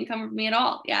 That didn't even come from me at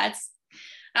all. Yeah.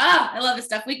 I love this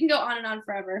stuff. We can go on and on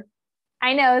forever.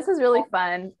 I know. This is really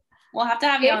fun. We'll have to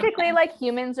have you on. Basically, like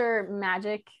humans are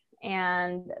magic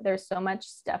and there's so much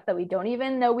stuff that we don't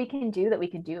even know we can do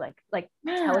like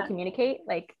telecommunicate.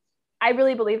 Like I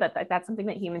really believe that that's something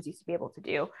that humans used to be able to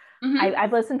do. Mm-hmm.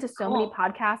 I've listened to so many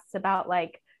podcasts about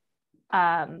like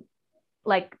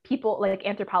people, like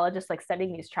anthropologists, like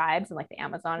studying these tribes and like the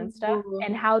Amazon and stuff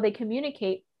and how they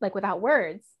communicate like without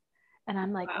words. And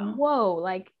I'm like, whoa,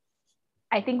 like,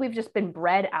 I think we've just been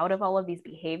bred out of all of these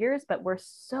behaviors, but we're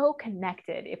so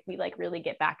connected if we like really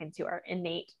get back into our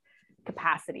innate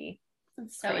capacity.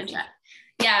 That's so interesting.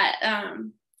 Yeah.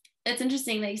 It's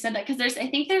interesting that you said that because I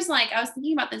think there's like, I was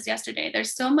thinking about this yesterday.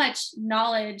 There's so much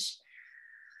knowledge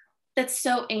that's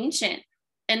so ancient.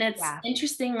 And it's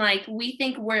interesting, like we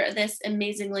think we're this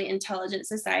amazingly intelligent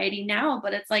society now,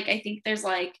 but it's like, I think there's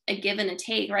like a give and a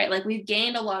take, right? Like we've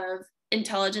gained a lot of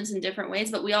intelligence in different ways,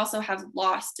 but we also have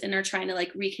lost and are trying to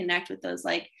like reconnect with those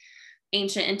like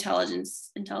ancient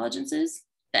intelligences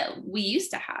that we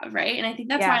used to have, right? And I think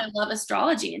that's why I love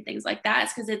astrology and things like that.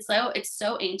 It's because it's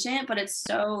so ancient, but it's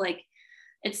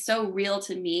so real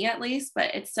to me at least,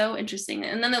 but it's so interesting.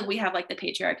 And then we have like the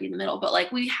patriarchy in the middle, but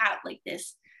like we have like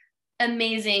this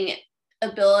amazing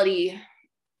ability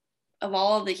of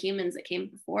all of the humans that came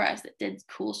before us that did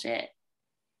cool shit.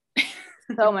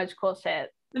 So much cool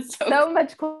shit. So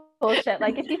much cool shit.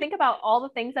 Like if you think about all the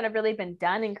things that have really been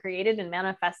done and created and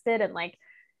manifested and like,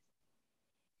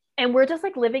 and we're just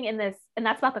like living in this, and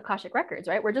that's about the Akashic records,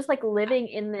 right? We're just like living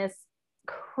in this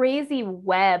crazy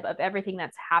web of everything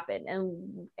that's happened.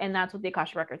 And that's what the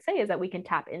Akashic records say, is that we can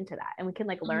tap into that and we can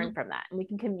like learn from that and we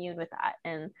can commune with that.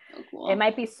 And it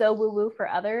might be so woo-woo for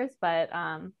others, but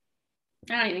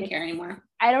I don't even care anymore.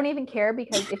 I don't even care,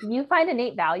 because if you find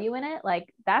innate value in it,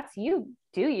 like, that's you,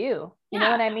 do you. You know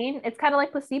what I mean? It's kind of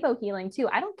like placebo healing too.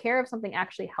 I don't care if something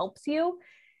actually helps you,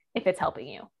 if it's helping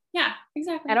you. Yeah,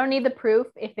 exactly. I don't need the proof.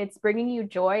 If it's bringing you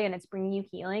joy and it's bringing you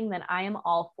healing, then I am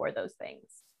all for those things.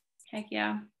 Heck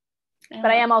yeah.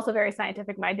 But I am also very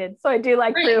scientific minded, so I do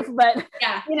like proof, but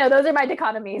yeah, those are my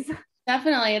dichotomies.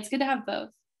 Definitely. It's good to have both.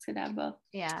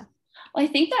 Yeah. Well, I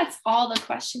think that's all the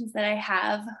questions that I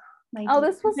have.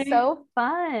 This was so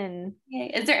fun.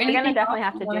 Okay. Is there anything we're gonna definitely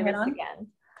have to do this again?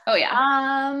 Oh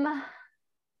yeah.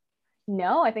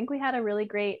 No, I think we had a really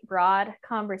great broad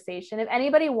conversation. If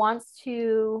anyone's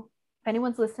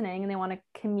listening and they want to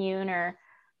commune or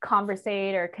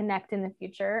conversate or connect in the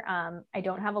future, I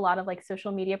don't have a lot of like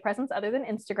social media presence other than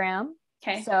Instagram.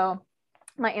 Okay. So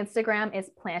my Instagram is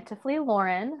Plantifully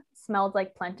Lauren, spelled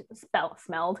like plant,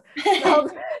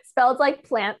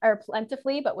 or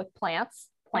plentifully, but with plants.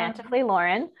 Plantifully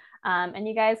Lauren. And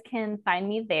you guys can find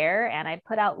me there. And I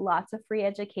put out lots of free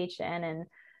education and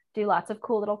do lots of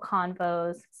cool little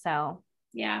convos. So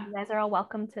yeah, you guys are all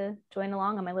welcome to join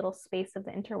along on my little space of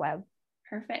the interweb.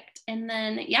 Perfect. And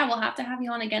then, we'll have to have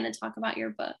you on again to talk about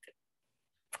your book.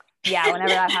 Yeah,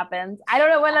 whenever that happmes. I don't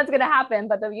know when that's going to happen,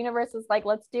 but the universe is like,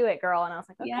 let's do it, girl. And I was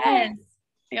like, okay. Yes.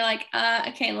 You're like,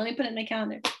 okay, let me put it in my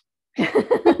calendar. Let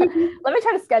me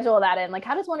try to schedule that in. Like,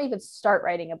 how does one even start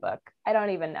writing a book? I don't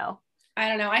even know. I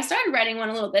don't know. I started writing one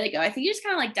a little bit ago. I think you just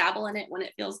kind of like dabble in it when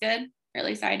it feels good, or at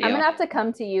least I do. I'm going to have to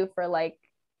come to you for like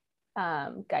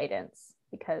guidance,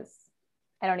 because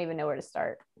I don't even know where to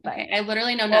start. But okay. I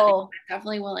literally know nothing. I'm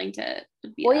definitely willing to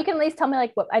be you can at least tell me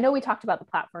like what, I know we talked about the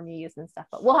platform you use and stuff,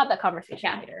 but we'll have that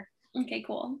conversation later. Okay,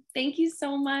 cool. Thank you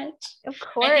so much. Of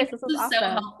course. This was awesome. So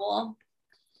helpful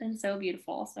and so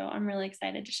beautiful. So I'm really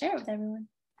excited to share it with everyone.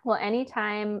 Well,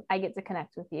 anytime I get to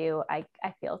connect with you, I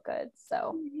feel good.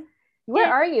 So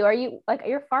where are you? Are you like,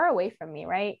 you're far away from me,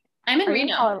 right? I'm in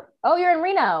Reno. You're in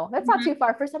Reno. That's not too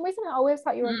far. For some reason, I always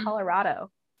thought you were in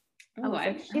Colorado. Oh, I was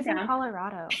like, she's in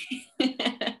Colorado.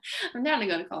 I'm down to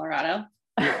go to Colorado.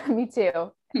 Me too.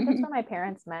 That's where my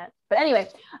parents met. But anyway,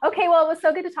 okay. Well, it was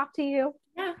so good to talk to you.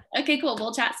 Yeah. Okay, cool.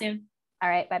 We'll chat soon. All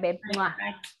right. Bye, babe. Bye.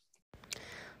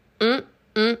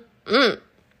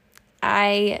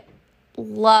 I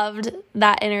loved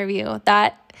that interview.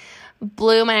 That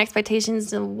blew my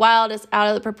expectations the wildest out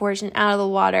of the proportion, out of the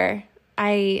water.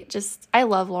 I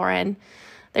love Lauren.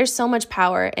 There's so much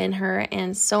power in her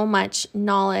and so much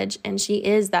knowledge, and she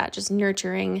is that just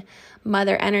nurturing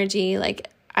mother energy. Like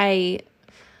I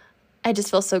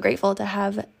just feel so grateful to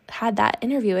have had that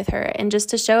interview with her, and just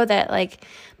to show that like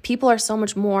people are so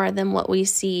much more than what we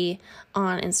see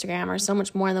on Instagram, or so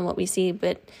much more than what we see.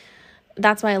 But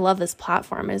that's why I love this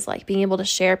platform, is like being able to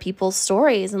share people's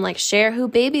stories and like share who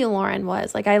baby Lauren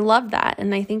was. Like I love that.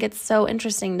 And I think it's so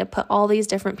interesting to put all these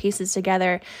different pieces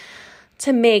together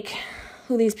to make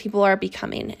who these people are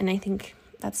becoming. And I think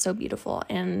that's so beautiful.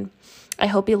 And I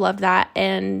hope you loved that.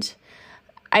 And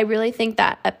I really think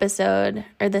that this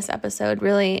episode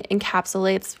really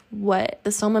encapsulates what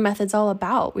the Soma method's all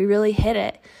about. We really hit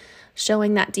it,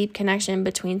 showing that deep connection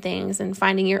between things and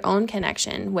finding your own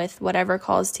connection with whatever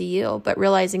calls to you, but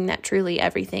realizing that truly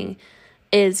everything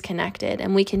is connected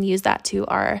and we can use that to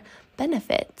our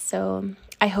benefit. So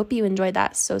I hope you enjoyed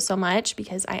that so much,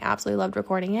 because I absolutely loved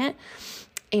recording it.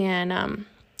 And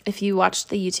if you watched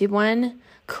the YouTube one,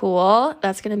 cool.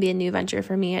 That's going to be a new venture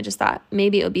for me. I just thought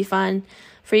maybe it would be fun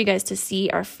for you guys to see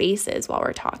our faces while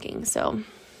we're talking. So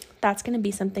that's going to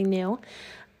be something new.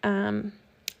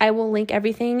 I will link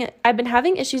everything. I've been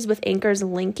having issues with Anchor's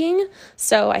linking,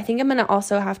 so I think I'm going to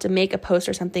also have to make a post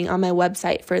or something on my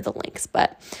website for the links,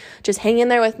 but just hang in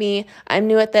there with me. I'm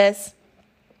new at this.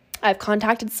 I've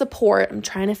contacted support. I'm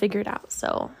trying to figure it out,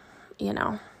 so,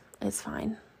 it's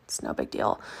fine. It's no big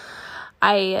deal.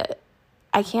 I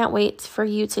can't wait for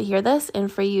you to hear this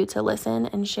and for you to listen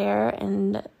and share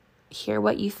and hear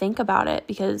what you think about it,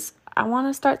 because I want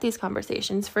to start these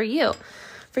conversations for you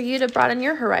to broaden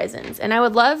your horizons. And I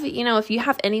would love, if you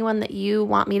have anyone that you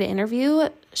want me to interview,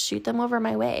 shoot them over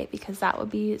my way, because that would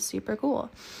be super cool.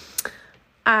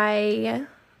 I'm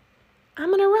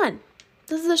going to run.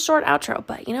 This is a short outro,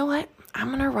 but you know what? I'm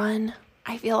going to run.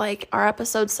 I feel like our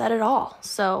episode said it all.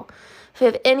 So if you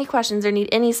have any questions or need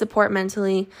any support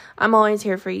mentally, I'm always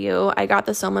here for you. I got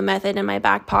the Soma method in my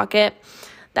back pocket.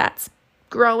 That's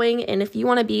growing. And if you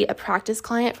want to be a practice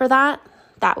client for that,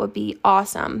 that would be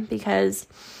awesome, because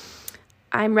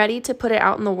I'm ready to put it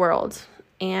out in the world.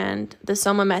 And the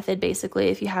Soma method, basically,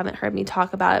 if you haven't heard me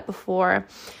talk about it before,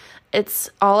 it's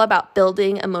all about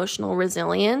building emotional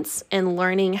resilience and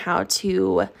learning how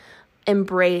to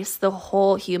embrace the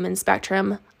whole human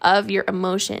spectrum of your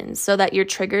emotions so that your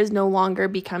triggers no longer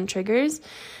become triggers,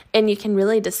 and you can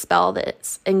really dispel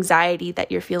this anxiety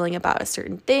that you're feeling about a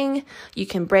certain thing. You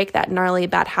can break that gnarly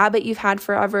bad habit you've had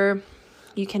forever.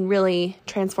 You can really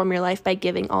transform your life by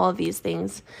giving all of these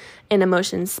things in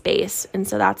emotion space. And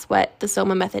so that's what the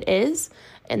Soma method is,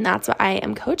 and that's what I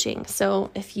am coaching.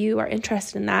 So if you are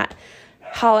interested in that,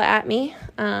 holla at me.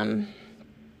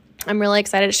 I'm really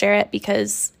excited to share it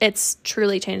because it's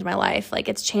truly changed my life. Like,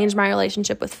 it's changed my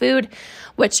relationship with food,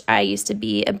 which I used to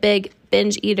be a big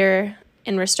binge eater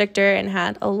and restrictor and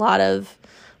had a lot of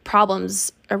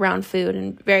problems around food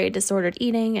and very disordered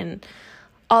eating and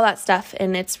all that stuff.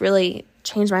 And it's really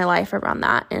changed my life around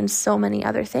that and so many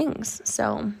other things.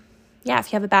 So yeah,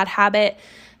 if you have a bad habit,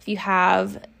 if you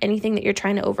have anything that you're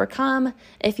trying to overcome,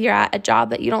 if you're at a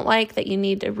job that you don't like, that you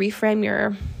need to reframe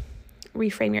your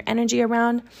energy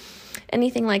around,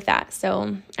 anything like that.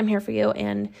 So I'm here for you,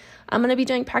 and I'm going to be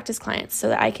doing practice clients so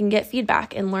that I can get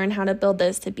feedback and learn how to build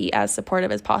this to be as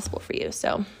supportive as possible for you.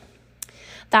 So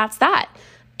that's that.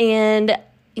 And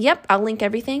yep, I'll link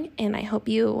everything, and I hope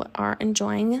you are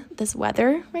enjoying this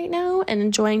weather right now and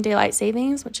enjoying daylight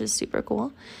savings, which is super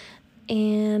cool.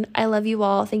 And I love you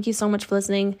all. Thank you so much for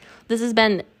listening. This has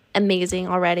been amazing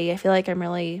already. I feel like I'm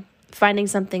really finding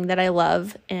something that I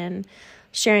love, and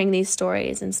sharing these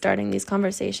stories and starting these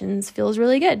conversations feels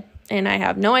really good. And I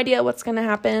have no idea what's going to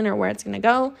happen or where it's going to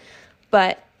go.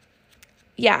 But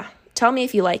yeah, tell me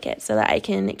if you like it so that I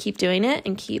can keep doing it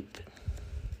and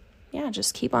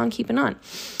just keep on keeping on.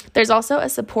 There's also a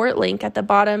support link at the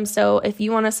bottom. So if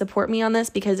you want to support me on this,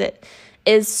 because it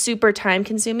is super time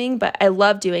consuming, but I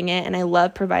love doing it and I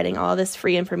love providing all this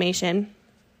free information.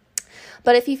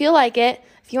 But if you feel like it,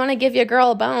 if you want to give your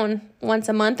girl a bone once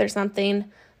a month or something,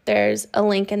 there's a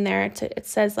link in there it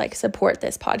says like support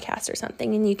this podcast or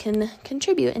something, and you can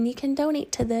contribute and you can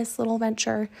donate to this little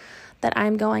venture that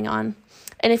I'm going on.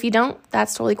 And if you don't,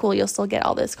 that's totally cool. You'll still get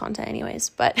all this content anyways.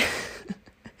 But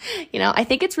I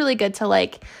think it's really good to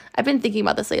I've been thinking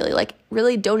about this lately,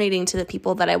 really donating to the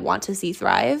people that I want to see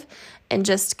thrive, and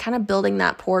just kind of building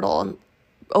that portal and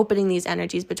opening these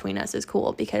energies between us is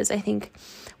cool, because I think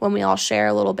when we all share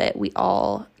a little bit, we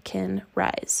all can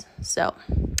rise. So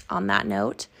on that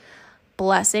note,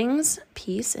 blessings,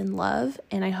 peace, and love,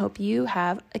 and I hope you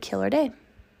have a killer day.